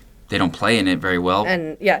 They don't play in it very well.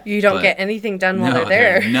 And yeah, you don't But get anything done while no, they're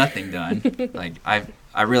there. there's nothing done. Like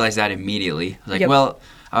I realized that immediately. I was like, Yep. well,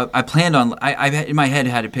 I planned on. I in my head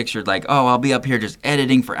had it pictured like, oh, I'll be up here just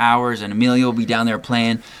editing for hours, and Amelia will be down there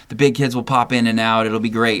playing. The big kids will pop in and out. It'll be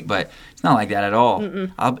great, but it's not like that at all.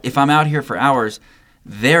 If I'm out here for hours,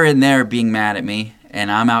 they're in there being mad at me, and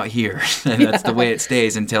I'm out here. And that's the way it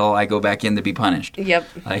stays until I go back in to be punished. Yep.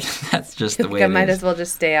 Like that's just the I way think I it might is. as well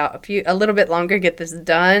just stay out a little bit longer, get this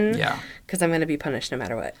done. Yeah. Because I'm going to be punished no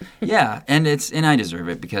matter what. Yeah, and I deserve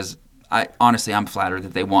it because I'm flattered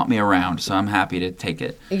that they want me around, so I'm happy to take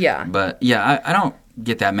it. Yeah. But yeah, I don't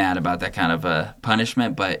get that mad about that kind of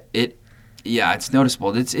punishment, but it's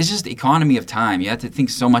noticeable. It's just economy of time. You have to think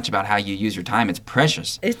so much about how you use your time. It's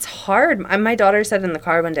precious. It's hard. My daughter said in the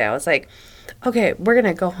car one day, I was like, okay, we're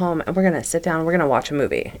going to go home and we're going to sit down, we're going to watch a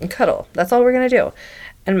movie and cuddle. That's all we're going to do.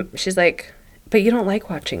 And she's like, but you don't like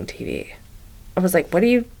watching TV. I was like,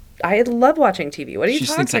 I love watching TV. What are you She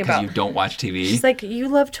talking thinks that because about? you don't watch TV. She's like, you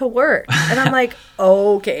love to work. And I'm like,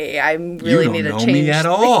 okay, I really don't need to know change. me at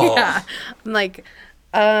all. Yeah. I'm like,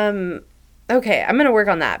 okay, I'm going to work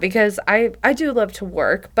on that, because I do love to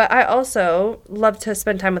work, but I also love to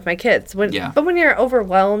spend time with my kids. But when you're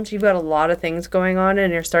overwhelmed, you've got a lot of things going on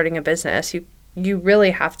and you're starting a business, you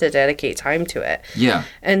really have to dedicate time to it. Yeah.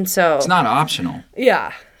 And so It's not optional.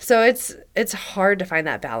 yeah. So it's hard to find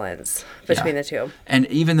that balance between the two. And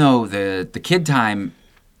even though the kid time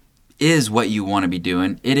is what you want to be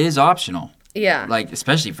doing, it is optional. Yeah. Like,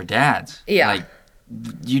 especially for dads. Yeah. Like,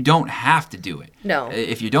 you don't have to do it. No.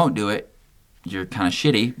 If you don't do it, you're kind of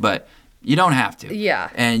shitty, but You don't have to. Yeah.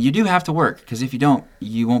 And you do have to work, because if you don't,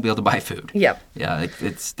 you won't be able to buy food. Yep. Yeah,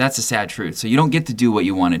 that's a sad truth. So you don't get to do what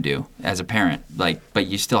you want to do as a parent, but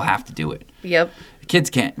you still have to do it. Yep. Kids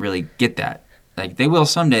can't really get that. Like, they will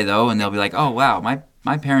someday, though, and they'll be like, oh, wow,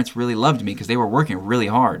 my parents really loved me because they were working really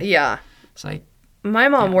hard. Yeah. It's like... My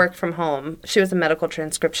mom worked from home. She was a medical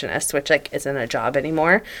transcriptionist, which, like, isn't a job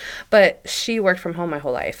anymore. But she worked from home my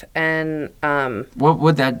whole life. And... what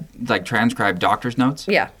would that, like, transcribe doctor's notes?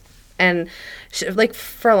 Yeah. And, she, like,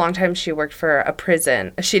 for a long time, she worked for a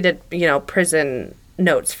prison. She did, prison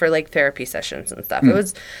notes for, like, therapy sessions and stuff. It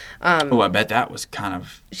was... I bet that was kind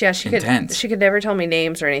of intense. She could never tell me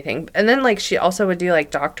names or anything. And then, like, she also would do,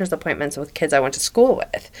 like, doctor's appointments with kids I went to school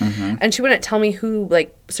with. Mm-hmm. And she wouldn't tell me who,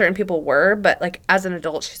 like, certain people were. But, like, as an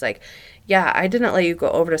adult, she's like, yeah, I didn't let you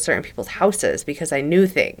go over to certain people's houses because I knew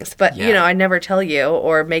things. But, I never tell you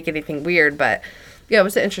or make anything weird. But, yeah, it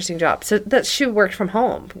was an interesting job. So that she worked from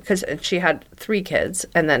home because she had 3 kids.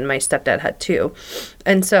 And then my stepdad had 2.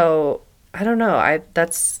 And so, I don't know.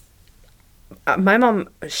 My mom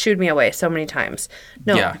shooed me away so many times.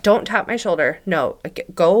 No, don't tap my shoulder. No,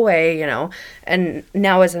 go away, And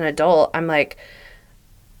now as an adult, I'm like,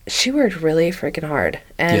 she worked really freaking hard.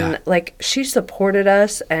 And, like, she supported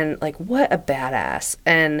us. And, like, what a badass.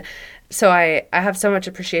 And so I have so much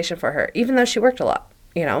appreciation for her, even though she worked a lot,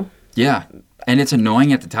 Yeah. And it's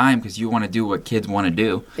annoying at the time because you want to do what kids want to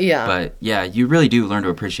do. Yeah. But, yeah, you really do learn to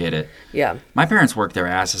appreciate it. Yeah. My parents worked their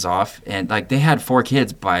asses off. And, like, they had 4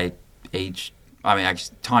 kids by... age, I mean,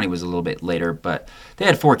 actually, Tawny was a little bit later, but they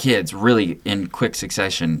had 4 kids really in quick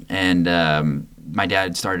succession, and my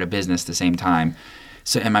dad started a business at the same time.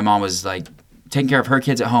 So, and my mom was like taking care of her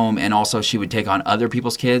kids at home, and also she would take on other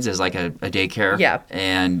people's kids as like a daycare. Yeah.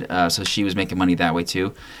 And so she was making money that way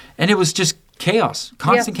too, and it was just chaos,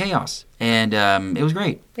 constant chaos, and it was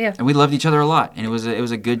great. Yeah. And we loved each other a lot, and it was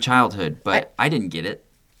a good childhood, but I didn't get it.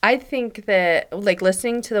 I think that, like,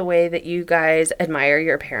 listening to the way that you guys admire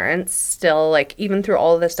your parents still, like, even through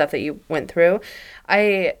all of the stuff that you went through,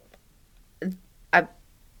 that's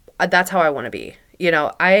how I want to be.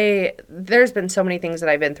 There's been so many things that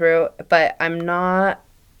I've been through, but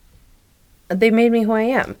they made me who I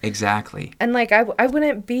am. Exactly. And, like, I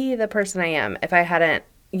wouldn't be the person I am if I hadn't,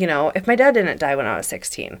 if my dad didn't die when I was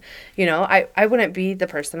 16, I wouldn't be the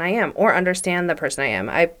person I am or understand the person I am.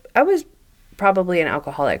 I was probably an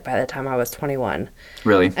alcoholic by the time I was 21.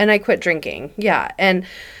 Really? And I quit drinking. Yeah. And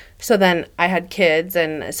so then I had kids,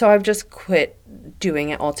 and so I've just quit doing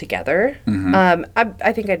it altogether. Mm-hmm.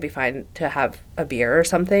 I think I'd be fine to have a beer or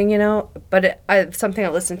something, but something I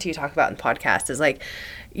listen to you talk about in the podcast is like,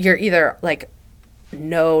 you're either like,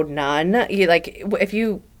 no, none. You like, if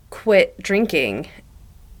you quit drinking,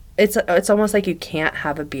 it's almost like you can't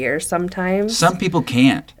have a beer sometimes. Some people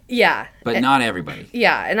can't. Yeah. But not everybody.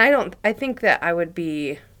 Yeah. And I think that I would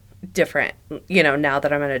be different, now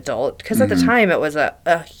that I'm an adult. Because at the time, it was a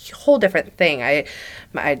whole different thing. I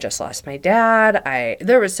just lost my dad.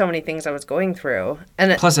 There was so many things I was going through.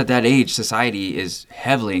 And plus, at that age, society is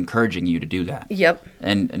heavily encouraging you to do that. Yep.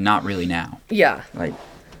 And not really now. Yeah. Like,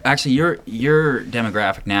 actually, your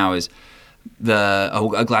demographic now is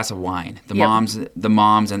a glass of wine. The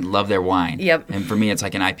moms and love their wine. Yep. And for me, it's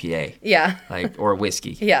like an IPA. Yeah. Or a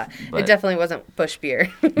whiskey. Yeah. It definitely wasn't Busch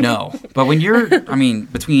beer. No. But when you're,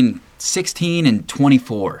 between 16 and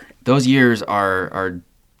 24, those years are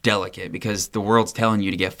delicate because the world's telling you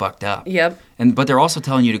to get fucked up. Yep. But they're also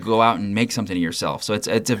telling you to go out and make something of yourself. So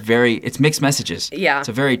it's mixed messages. Yeah. It's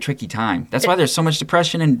a very tricky time. That's why there's so much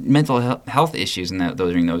depression and mental health issues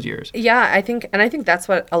during those years. Yeah, I think that's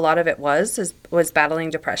what a lot of it was battling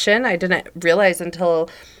depression. I didn't realize until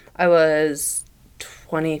I was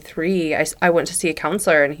 23, I went to see a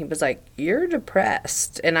counselor, and he was like, "You're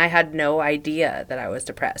depressed," and I had no idea that I was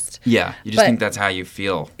depressed. Yeah, you just think that's how you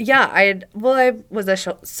feel. Yeah, I was a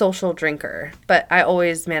social drinker, but I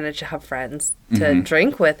always managed to have friends to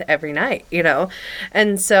drink with every night,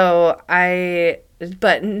 and so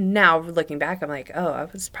but now looking back, I'm like, oh, I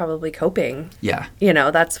was probably coping. Yeah.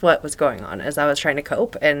 That's what was going on, as I was trying to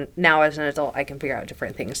cope, and now as an adult, I can figure out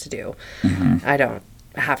different things to do. Mm-hmm. I don't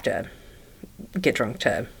have to get drunk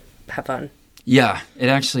to have fun. Yeah, it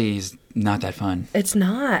actually is not that fun. It's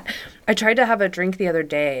not. I tried to have a drink the other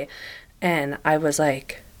day, and I was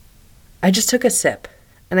like, I just took a sip,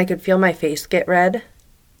 and I could feel my face get red.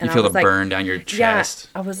 And you feel the burn down your chest.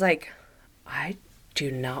 Yeah, I was like, I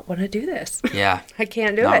do not want to do this. Yeah. I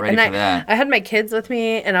can't do not it. Ready and for that. I had my kids with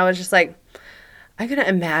me, and I was just like, I couldn't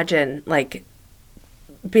imagine, like,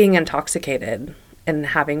 being intoxicated and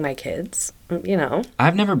having my kids,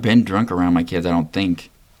 I've never been drunk around my kids, I don't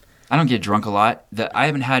think. I don't get drunk a lot. I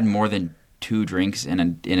haven't had more than 2 drinks in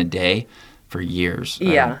a day for years.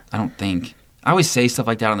 Yeah. I don't think. I always say stuff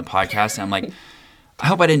like that on the podcast, and I'm like, I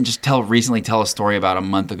hope I didn't just recently tell a story about a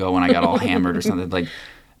month ago when I got all hammered or something. Like,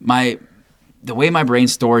 the way my brain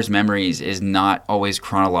stores memories is not always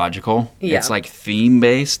chronological. Yeah. It's like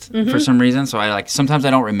theme-based for some reason. So sometimes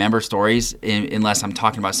I don't remember stories unless I'm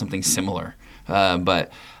talking about something similar.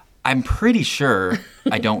 But I'm pretty sure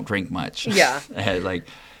I don't drink much. Yeah. I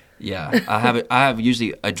have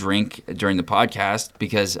usually a drink during the podcast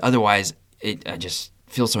because otherwise I just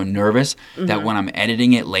feel so nervous that when I'm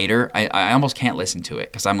editing it later, I almost can't listen to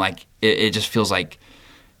it because I'm like, it just feels like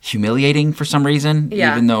humiliating for some reason,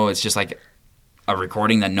 even though it's just like a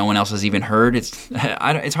recording that no one else has even heard. It's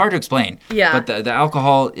hard to explain. Yeah. But the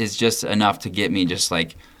alcohol is just enough to get me just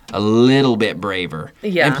like a little bit braver.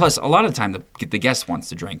 Yeah. And plus, a lot of the time, the guest wants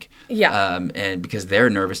to drink. Yeah. And because they're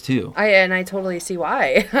nervous too. I totally see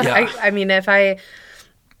why. Yeah. I mean, if I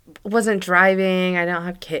wasn't driving, I don't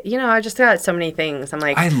have kids. I just got so many things. I'm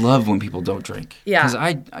like, I love when people don't drink. Yeah. Because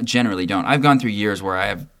I generally don't. I've gone through years where I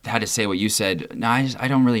have had to say what you said. No, I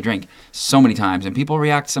don't really drink so many times. And people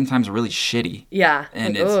react sometimes really shitty. yeah.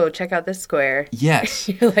 And like, oh, check out this square. Yes.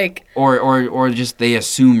 You're like, Or just they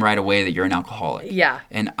assume right away that you're an alcoholic. yeah.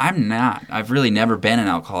 And I'm not. I've really never been an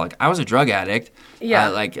alcoholic. I was a drug addict. Yeah.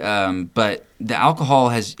 But the alcohol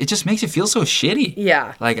it just makes you feel so shitty.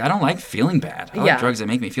 Yeah. Like, I don't like feeling bad. I Yeah. like drugs that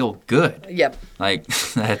make me feel good. Yep. Like,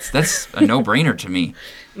 that's a no-brainer to me.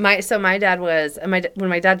 My dad was when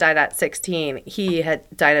my dad died at 16, he had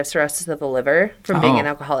died of cirrhosis of the liver from being an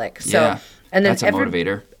alcoholic. So yeah. and then That's a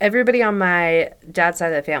motivator. Everybody on my dad's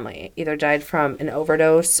side of the family either died from an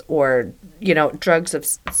overdose or drugs of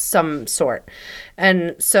some sort.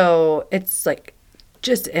 And so it's like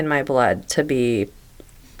just in my blood to be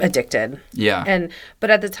addicted. Yeah. But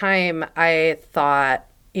at the time I thought,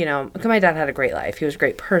 because my dad had a great life. He was a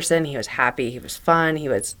great person. He was happy. He was fun. He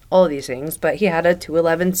was all of these things. But he had a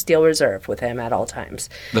 211 Steel Reserve with him at all times.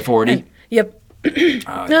 The 40? Yep.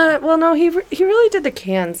 Well, no, he really did the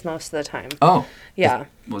cans most of the time. Oh. Yeah.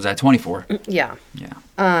 Was that 24? Yeah. Yeah.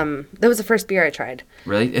 That was the first beer I tried.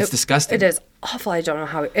 Really? It's disgusting. It is awful. I don't know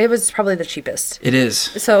how. It was probably the cheapest. It is.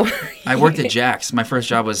 So. I worked at Jack's. My first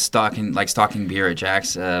job was stocking beer at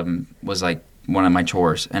Jack's. Was like one of my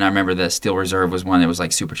chores, and I remember the Steel Reserve was one that was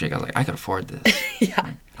like super cheap. I was like, I could afford this.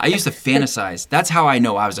 Yeah. I used to fantasize. That's how I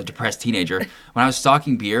know I was a depressed teenager. When I was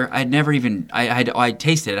stocking beer, I'd never even I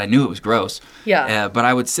tasted it. I knew it was gross. Yeah. But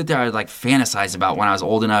I would sit there. I'd like fantasize about when I was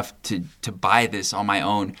old enough to buy this on my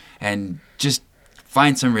own and just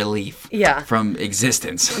find some relief. Yeah. From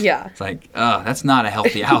existence. Yeah. It's like, oh, that's not a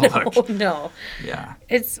healthy outlook. No. Yeah.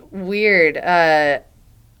 It's weird.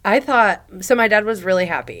 I thought so. My dad was really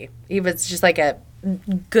happy. He was just like a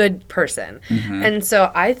good person. Mm-hmm. And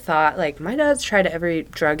so I thought, like, my dad's tried every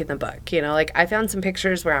drug in the book. Like, I found some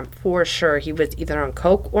pictures where I'm for sure he was either on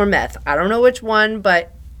coke or meth. I don't know which one,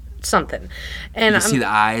 but something. And You see the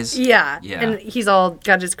eyes? Yeah. Yeah. And he's all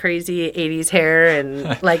got his crazy 80s hair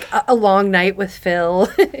and like a long night with Phil,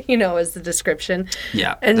 is the description.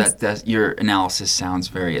 Yeah. And That's your analysis sounds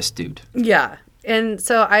very astute. yeah. And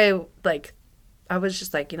so I was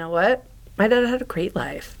just like, you know what? My dad had a great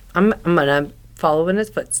life. I'm going to follow in his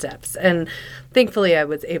footsteps. And thankfully I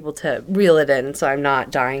was able to reel it in so I'm not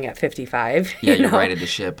dying at 55. Yeah, you're right at the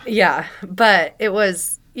ship. Yeah. But it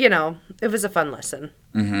was, it was a fun lesson.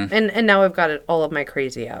 Mm-hmm. And now I've got all of my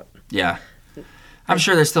crazy out. Yeah. I'm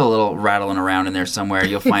sure there's still a little rattling around in there somewhere.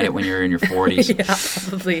 You'll find it when you're in your 40s. Yeah,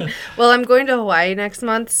 probably. Well, I'm going to Hawaii next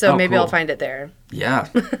month, so maybe cool. I'll find it there. Yeah.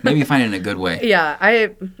 Maybe you find it in a good way. Yeah.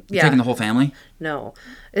 Taking the whole family? No.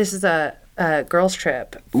 This is a girls'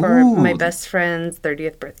 trip for Ooh. my best friend's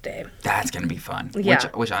 30th birthday. That's going to be fun. Yeah.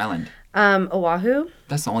 Which island? Oahu.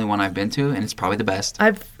 That's the only one I've been to, and it's probably the best.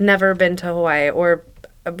 I've never been to Hawaii or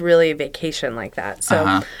a really vacation like that,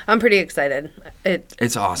 so I'm pretty excited.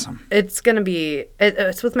 It's awesome. It's going to be...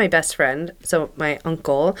 It's with my best friend, so my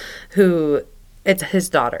uncle, who... It's his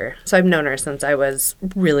daughter. So I've known her since I was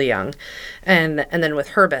really young. And then with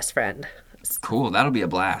her best friend. Cool. That'll be a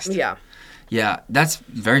blast. Yeah. Yeah, that's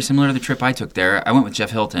very similar to the trip I took there. I went with Jeff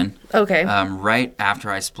Hilton. Okay. Right after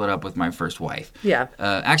I split up with my first wife. Yeah.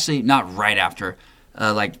 Actually, not right after.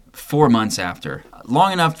 Like 4 months after.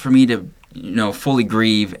 Long enough for me to, fully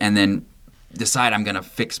grieve and then decide I'm going to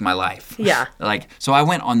fix my life. Yeah. So I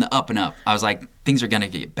went on the up and up. I was like, things are going to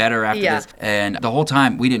get better after Yeah. this. And the whole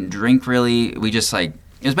time, we didn't drink really. We just it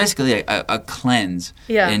was basically a cleanse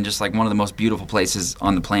in just like one of the most beautiful places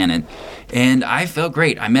on the planet. And I felt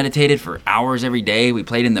great. I meditated for hours every day. We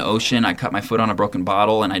played in the ocean. I cut my foot on a broken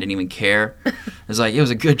bottle and I didn't even care. It was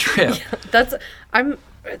a good trip.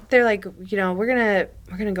 they're like, you know, we're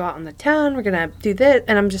gonna go out in the town, we're gonna do this,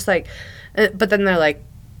 and I'm just like, but then they're like,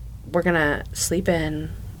 we're gonna sleep in,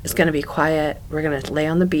 it's gonna be quiet, we're gonna lay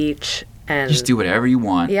on the beach and Just do whatever you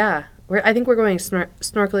want. Yeah, I think we're going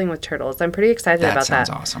snorkeling with turtles. I'm pretty excited about that. That sounds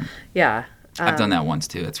awesome. Yeah, I've done that once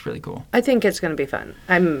too. It's really cool. I think it's gonna be fun.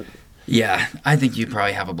 Yeah, I think you'd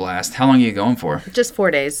probably have a blast. How long are you going for? Just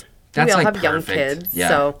 4 days. That's we all like have young perfect. kids, Yeah.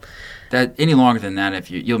 so That any longer than that,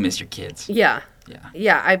 you'll miss your kids. yeah. Yeah.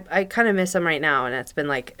 Yeah, I kind of miss them right now, and it's been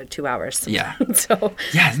like 2 hours. Yeah. So.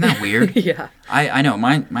 Yeah, isn't that weird? Yeah. I know.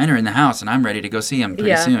 Mine are in the house, and I'm ready to go see them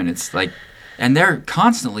pretty soon. It's like, and they're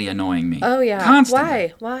constantly annoying me. Oh yeah.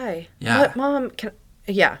 Constantly. Why? Yeah. What, Mom?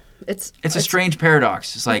 Yeah. It's a strange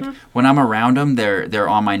paradox. It's like when I'm around them, they're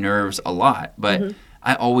on my nerves a lot, but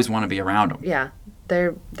I always want to be around them. Yeah,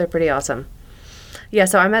 they're pretty awesome. Yeah.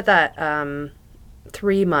 So I'm at that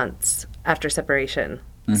 3 months after separation.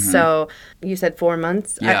 So you said 4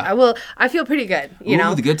 months. Yeah. I feel pretty good. You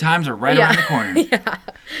know, The good times are right around the corner. Yeah.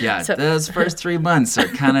 Yeah. So- Those first 3 months are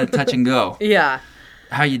kind of touch and go. Yeah.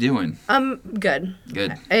 How you doing? Good.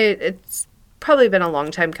 Good. It's probably been a long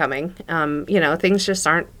time coming. You know, things just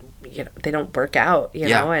aren't. You know, they don't work out. You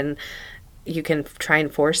know, and you can try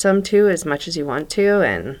and force them to as much as you want to,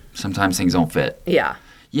 and Sometimes things don't fit. yeah.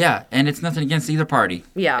 Yeah, and it's nothing against either party.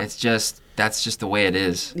 Yeah. It's just, that's just the way it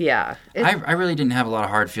is. Yeah. I really didn't have a lot of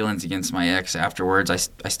hard feelings against my ex afterwards. I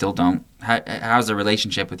still don't. How's the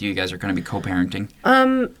relationship with you? You guys are going to be co-parenting?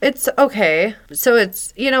 It's okay. So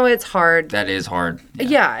it's, you know, it's hard. That is hard.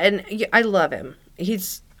 Yeah, and I love him. He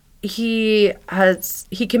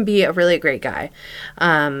can be a really great guy.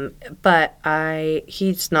 But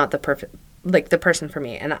he's not the perfect, like, the person for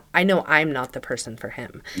me, and I know I'm not the person for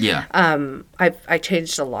him. Yeah. I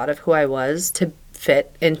changed a lot of who I was to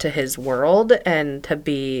fit into his world and to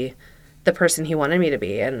be the person he wanted me to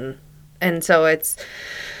be, and so it's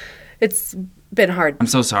been hard. I'm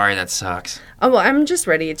so sorry. That sucks. Oh, well, I'm just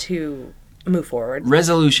ready to move forward.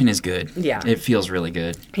 Resolution is good. Yeah. It feels really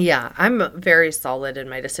good. Yeah, I'm very solid in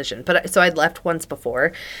my decision. But so I'd left once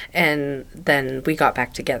before, and then we got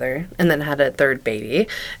back together, and then had a third baby,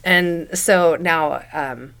 and so now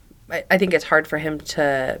I think it's hard for him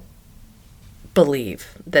to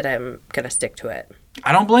believe that I'm gonna stick to it.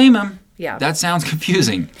 I don't blame him. Yeah. That sounds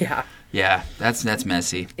confusing. Yeah. Yeah, that's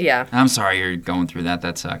messy. Yeah. I'm sorry you're going through that.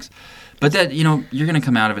 That sucks. But that, you know, you're going to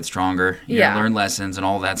come out of it stronger. You're going to learn lessons and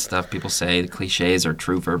all that stuff people say. The cliches are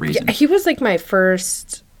true for a reason. Yeah, he was like my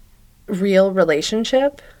first real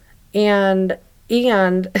relationship, and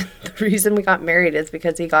the reason we got married is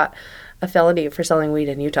because he got a felony for selling weed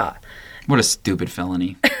in Utah. What a stupid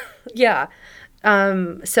felony. Yeah.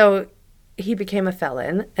 So he became a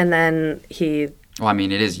felon, and then he... Well, I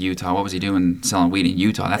mean, it is Utah. What was he doing selling weed in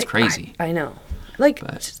Utah? That's crazy. I know. Like,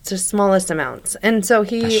 just the smallest amounts. And so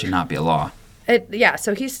he... That should not be a law.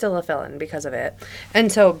 So he's still a felon because of it.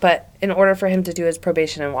 And so, but in order for him to do his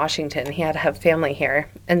probation in Washington, he had to have family here.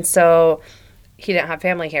 And so he didn't have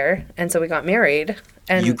family here. And so we got married.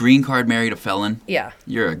 And You green card married a felon? Yeah.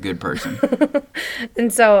 You're a good person.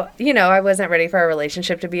 And so, you know, I wasn't ready for our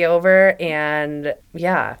relationship to be over. And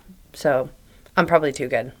yeah, so I'm probably too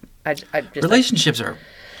good. I just Relationships are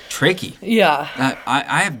tricky. Yeah.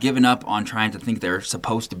 I have given up on trying to think they're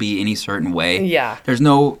supposed to be any certain way. Yeah. There's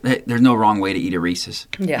no wrong way to eat a Reese's.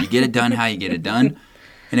 Yeah. You get it done how you get it done,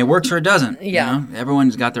 and it works or it doesn't. Yeah. You know?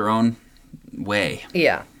 Everyone's got their own way,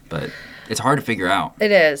 Yeah. but it's hard to figure out.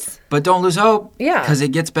 It is. But don't lose hope. Yeah. Because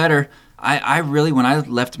it gets better. I really, when I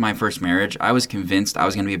left my first marriage, I was convinced I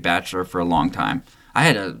was going to be a bachelor for a long time. I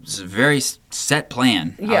had a very set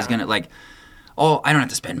plan. Yeah. I was going to I don't have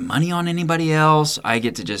to spend money on anybody else. I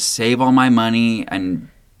get to just save all my money, and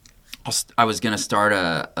I was going to start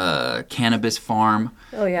a cannabis farm.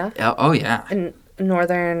 Oh, yeah? Oh, yeah. In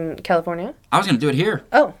Northern California? I was going to do it here.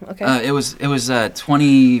 Oh, okay. It was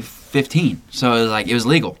 2015, so it was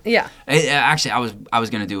legal. Yeah. Actually, I was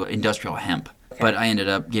going to do industrial hemp, but I ended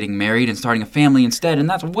up getting married and starting a family instead, and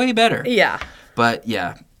that's way better. Yeah. But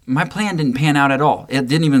yeah, my plan didn't pan out at all. It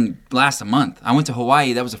didn't even last a month. I went to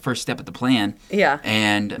Hawaii. That was the first step of the plan. Yeah.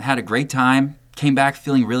 And had a great time. Came back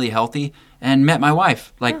feeling really healthy and met my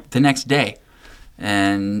wife the next day.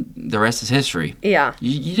 And the rest is history. Yeah.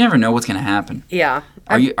 You never know what's going to happen. Yeah.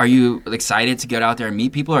 Are you excited to get out there and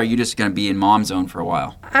meet people, or are you just going to be in mom zone for a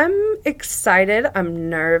while? I'm excited. I'm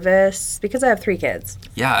nervous because I have 3 kids.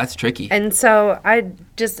 Yeah, that's tricky. And so I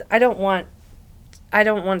don't want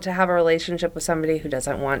to have a relationship with somebody who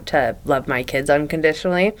doesn't want to love my kids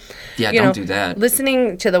unconditionally. Yeah, don't do that.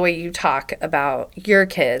 Listening to the way you talk about your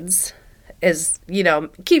kids is,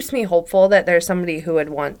 keeps me hopeful that there's somebody who would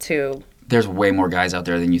want to there's way more guys out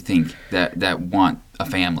there than you think that want a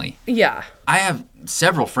family. Yeah. I have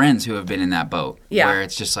several friends who have been in that boat. Yeah. Where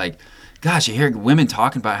it's just like, gosh, you hear women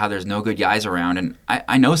talking about how there's no good guys around, and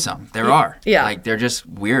I know some. There are. Yeah. Like, they're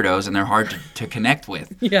just weirdos, and they're hard to connect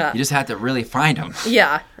with. Yeah. You just have to really find them.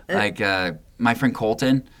 Yeah. Like, my friend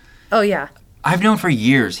Colton, Oh, yeah. I've known for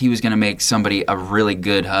years he was going to make somebody a really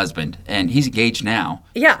good husband, and he's engaged now.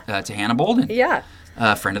 Yeah. To Hannah Bolden. Yeah.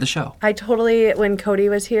 Friend of the show. When Cody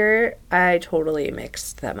was here, I totally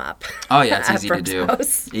mixed them up. Oh, yeah, it's at easy to Brooke's do.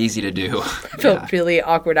 house. Easy to do. Felt really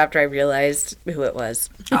awkward after I realized who it was.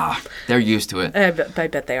 They're used to it. I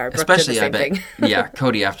bet they are. Brooke Especially, did the same thing. thing. Yeah,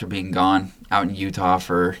 Cody, after being gone out in Utah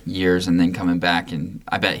for years and then coming back, and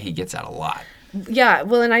I bet he gets out a lot. Yeah,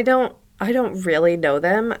 well, and I don't really know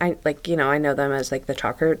them. I know them as like the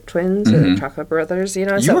Chocolate Twins or the Chocolate Brothers. You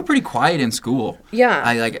were pretty quiet in school.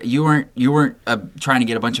 Yeah, you weren't trying to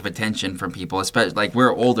get a bunch of attention from people. Especially like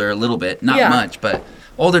we're older a little bit, not much, but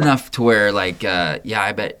old enough to where like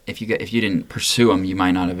I bet if you didn't pursue them, you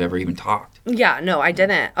might not have ever even talked. Yeah, no, I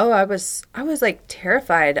didn't. Oh, I was like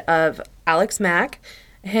terrified of Alex Mack,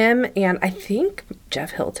 him, and I think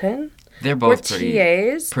Jeff Hilton. They're both pretty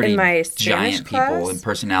TAs pretty in my giant Spanish class. people in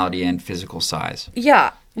personality and physical size.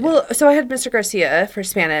 Yeah. Well, so I had Mr. Garcia for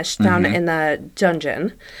Spanish down in the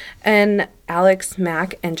dungeon, and Alex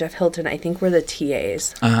Mack and Jeff Hilton, I think, were the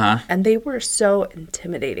TAs. And they were so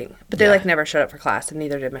intimidating. But they like never showed up for class, and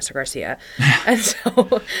neither did Mr. Garcia. And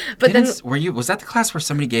so, but was that the class where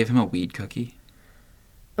somebody gave him a weed cookie?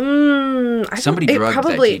 Somebody drugged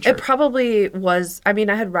that teacher. It probably was. I mean,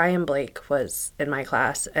 I had Ryan Blake was in my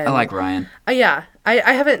class. And, I like Ryan. Yeah.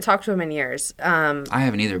 I haven't talked to him in years. I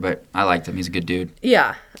haven't either, but I liked him. He's a good dude.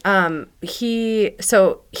 Yeah. He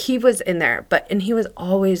was in there, and he was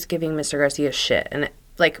always giving Mr. Garcia shit. And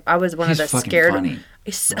I was one of the scared. Funny.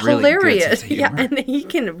 It's really hilarious. Yeah, and he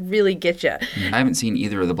can really get you. I haven't seen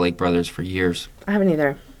either of the Blake brothers for years. I haven't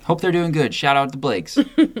either. Hope they're doing good. Shout out to Blakes.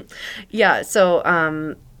 Yeah,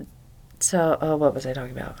 so what was I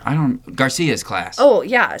talking about? Garcia's class. Oh,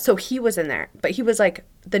 yeah. So he was in there, but he was like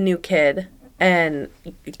the new kid, and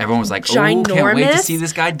everyone was like, ginormous. "Oh, can't wait to see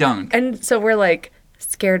this guy dunk." And so we're like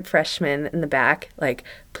scared freshmen in the back, like,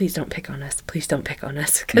 "Please don't pick on us. Please don't pick on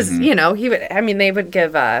us," because he would. I mean, they would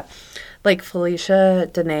give like Felicia,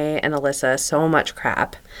 Danae, and Alyssa so much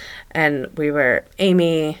crap, and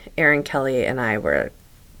Amy, Aaron Kelly, and I were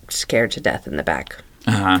scared to death in the back,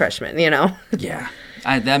 freshmen. Yeah.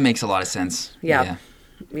 That makes a lot of sense. Yeah.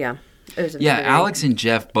 Alex and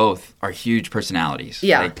Jeff both are huge personalities.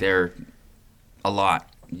 Yeah. Like, they're a lot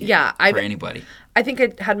for anybody. I think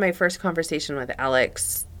I had my first conversation with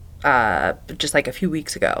Alex just like a few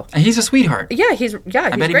weeks ago. And he's a sweetheart. Yeah, he's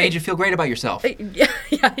I bet he made you feel great about yourself.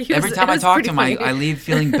 Every time I talk to him, I leave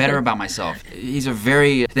feeling better about myself. He's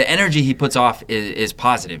the energy he puts off is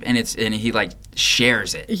positive, and he like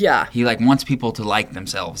shares it. Yeah. He like wants people to like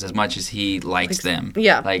themselves as much as he likes them.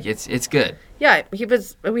 Yeah. Like it's good. Yeah,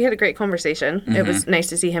 we had a great conversation. It was nice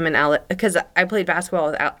to see him and Alex, because I played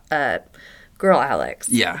basketball with girl Alex.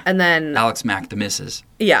 Yeah. And then Alex Mack, the missus.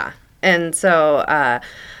 Yeah. And so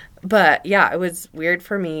but yeah, it was weird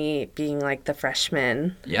for me being like the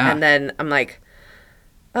freshman. Yeah. And then I'm like,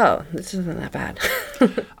 oh, this isn't that bad.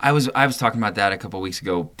 I was talking about that a couple of weeks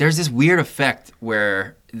ago. There's this weird effect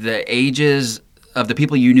where the ages of the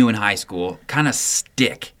people you knew in high school kind of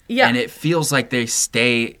stick. Yeah. And it feels like they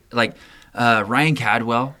stay, like Ryan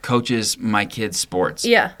Cadwell coaches my kids' sports.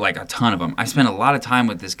 Yeah. Like a ton of them. I spent a lot of time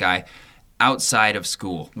with this guy outside of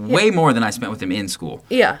school, way more than I spent with him in school.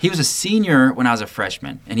 Yeah. He was a senior when I was a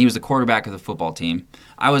freshman, and he was the quarterback of the football team.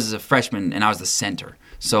 I was a freshman, and I was the center.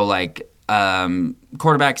 So, like,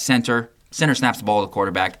 quarterback, center snaps the ball to the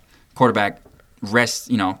quarterback rests,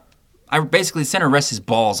 center rests his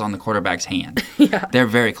balls on the quarterback's hand. Yeah. They're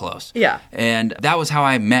very close. Yeah. And that was how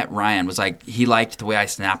I met Ryan, was like, he liked the way I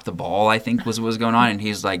snapped the ball, I think was what was going on. And he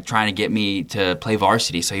was like trying to get me to play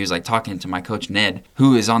varsity. So he was like talking to my coach, Ned,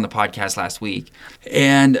 who is on the podcast last week.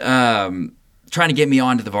 And, trying to get me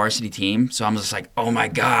onto the varsity team. So I'm just like, oh my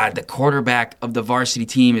God, the quarterback of the varsity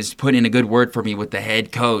team is putting in a good word for me with the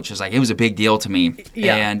head coach. It was a big deal to me.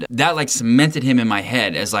 Yeah. And that like cemented him in my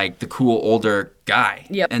head as like the cool older guy.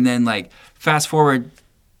 Yep. And then like fast forward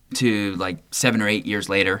to like 7 or 8 years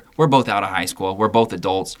later, we're both out of high school. We're both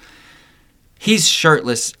adults. He's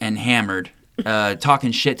shirtless and hammered,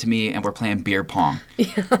 talking shit to me, and we're playing beer pong.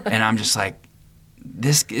 Yeah. And I'm just like,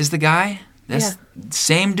 this is the guy? This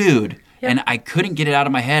same dude. Yep. And I couldn't get it out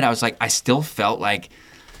of my head. I was like, I still felt like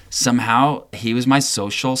somehow he was my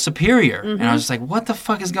social superior. Mm-hmm. And I was just like, what the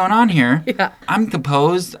fuck is going on here? Yeah. I'm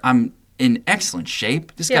composed. I'm in excellent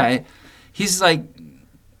shape. This guy, he's like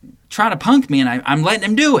trying to punk me, and I'm letting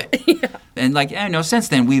him do it. And like, since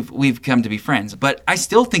then we've come to be friends. But I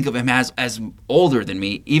still think of him as older than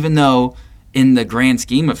me, even though in the grand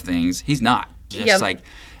scheme of things, he's not. Just like,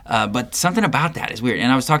 but something about that is weird.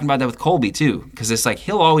 And I was talking about that with Colby too, because it's like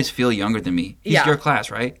he'll always feel younger than me. He's your class,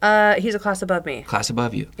 right? He's a class above me. Class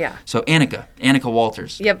above you. Yeah. So Annika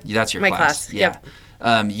Walters. Yep. That's your My class. Yeah.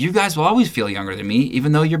 You guys will always feel younger than me,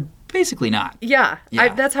 even though you're basically not. Yeah.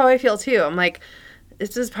 That's how I feel too. I'm like,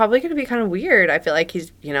 this is probably going to be kind of weird. I feel like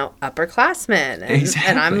he's, upperclassman.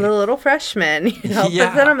 And I'm the little freshman, But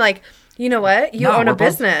then I'm like, you know what? You own a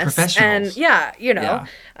business. Professionals.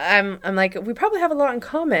 And I'm like, we probably have a lot in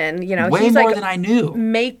common. Way he's more like than I knew.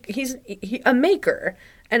 He's a maker.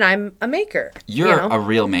 And I'm a maker. You're a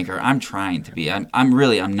real maker. I'm trying to be. I'm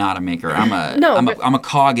not a maker. I'm a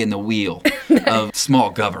cog in the wheel of small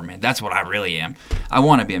government. That's what I really am. I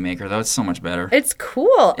want to be a maker, though. It's so much better. It's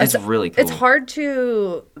cool. It's really cool. It's hard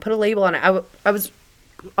to put a label on it. I was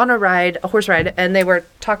on a horse ride, and they were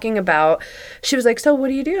talking about, she was like, so what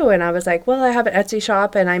do you do? And I was like, well, I have an Etsy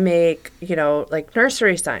shop, and I make, like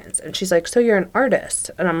nursery signs. And she's like, so you're an artist?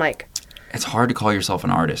 And I'm like, it's hard to call yourself an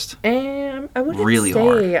artist. And I wouldn't really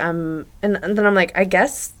say hard. And then I'm like, I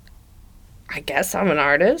guess I'm an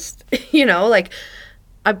artist. Like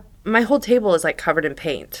my whole table is like covered in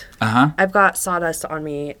paint. I've got sawdust on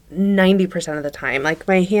me 90% of the time. Like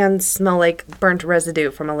my hands smell like burnt residue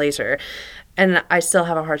from a laser, and I still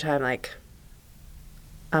have a hard time. Like,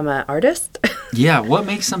 I'm an artist. Yeah, what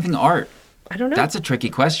makes something art? I don't know. That's a tricky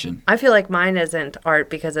question. I feel like mine isn't art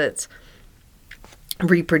because it's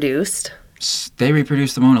reproduced. They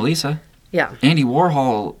reproduced the Mona Lisa. Yeah. Andy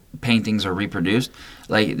Warhol paintings are reproduced.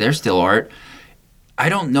 Like, they're still art. I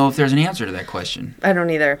don't know if there's an answer to that question. I don't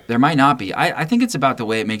either. There might not be. I think it's about the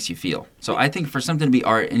way it makes you feel. So I think for something to be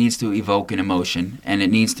art, it needs to evoke an emotion, and it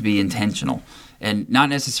needs to be intentional. And not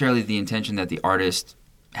necessarily the intention that the artist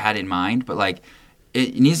had in mind, but like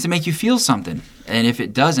it needs to make you feel something. And if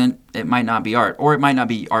it doesn't, it might not be art, or it might not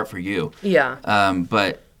be art for you. Yeah.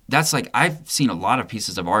 But that's like, I've seen a lot of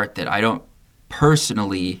pieces of art that I don't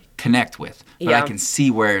personally connect with, but I can see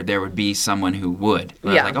where there would be someone who would. But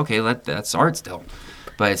I was like, okay, that's art still.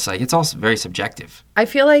 But it's like, it's also very subjective. I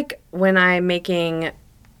feel like when I'm making,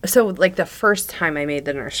 so like the first time I made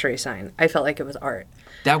the nursery sign, I felt like it was art.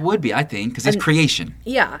 That would be, I think, because it's creation.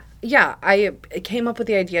 Yeah. I came up with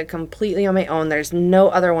the idea completely on my own. There's no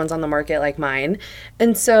other ones on the market like mine.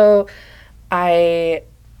 And so I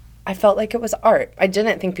felt like it was art. I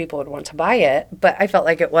didn't think people would want to buy it, but I felt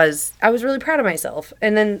like it was. I was really proud of myself.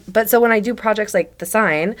 And then, so when I do projects like the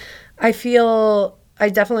sign, I feel I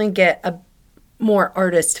definitely get a more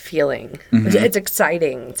artist feeling. Mm-hmm. It's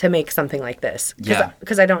exciting to make something like this.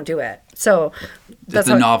 Because I don't do it. So that's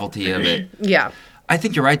the novelty of it. Yeah. I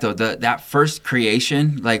think you're right though. That first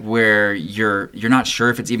creation, like where you're not sure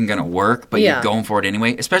if it's even gonna work, but you're going for it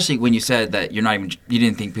anyway. Especially when you said that you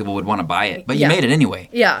didn't think people would want to buy it, but you made it anyway.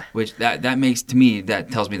 Yeah. Which that makes, to me, that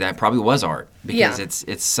tells me that probably was art, because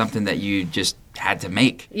it's something that you just had to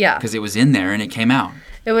make. Yeah. Because it was in there and it came out.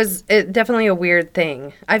 It was definitely a weird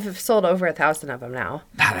thing. I've sold over 1,000 of them now.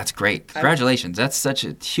 That's great. Congratulations. That's such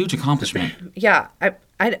a huge accomplishment. Yeah.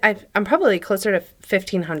 I'm probably closer to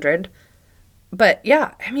 1,500. But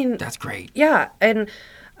yeah, I mean, that's great. Yeah, and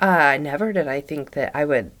never did I think that I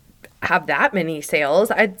would have that many sales.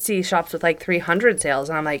 I'd see shops with like 300 sales,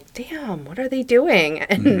 and I'm like, damn, what are they doing?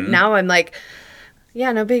 And now I'm like,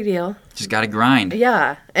 yeah, no big deal. Just gotta grind.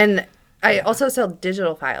 Yeah, and I also sell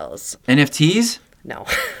digital files. NFTs? No.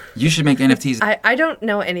 You should make NFTs. I don't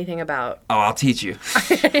know anything about. Oh, I'll teach you.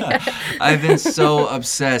 I've been so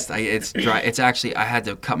obsessed. It's dry. It's actually, I had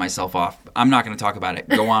to cut myself off. I'm not going to talk about it.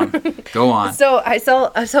 Go on. Go on. So I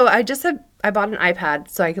bought an iPad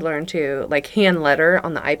so I could learn to like hand letter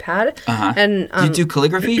on the iPad. Uh-huh. And do you do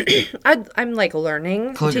calligraphy? I'm like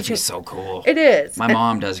learning. Calligraphy is so cool. It is. My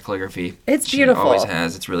mom does calligraphy. It's beautiful. She always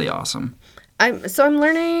has. It's really awesome. I'm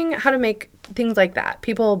learning how to make things like that.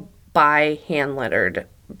 People buy hand lettered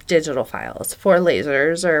digital files for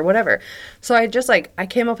lasers or whatever. So I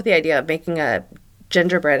came up with the idea of making a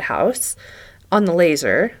gingerbread house on the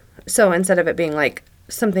laser. So instead of it being like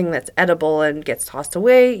something that's edible and gets tossed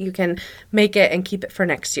away, you can make it and keep it for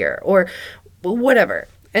next year or whatever.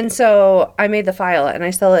 And so I made the file and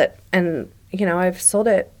I sell it, and I've sold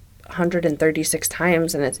it 136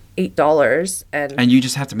 times and it's $8. And you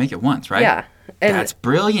just have to make it once, right? Yeah. And that's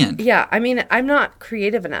brilliant. Yeah. I mean, I'm not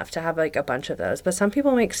creative enough to have like a bunch of those, but some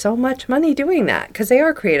people make so much money doing that because they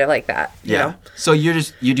are creative like that. Yeah. You know? So you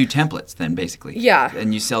do templates then, basically. Yeah.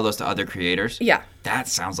 And you sell those to other creators. Yeah. That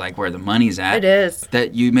sounds like where the money's at. It is.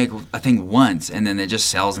 That you make a thing once and then it just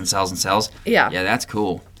sells and sells and sells. Yeah. Yeah, that's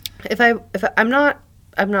cool. I'm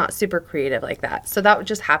not super creative like that. So that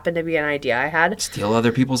just happened to be an idea I had. Steal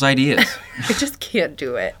other people's ideas. I just can't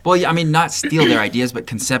do it. Well, yeah, I mean, not steal their ideas, but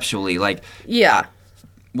conceptually, like. Yeah.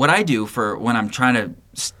 What I do for when I'm trying to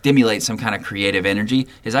stimulate some kind of creative energy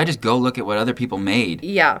is I just go look at what other people made.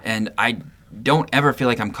 Yeah. And I don't ever feel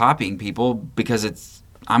like I'm copying people because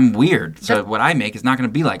I'm weird. So what I make is not going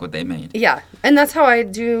to be like what they made. Yeah. And that's how I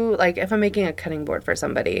do, like, if I'm making a cutting board for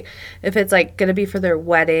somebody. If it's, like, going to be for their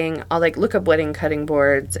wedding, I'll, like, look up wedding cutting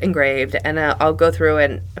boards engraved, and I'll go through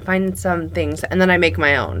and find some things, and then I make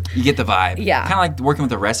my own. You get the vibe. Yeah. Kind of like working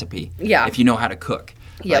with a recipe. Yeah. If you know how to cook.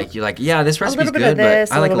 Yep. Like, you're like, yeah, this recipe's bit good, of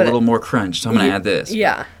this, but I like a little bit more crunch, so I'm going to add this.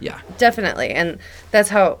 Yeah. Yeah. Definitely. And that's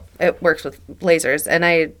how it works with lasers. And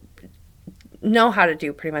I know how to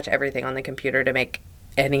do pretty much everything on the computer to make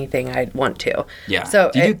anything I'd want to. Yeah.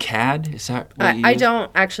 So do you do CAD? Is that what you I use?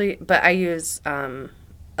 don't actually, but I use they're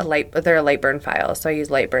a Lightburn file, so I use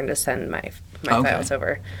Lightburn to send my files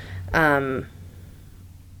over. I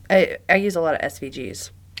use a lot of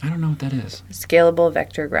SVGs. I don't know what that is. Scalable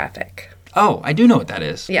Vector Graphic. Oh, I do know what that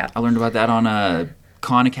is. Yeah. I learned about that on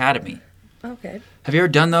Khan Academy. Okay. Have you ever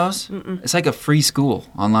done those? Mm-mm. It's like a free school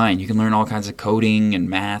online. You can learn all kinds of coding and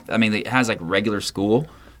math. I mean, it has like regular school,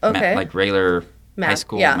 Okay. like regular high Math,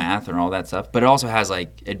 school yeah. math and all that stuff. But it also has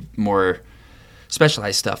like more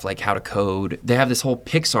specialized stuff like how to code. They have this whole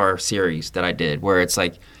Pixar series that I did where it's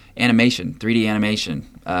like animation, 3D animation.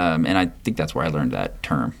 And I think that's where I learned that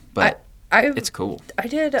term. But it's cool. I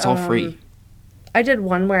did. It's all free. I did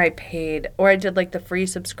one where I paid, or I did like the free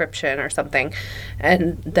subscription or something,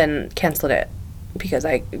 and then canceled it because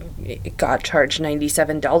I got charged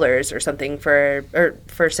 $97 or something for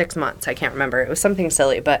 6 months. I can't remember. It was something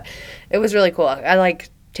silly, but it was really cool. I like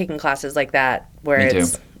taking classes like that where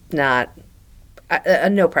it's not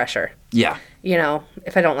no pressure. Yeah. You know,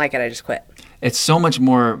 if I don't like it, I just quit. It's so much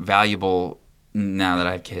more valuable now that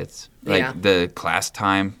I have kids. Like Yeah. the class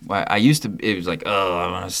time. I used to, it was like, oh, I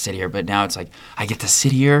want to sit here. But now it's like, I get to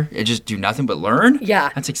sit here and just do nothing but learn. Yeah.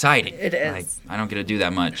 That's exciting. It is. Like, I don't get to do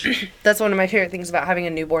that much. That's one of my favorite things about having a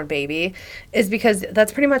newborn baby is because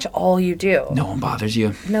that's pretty much all you do. No one bothers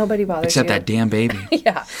you. Nobody bothers Except you. that damn baby.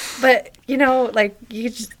 Yeah. But, you know, like,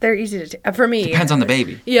 they're easy to for me. Depends on the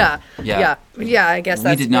baby. Yeah. Yeah. Yeah, I guess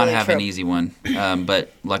that's We did not really have true. an easy one.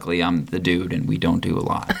 But luckily I'm the dude and we don't do a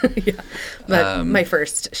lot. Yeah. But my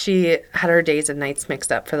first, she had her days and nights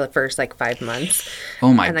mixed up for the first, 5 months.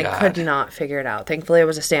 Oh my and God. I could not figure it out. Thankfully, I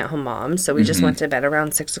was a stay-at-home mom, so we just went to bed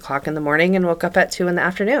around 6 o'clock in the morning and woke up at 2 in the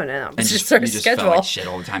afternoon. And that was And just our you just schedule. felt like shit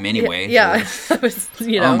all the time anyway. Yeah. So- It was,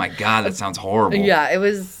 you know. Oh my God, that sounds horrible. Yeah, it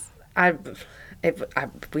was,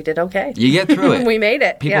 we did okay. You get through it. We made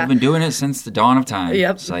it. People yeah. have been doing it since the dawn of time.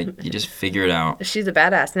 Yep. It's like you just figure it out. She's a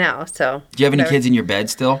badass now, so. Do you have any kids in your bed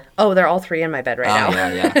still? Oh, they're all 3 in my bed right now.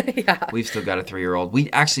 Yeah. Yeah. We've still got a 3-year-old.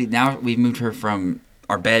 Now we've moved her from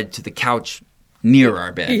our bed to the couch near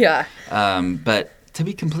our bed. Yeah. But to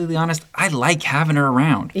be completely honest, I like having her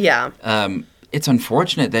around. Yeah. It's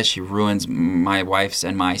unfortunate that she ruins my wife's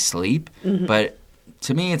and my sleep, but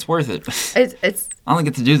to me, it's worth it. It's I only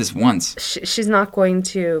get to do this once. she's not going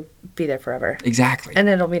to be there forever. Exactly. And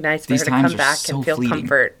it'll be nice for These her to times come are back so and feel fleeting.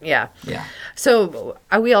 comfort. Yeah. Yeah. So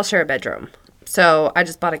we all share a bedroom. So I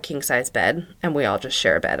just bought a king size bed and we all just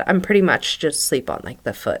share a bed. I'm pretty much just sleep on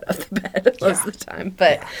the foot of the bed most of the time.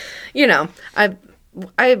 But you know,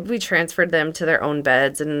 we transferred them to their own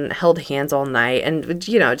beds and held hands all night and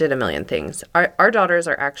you know, did a million things. Our daughters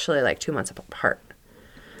are actually 2 months apart.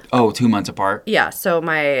 Oh, 2 months apart? Yeah, so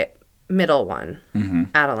my middle one,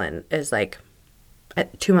 Adeline, is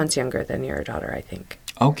 2 months younger than your daughter, I think.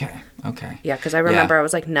 Okay. Yeah, because I remember I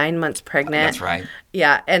was 9 months pregnant. That's right.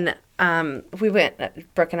 Yeah, and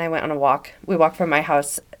Brooke and I went on a walk. We walked from my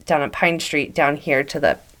house down on Pine Street down here to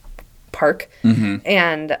the park.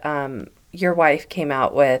 And your wife came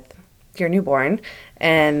out with your newborn,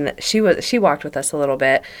 and she walked with us a little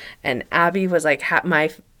bit. And Abby was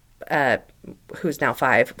who's now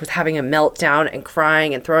 5, was having a meltdown and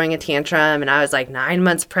crying and throwing a tantrum. And I was 9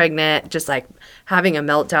 months pregnant, just having a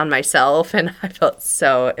meltdown myself. And I felt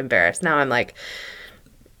so embarrassed. Now I'm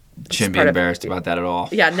Shouldn't be part of- embarrassed about that at all.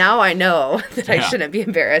 yeah, now I know that I Yeah. shouldn't be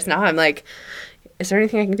embarrassed. Now I'm is there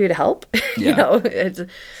anything I can do to help? Yeah. You know, it's,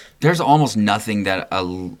 There's almost nothing that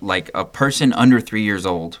a person under 3 years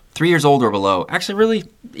old, 3 years old or below, actually really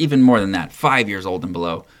even more than that, 5 years old and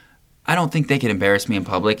below, I don't think they could embarrass me in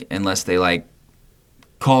public unless they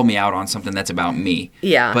call me out on something that's about me.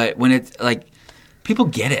 Yeah. But when it's people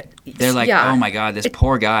get it. They're Yeah. oh my God, this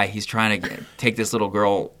poor guy, he's trying to take this little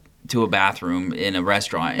girl to a bathroom in a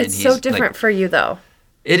restaurant. it's and he's so different for you though.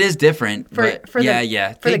 It is different, but for yeah, the,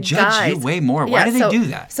 yeah. for They the judge you guys. way more. Why do they do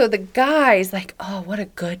that? So the guy's like, oh, what a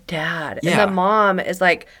good dad. Yeah. And the mom is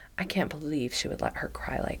like, I can't believe she would let her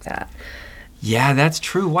cry like that. Yeah, that's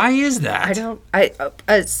true. Why is that?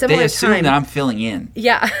 A similar They assume time. that I'm filling in.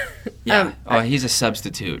 Yeah. Yeah. he's a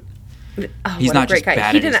substitute. Oh, He's what a not great just guy.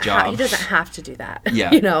 bad He at his didn't job. he doesn't have to do that.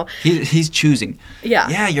 Yeah. You know? He's choosing. Yeah.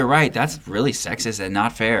 Yeah, you're right. That's really sexist and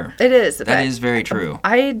not fair. It is. That is very true.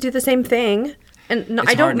 I do the same thing, and no,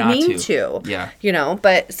 It's I don't hard not mean to. to. Yeah. You know,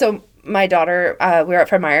 but so my daughter, we were at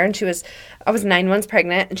Fred Meyer, and I was 9 months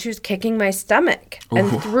pregnant, and she was kicking my stomach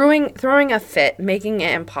and throwing a fit, making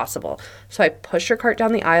it impossible. So I pushed her cart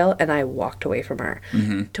down the aisle, and I walked away from her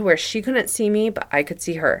to where she couldn't see me, but I could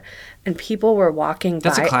see her. And people were walking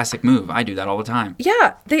That's by. a classic move. I do that all the time.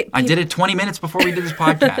 Yeah. I did it 20 minutes before we did this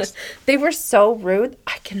podcast. They were so rude.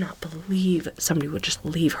 I cannot believe somebody would just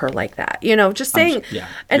leave her like that. You know, just saying. Yeah.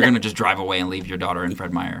 And You're going to just drive away and leave your daughter in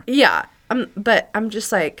Fred Meyer. yeah. But I'm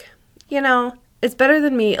just like, you know, it's better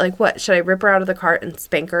than me. Like, what? Should I rip her out of the cart and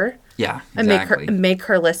spank her? Yeah, And exactly. make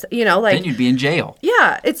her listen? You know, like. Then you'd be in jail.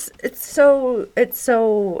 Yeah. It's so.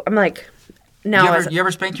 I'm like, now You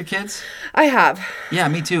ever spanked your kids? I have. Yeah,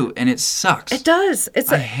 me too. And it sucks. It does.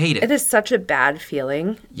 I hate it. It is such a bad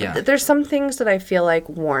feeling. Yeah. There's some things that I feel like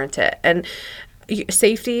warrant it, and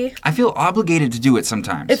safety. I feel obligated to do it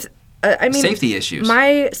sometimes. It's. I mean, Safety issues.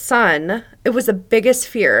 My son, it was the biggest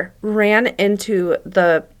fear, ran into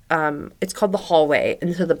the, it's called the hallway,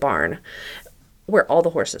 into the barn where all the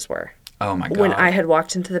horses were. Oh my God. When I had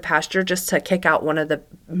walked into the pasture just to kick out one of the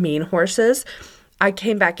mean horses, I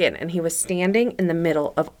came back in and he was standing in the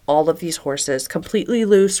middle of all of these horses, completely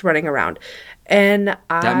loose, running around. And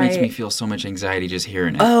That makes me feel so much anxiety just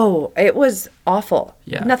hearing it. Oh, it was awful.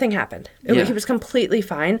 Yeah. Nothing happened. Yeah. He was completely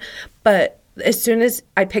fine. But as soon as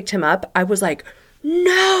I picked him up, I was like,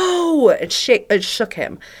 no! It shook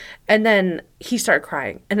him. And then he started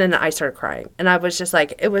crying. And then I started crying. And I was just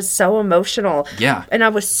like, it was so emotional. Yeah. And I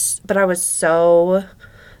was so,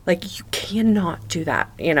 like, you cannot do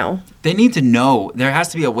that, you know? They need to know. There has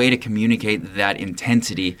to be a way to communicate that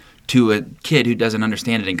intensity to a kid who doesn't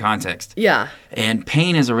understand it in context. Yeah. And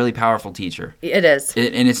pain is a really powerful teacher. It is.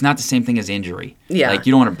 And it's not the same thing as injury. Yeah. Like,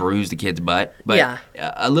 you don't want to bruise the kid's butt. But Yeah.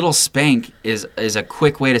 a little spank is a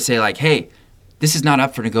quick way to say, like, hey, this is not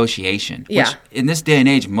up for negotiation. Yeah. Which, in this day and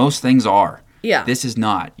age, most things are. Yeah. This is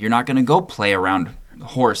not. You're not going to go play around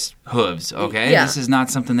horse hooves, okay? Yeah. This is not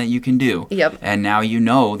something that you can do. Yep. And now you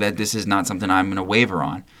know that this is not something I'm going to waver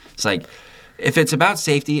on. It's like, if it's about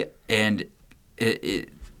safety and it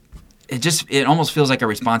almost feels like a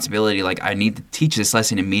responsibility. Like, I need to teach this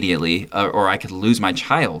lesson immediately, or I could lose my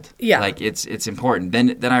child. Yeah. Like, it's important.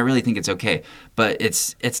 Then I really think it's okay. But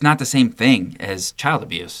it's not the same thing as child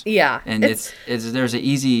abuse. Yeah. And it's an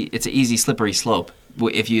easy slippery slope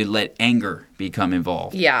if you let anger become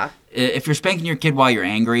involved. Yeah. If you're spanking your kid while you're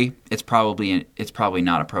angry, it's probably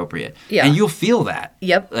not appropriate. Yeah. And you'll feel that.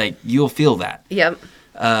 Yep. Like, you'll feel that. Yep.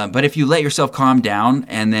 But if you let yourself calm down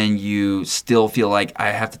and then you still feel like,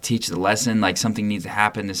 I have to teach the lesson, like something needs to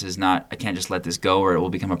happen, I can't just let this go or it will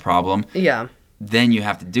become a problem. Yeah. Then you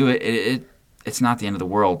have to do it. It's not the end of the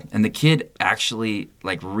world. And the kid actually,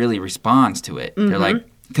 like, really responds to it. They're like,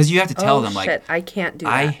 because you have to tell them, like, shit, I can't do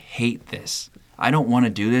I that. hate this. I don't want to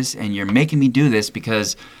do this, and you're making me do this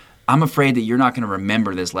because I'm afraid that you're not going to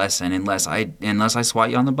remember this lesson unless I swat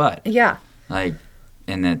you on the butt. Yeah. Like,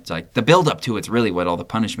 and it's like the build up to it's really what all the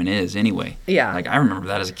punishment is anyway. Yeah. Like, I remember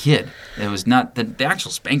that as a kid. It was not the actual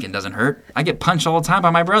spanking doesn't hurt. I get punched all the time by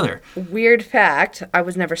my brother. Weird fact, I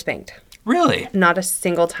was never spanked. Really? Not a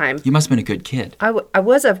single time. You must have been a good kid.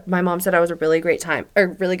 My mom said I was a really great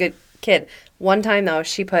really good kid. One time though,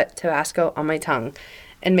 she put Tabasco on my tongue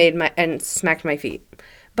and smacked my feet.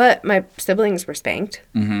 But my siblings were spanked.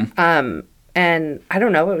 Mm-hmm. And I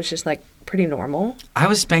don't know, it was just like pretty normal. I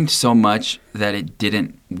was spanked so much that it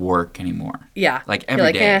didn't work anymore. Yeah. Like You're every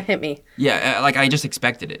like, day. hit me. Yeah, like I just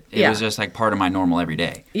expected it. It Yeah. was just like part of my normal every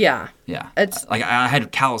day. Yeah. Yeah. It's Like I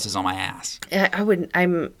had calluses on my ass.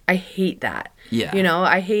 I hate that. Yeah. You know,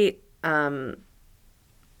 I hate I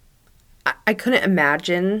couldn't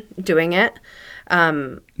imagine doing it.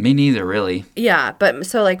 Me neither, really. Yeah, but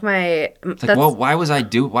so like It's like, well, why was I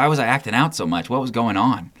acting out so much? What was going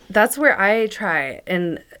on? That's where I try,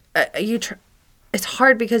 and it's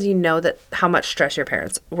hard because you know that how much stress your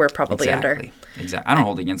parents were probably under. Exactly. I don't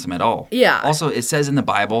hold it against them at all. Yeah. Also, it says in the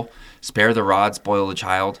Bible, spare the rod, spoil the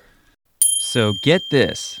child. So get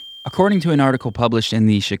this. According to an article published in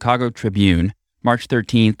the Chicago Tribune, March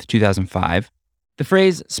 13th, 2005, the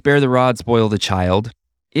phrase, spare the rod, spoil the child,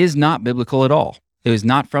 is not biblical at all. It was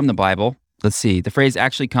not from the Bible. Let's see. The phrase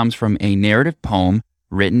actually comes from a narrative poem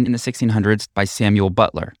written in the 1600s by Samuel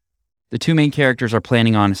Butler. The two main characters are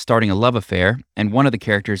planning on starting a love affair, and one of the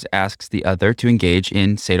characters asks the other to engage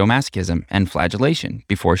in sadomasochism and flagellation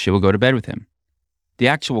before she will go to bed with him. The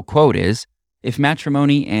actual quote is, "If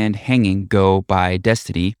matrimony and hanging go by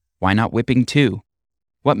destiny, why not whipping too?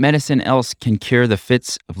 What medicine else can cure the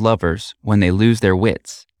fits of lovers when they lose their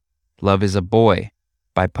wits? Love is a boy,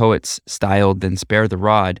 by poets styled, then spare the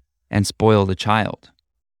rod and spoil the child."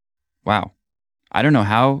 Wow. I don't know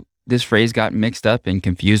how this phrase got mixed up and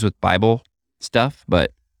confused with Bible stuff,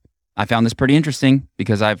 but I found this pretty interesting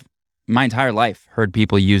because I've my entire life heard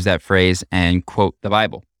people use that phrase and quote the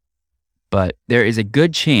Bible. But there is a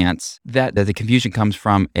good chance that the confusion comes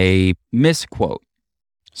from a misquote.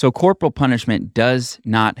 So corporal punishment does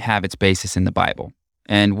not have its basis in the Bible.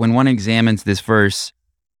 And when one examines this verse,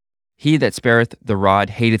 "He that spareth the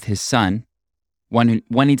rod hateth his son," one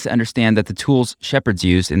needs to understand that the tools shepherds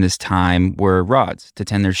used in this time were rods to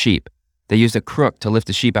tend their sheep. They used a crook to lift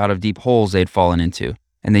the sheep out of deep holes they had fallen into,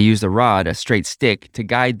 and they used a rod, a straight stick, to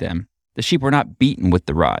guide them. The sheep were not beaten with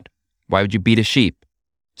the rod. Why would you beat a sheep?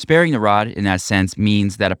 Sparing the rod, in that sense,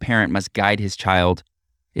 means that a parent must guide his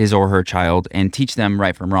or her child, and teach them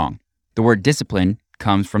right from wrong. The word discipline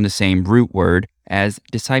comes from the same root word as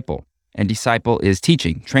disciple, and disciple is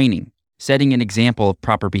teaching, training, setting an example of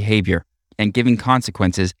proper behavior, and giving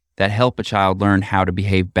consequences that help a child learn how to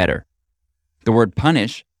behave better. The word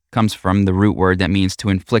punish comes from the root word that means to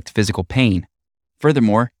inflict physical pain.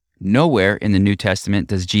 Furthermore, nowhere in the New Testament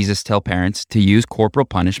does Jesus tell parents to use corporal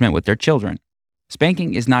punishment with their children.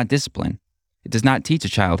 Spanking is not discipline. It does not teach a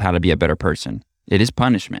child how to be a better person. It is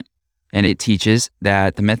punishment. And it teaches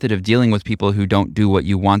that the method of dealing with people who don't do what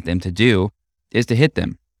you want them to do is to hit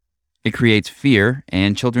them. It creates fear,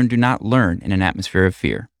 and children do not learn in an atmosphere of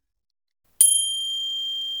fear.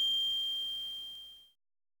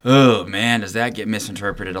 Oh, man, does that get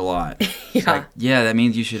misinterpreted a lot? Yeah. Like, yeah, that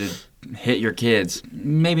means you should hit your kids.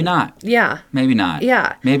 Maybe not. Yeah. Maybe not.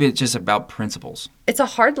 Yeah. Maybe it's just about principles. It's a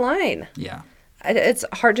hard line. Yeah. It's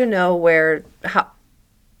hard to know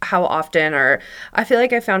how often, or I feel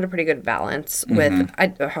like I found a pretty good balance with,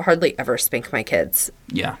 I hardly ever spank my kids.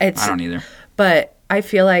 Yeah, I don't either. But I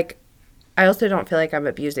feel like, I also don't feel like I'm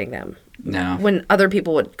abusing them. No. When other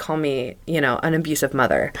people would call me, an abusive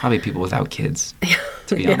mother. Probably people without kids,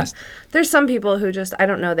 to be honest. There's some people who just, I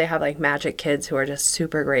don't know, they have like magic kids who are just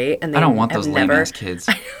super great. And they I don't want those lame-ass kids.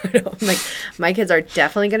 I know, I'm like, my kids are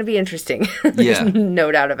definitely going to be interesting. There's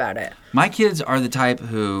no doubt about it. My kids are the type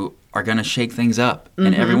who are going to shake things up.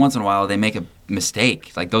 And every once in a while, they make a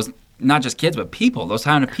mistake. Like those, not just kids, but people. Those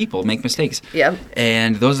kind of people make mistakes. Yep.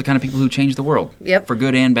 And those are the kind of people who change the world. Yep. For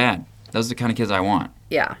good and bad. Those are the kind of kids I want.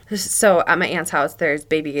 Yeah. So at my aunt's house, there's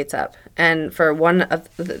baby gates up. And for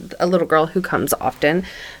a little girl who comes often,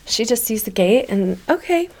 she just sees the gate and,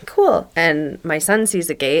 okay, cool. And my son sees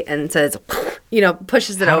the gate and says,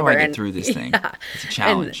 pushes it over. How do I get through this thing? Yeah. It's a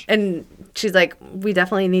challenge. And she's like, we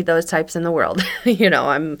definitely need those types in the world.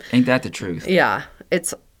 Ain't that the truth? Yeah.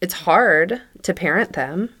 It's hard to parent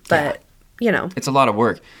them, but... It's a lot of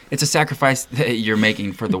work. It's a sacrifice that you're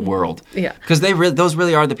making for the world. Yeah. Because those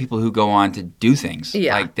really are the people who go on to do things.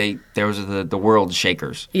 Yeah. Like those are the world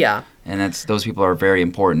shakers. Yeah. And those people are very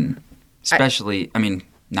important. Especially,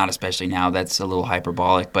 not especially now, that's a little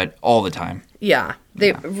hyperbolic, but all the time. Yeah.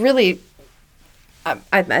 They really,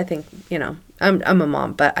 I think, I'm a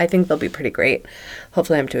mom, but I think they'll be pretty great.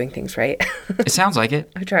 Hopefully I'm doing things right. It sounds like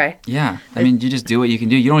it. I try. Yeah. You just do what you can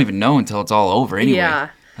do. You don't even know until it's all over anyway. Yeah.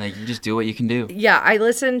 Like, you just do what you can do. Yeah, I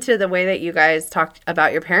listened to the way that you guys talked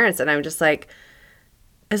about your parents, and I'm just like,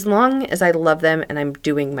 as long as I love them and I'm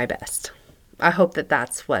doing my best, I hope that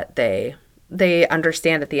that's what they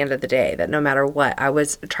understand at the end of the day, that no matter what, I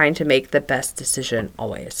was trying to make the best decision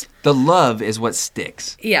always. The love is what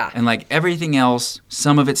sticks. Yeah. And like everything else,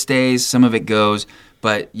 some of it stays, some of it goes,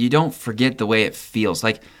 but you don't forget the way it feels.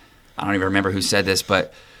 Like, I don't even remember who said this,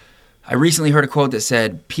 but I recently heard a quote that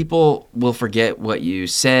said, people will forget what you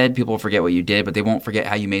said, people will forget what you did, but they won't forget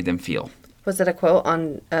how you made them feel. Was it a quote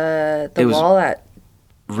on the wall at...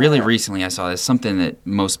 Really recently I saw this, something that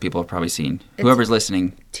most people have probably seen. Whoever's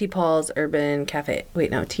listening. T. Paul's Urban Cafe. Wait,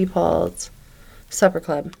 no, T. Paul's Supper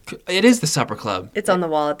Club. It is the Supper Club. It's on the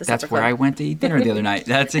wall at the Supper Club. That's where I went to eat dinner the other night.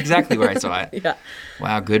 That's exactly where I saw it. Yeah.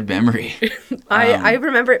 Wow, good memory. I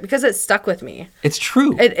remember it because it stuck with me. It's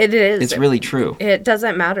true. It is. It's really true. It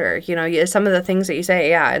doesn't matter. Some of the things that you say,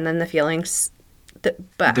 yeah, and then the feelings.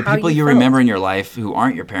 But the people you remember in your life who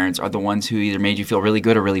aren't your parents are the ones who either made you feel really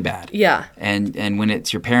good or really bad. Yeah. And when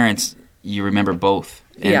it's your parents, you remember both.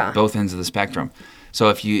 And both ends of the spectrum. So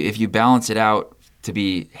if you balance it out to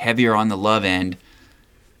be heavier on the love end,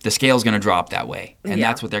 the scale's going to drop that way. And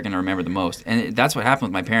that's what they're going to remember the most. And that's what happened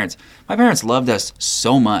with my parents. My parents loved us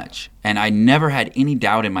so much, and I never had any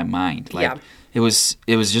doubt in my mind. Like, it was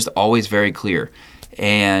just always very clear.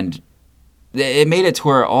 And it made it to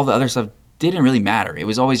where all the other stuff didn't really matter. It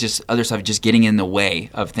was always just other stuff just getting in the way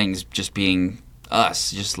of things just being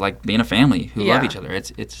us, just like being a family who love each other.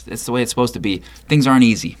 It's the way it's supposed to be. Things aren't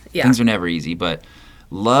easy. Things are never easy, but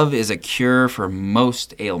love is a cure for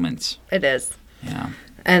most ailments. It is. Yeah.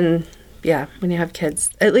 And when you have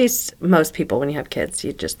kids, at least most people, when you have kids,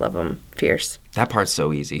 you just love them fierce. That part's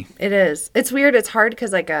so easy. It is. It's weird. It's hard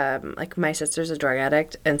because like my sister's a drug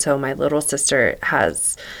addict, and so my little sister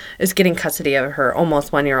is getting custody of her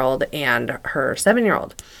almost 1-year-old and her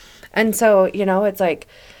 7-year-old, and so it's like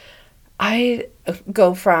I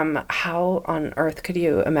go from how on earth could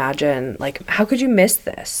you imagine, like how could you miss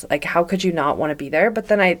this? Like how could you not want to be there? But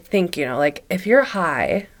then I think like if you're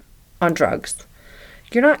high on drugs,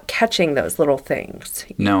 you're not catching those little things.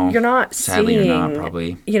 No. You're not sadly, seeing. You're not,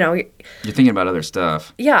 probably. You're thinking about other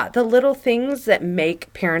stuff. Yeah, the little things that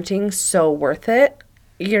make parenting so worth it,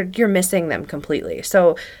 you're missing them completely.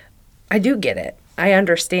 So I do get it. I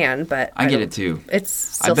understand, but I get it too. It's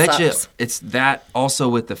still I bet sucks. you it's that also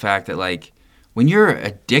with the fact that like when you're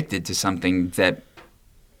addicted to something that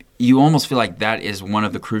you almost feel like that is one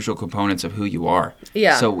of the crucial components of who you are.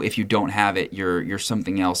 Yeah. So if you don't have it, you're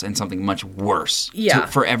something else and something much worse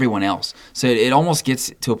for everyone else. So it almost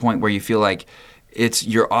gets to a point where you feel like it's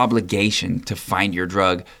your obligation to find your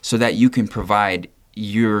drug so that you can provide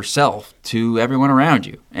yourself to everyone around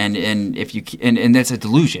you. And if you and that's a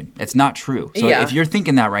delusion. It's not true. So if you're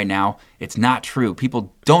thinking that right now, it's not true.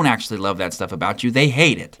 People don't actually love that stuff about you. They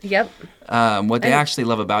hate it. Yep. What they actually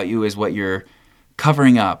love about you is what you're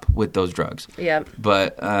covering up with those drugs. Yep.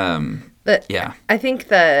 But I think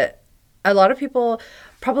that a lot of people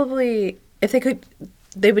probably, if they could,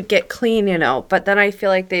 they would get clean, but then I feel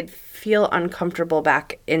like they'd feel uncomfortable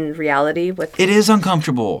back in reality with it is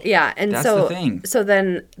uncomfortable. Yeah, and that's so the thing. So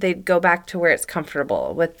then they'd go back to where it's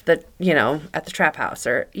comfortable with the at the trap house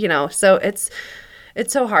or so it's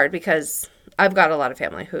so hard because I've got a lot of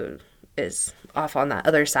family who is off on that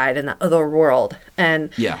other side in the other world, and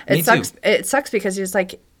me sucks. Too. It sucks because it's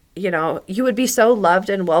like you would be so loved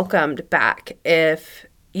and welcomed back if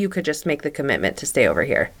you could just make the commitment to stay over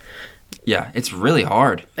here. Yeah, it's really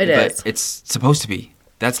hard. But it's supposed to be.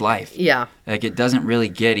 That's life. Yeah. Like, it doesn't really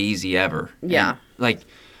get easy ever. Yeah. And,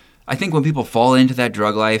 I think when people fall into that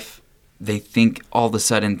drug life, they think all of a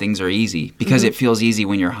sudden things are easy because it feels easy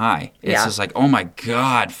when you're high. It's just like, oh my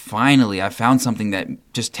God, finally, I found something that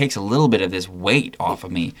just takes a little bit of this weight off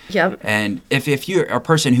of me. Yep. And if you're a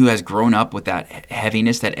person who has grown up with that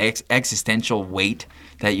heaviness, that existential weight,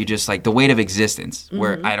 that you just like the weight of existence,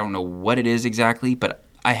 where I don't know what it is exactly, but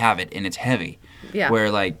I have it and it's heavy. Yeah. Where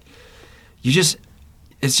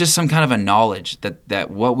it's just some kind of a knowledge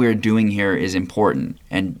that what we're doing here is important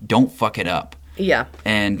and don't fuck it up. Yeah.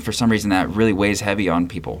 And for some reason that really weighs heavy on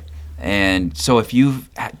people. And so if you've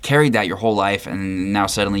carried that your whole life and now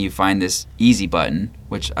suddenly you find this easy button,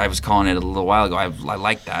 which I was calling it a little while ago, I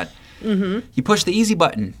like that. Mm-hmm. You push the easy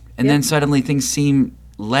button and then suddenly things seem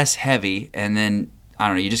less heavy and then, I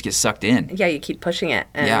don't know, you just get sucked in. Yeah, you keep pushing it.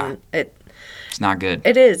 And it's not good.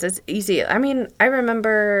 It is. It's easy. I mean, I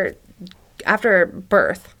remember after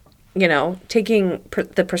birth, taking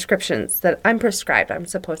the prescriptions that I'm prescribed. I'm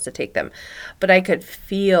supposed to take them. But I could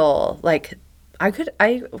feel like I could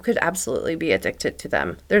absolutely be addicted to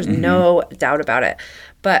them. There's no doubt about it.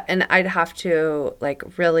 And I'd have to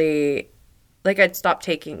really, I'd stop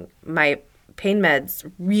taking my pain meds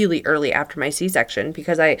really early after my C-section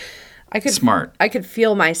because I could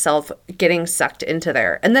feel myself getting sucked into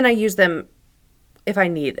there. And then I use them if I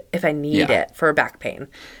need it for back pain.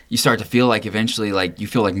 You start to feel like eventually you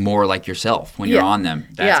feel like more like yourself when you're on them.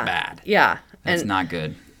 That's bad. Yeah. That's not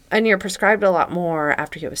good. And you're prescribed a lot more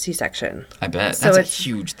after you have a C-section. I bet. So that's a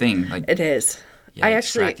huge thing. It is. I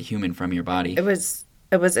extract the human from your body. It was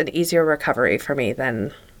an easier recovery for me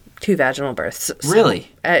than 2 vaginal births. So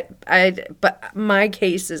really? But my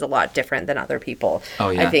case is a lot different than other people.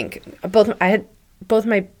 Oh yeah. I think both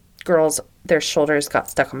my girls, their shoulders got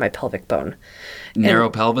stuck on my pelvic bone. Narrow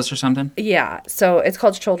pelvis or something? Yeah. So it's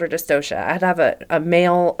called shoulder dystocia. I had to have a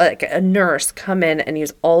male, a nurse come in and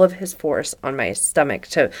use all of his force on my stomach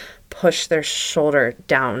to push their shoulder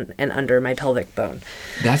down and under my pelvic bone.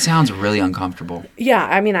 That sounds really uncomfortable. Yeah.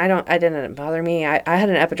 I mean, it didn't bother me. I had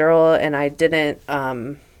an epidural and I didn't,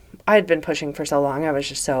 I had been pushing for so long. I was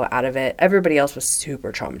just so out of it. Everybody else was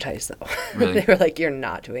super traumatized though. Really? They were like, you're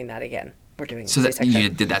not doing that again. We're doing so that you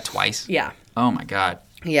did that twice? Yeah. Oh my God.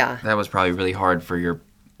 Yeah. That was probably really hard for your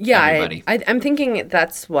Yeah, everybody. I'm thinking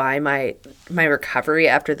that's why my recovery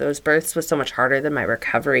after those births was so much harder than my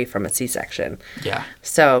recovery from a C-section. Yeah.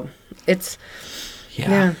 So it's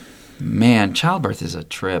yeah. Man, childbirth is a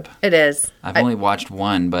trip. It is. I've only watched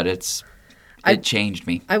one, but it changed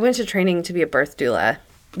me. I went to training to be a birth doula.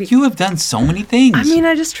 You have done so many things. I mean,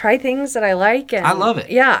 I just try things that I like. And I love it.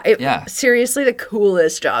 Yeah. Seriously, the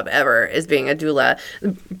coolest job ever is being a doula.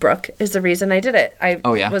 Brooke is the reason I did it. I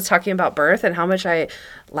was talking about birth and how much I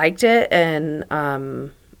liked it. And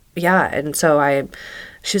and so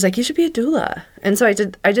she was like, you should be a doula. And so I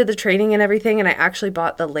did the training and everything. And I actually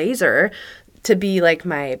bought the laser to be like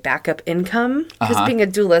my backup income because being a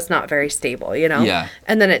doula is not very stable, you know? Yeah.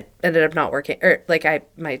 And then it ended up not working. Or like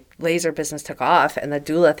my laser business took off and the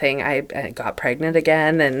doula thing, I got pregnant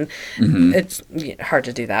again. And it's hard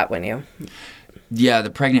to do that when you... Yeah,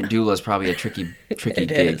 the pregnant doula is probably a tricky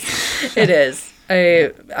gig. It is.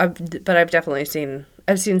 But I've definitely seen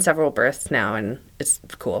several births now and it's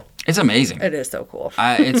cool. It's amazing. It is so cool.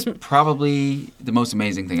 It's probably the most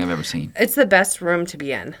amazing thing I've ever seen. It's the best room to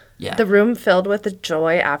be in. Yeah. The room filled with the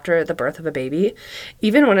joy after the birth of a baby,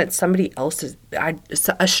 even when it's somebody else's,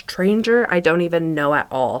 a stranger I don't even know at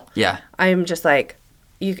all. Yeah. I'm just like,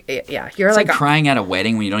 you're it's like crying at a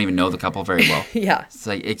wedding when you don't even know the couple very well. Yeah. It's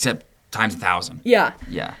like, except times 1,000. Yeah.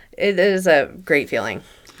 Yeah. It is a great feeling.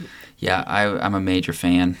 Yeah, I'm a major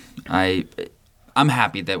fan. I'm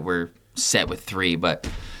happy that we're set with 3, but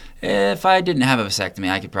if I didn't have a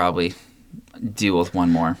vasectomy, I could probably deal with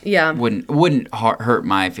one more. Yeah. Wouldn't hurt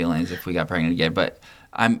my feelings if we got pregnant again, but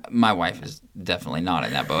my wife is definitely not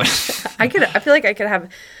in that boat. I feel like I could have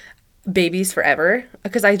babies forever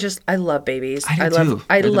because I love babies. I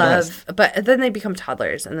love, but then they become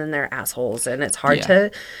toddlers and then they're assholes and it's hard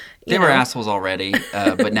to. They were assholes already,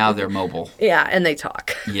 but now they're mobile. Yeah, and they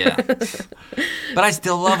talk. Yeah. But I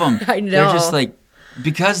still love them. I know. They're just like,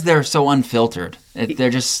 because they're so unfiltered, they're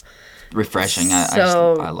just refreshing.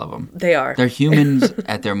 I love them. They are. They're humans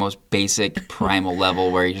at their most basic, primal level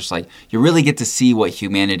where you're just like, you really get to see what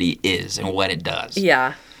humanity is and what it does.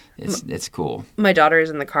 Yeah. It's cool. My daughter is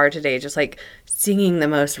in the car today just like singing the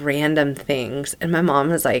most random things. And my mom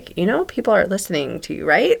was like, people are listening to you,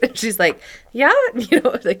 right? And she's like, yeah.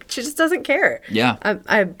 Like she just doesn't care. Yeah.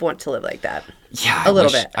 I want to live like that. Yeah. A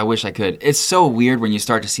little bit. I wish I could. It's so weird when you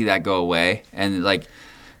start to see that go away. And like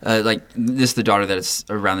this is the daughter that's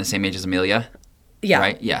around the same age as Amelia. Yeah.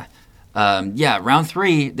 Right? Yeah. Round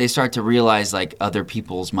 3, they start to realize like other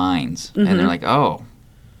people's minds. And they're like, oh,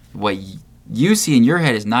 what you see in your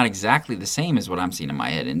head is not exactly the same as what I'm seeing in my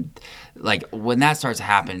head. And like when that starts to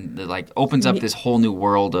happen, it like opens up this whole new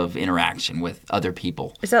world of interaction with other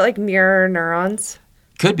people. Is that like mirror neurons?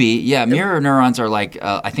 Could be. Yeah. Mirror neurons are like,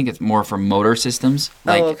 I think it's more for motor systems.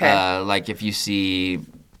 Like, okay. Like if you see,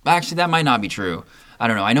 actually that might not be true. I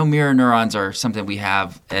don't know. I know mirror neurons are something we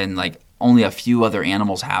have and like only a few other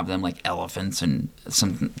animals have them, like elephants and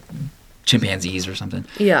some chimpanzees or something.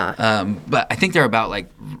 Yeah. But I think they're about like,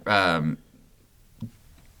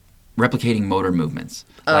 replicating motor movements.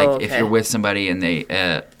 Like if you're with somebody and they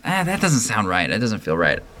that doesn't sound right. That doesn't feel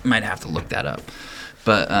right. I might have to look that up.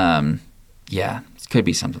 But it could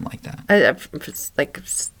be something like that. It's like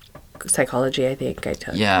psychology, I think I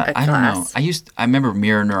took. Yeah, I don't know. I remember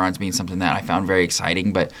mirror neurons being something that I found very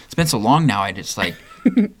exciting, but it's been so long now. I just like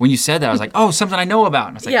when you said that, I was like, oh, something I know about.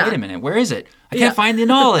 And I was like, wait a minute, where is it? I can't find the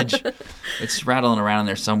knowledge. It's rattling around in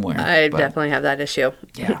there somewhere. I definitely have that issue.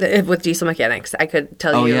 Yeah. With diesel mechanics, I could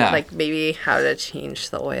tell you yeah. like maybe how to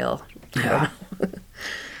change the oil. Yeah.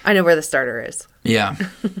 I know where the starter is. Yeah.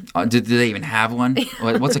 Do they even have one?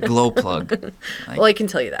 What's a glow plug? Like, well, I can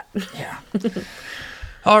tell you that. Yeah.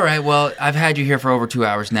 All right. Well, I've had you here for over 2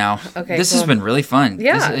 hours now. Okay. This has been really fun.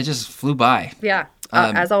 Yeah. It just flew by. Yeah.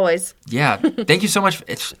 As always. Yeah. Thank you so much.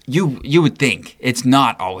 You would think it's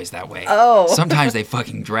not always that way. Oh. Sometimes they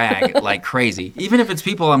fucking drag like crazy. Even if it's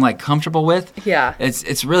people I'm like comfortable with. Yeah.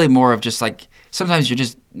 It's really more of just like sometimes you're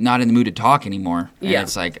just not in the mood to talk anymore. And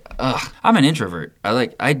it's like, I'm an introvert.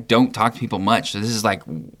 I don't talk to people much. So this is like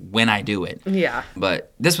when I do it. Yeah.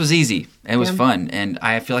 But this was easy. It was fun. And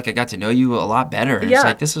I feel like I got to know you a lot better. And it's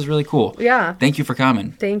like, this is really cool. Yeah. Thank you for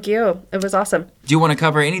coming. Thank you. It was awesome. Do you want to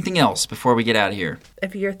cover anything else before we get out of here?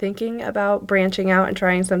 If you're thinking about branching out and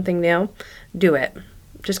trying something new, do it.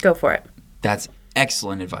 Just go for it. That's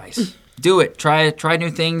excellent advice. Do it. Try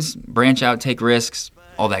new things, branch out, take risks,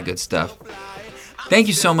 all that good stuff. Thank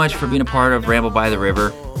you so much for being a part of Ramble by the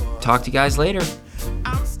River. Talk to you guys later.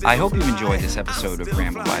 I hope you enjoyed this episode of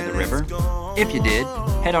Ramble by the River. If you did,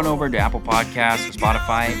 head on over to Apple Podcasts or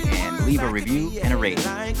Spotify and leave a review and a rating.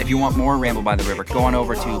 If you want more Ramble by the River, go on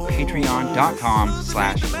over to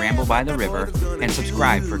patreon.com/ramblebytheriver and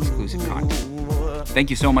subscribe for exclusive content. Thank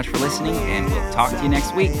you so much for listening, and we'll talk to you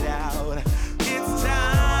next week.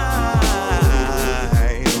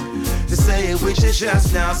 Say it with your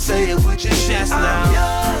chest now, say it with your chest now. I'm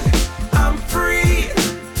young, I'm free,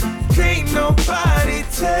 can't nobody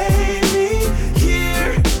take me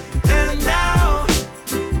here and now.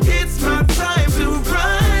 It's my time to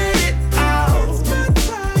run it out.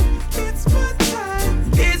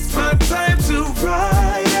 It's my time to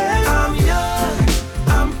ride it. I'm young,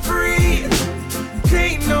 I'm free,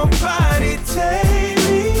 can't nobody take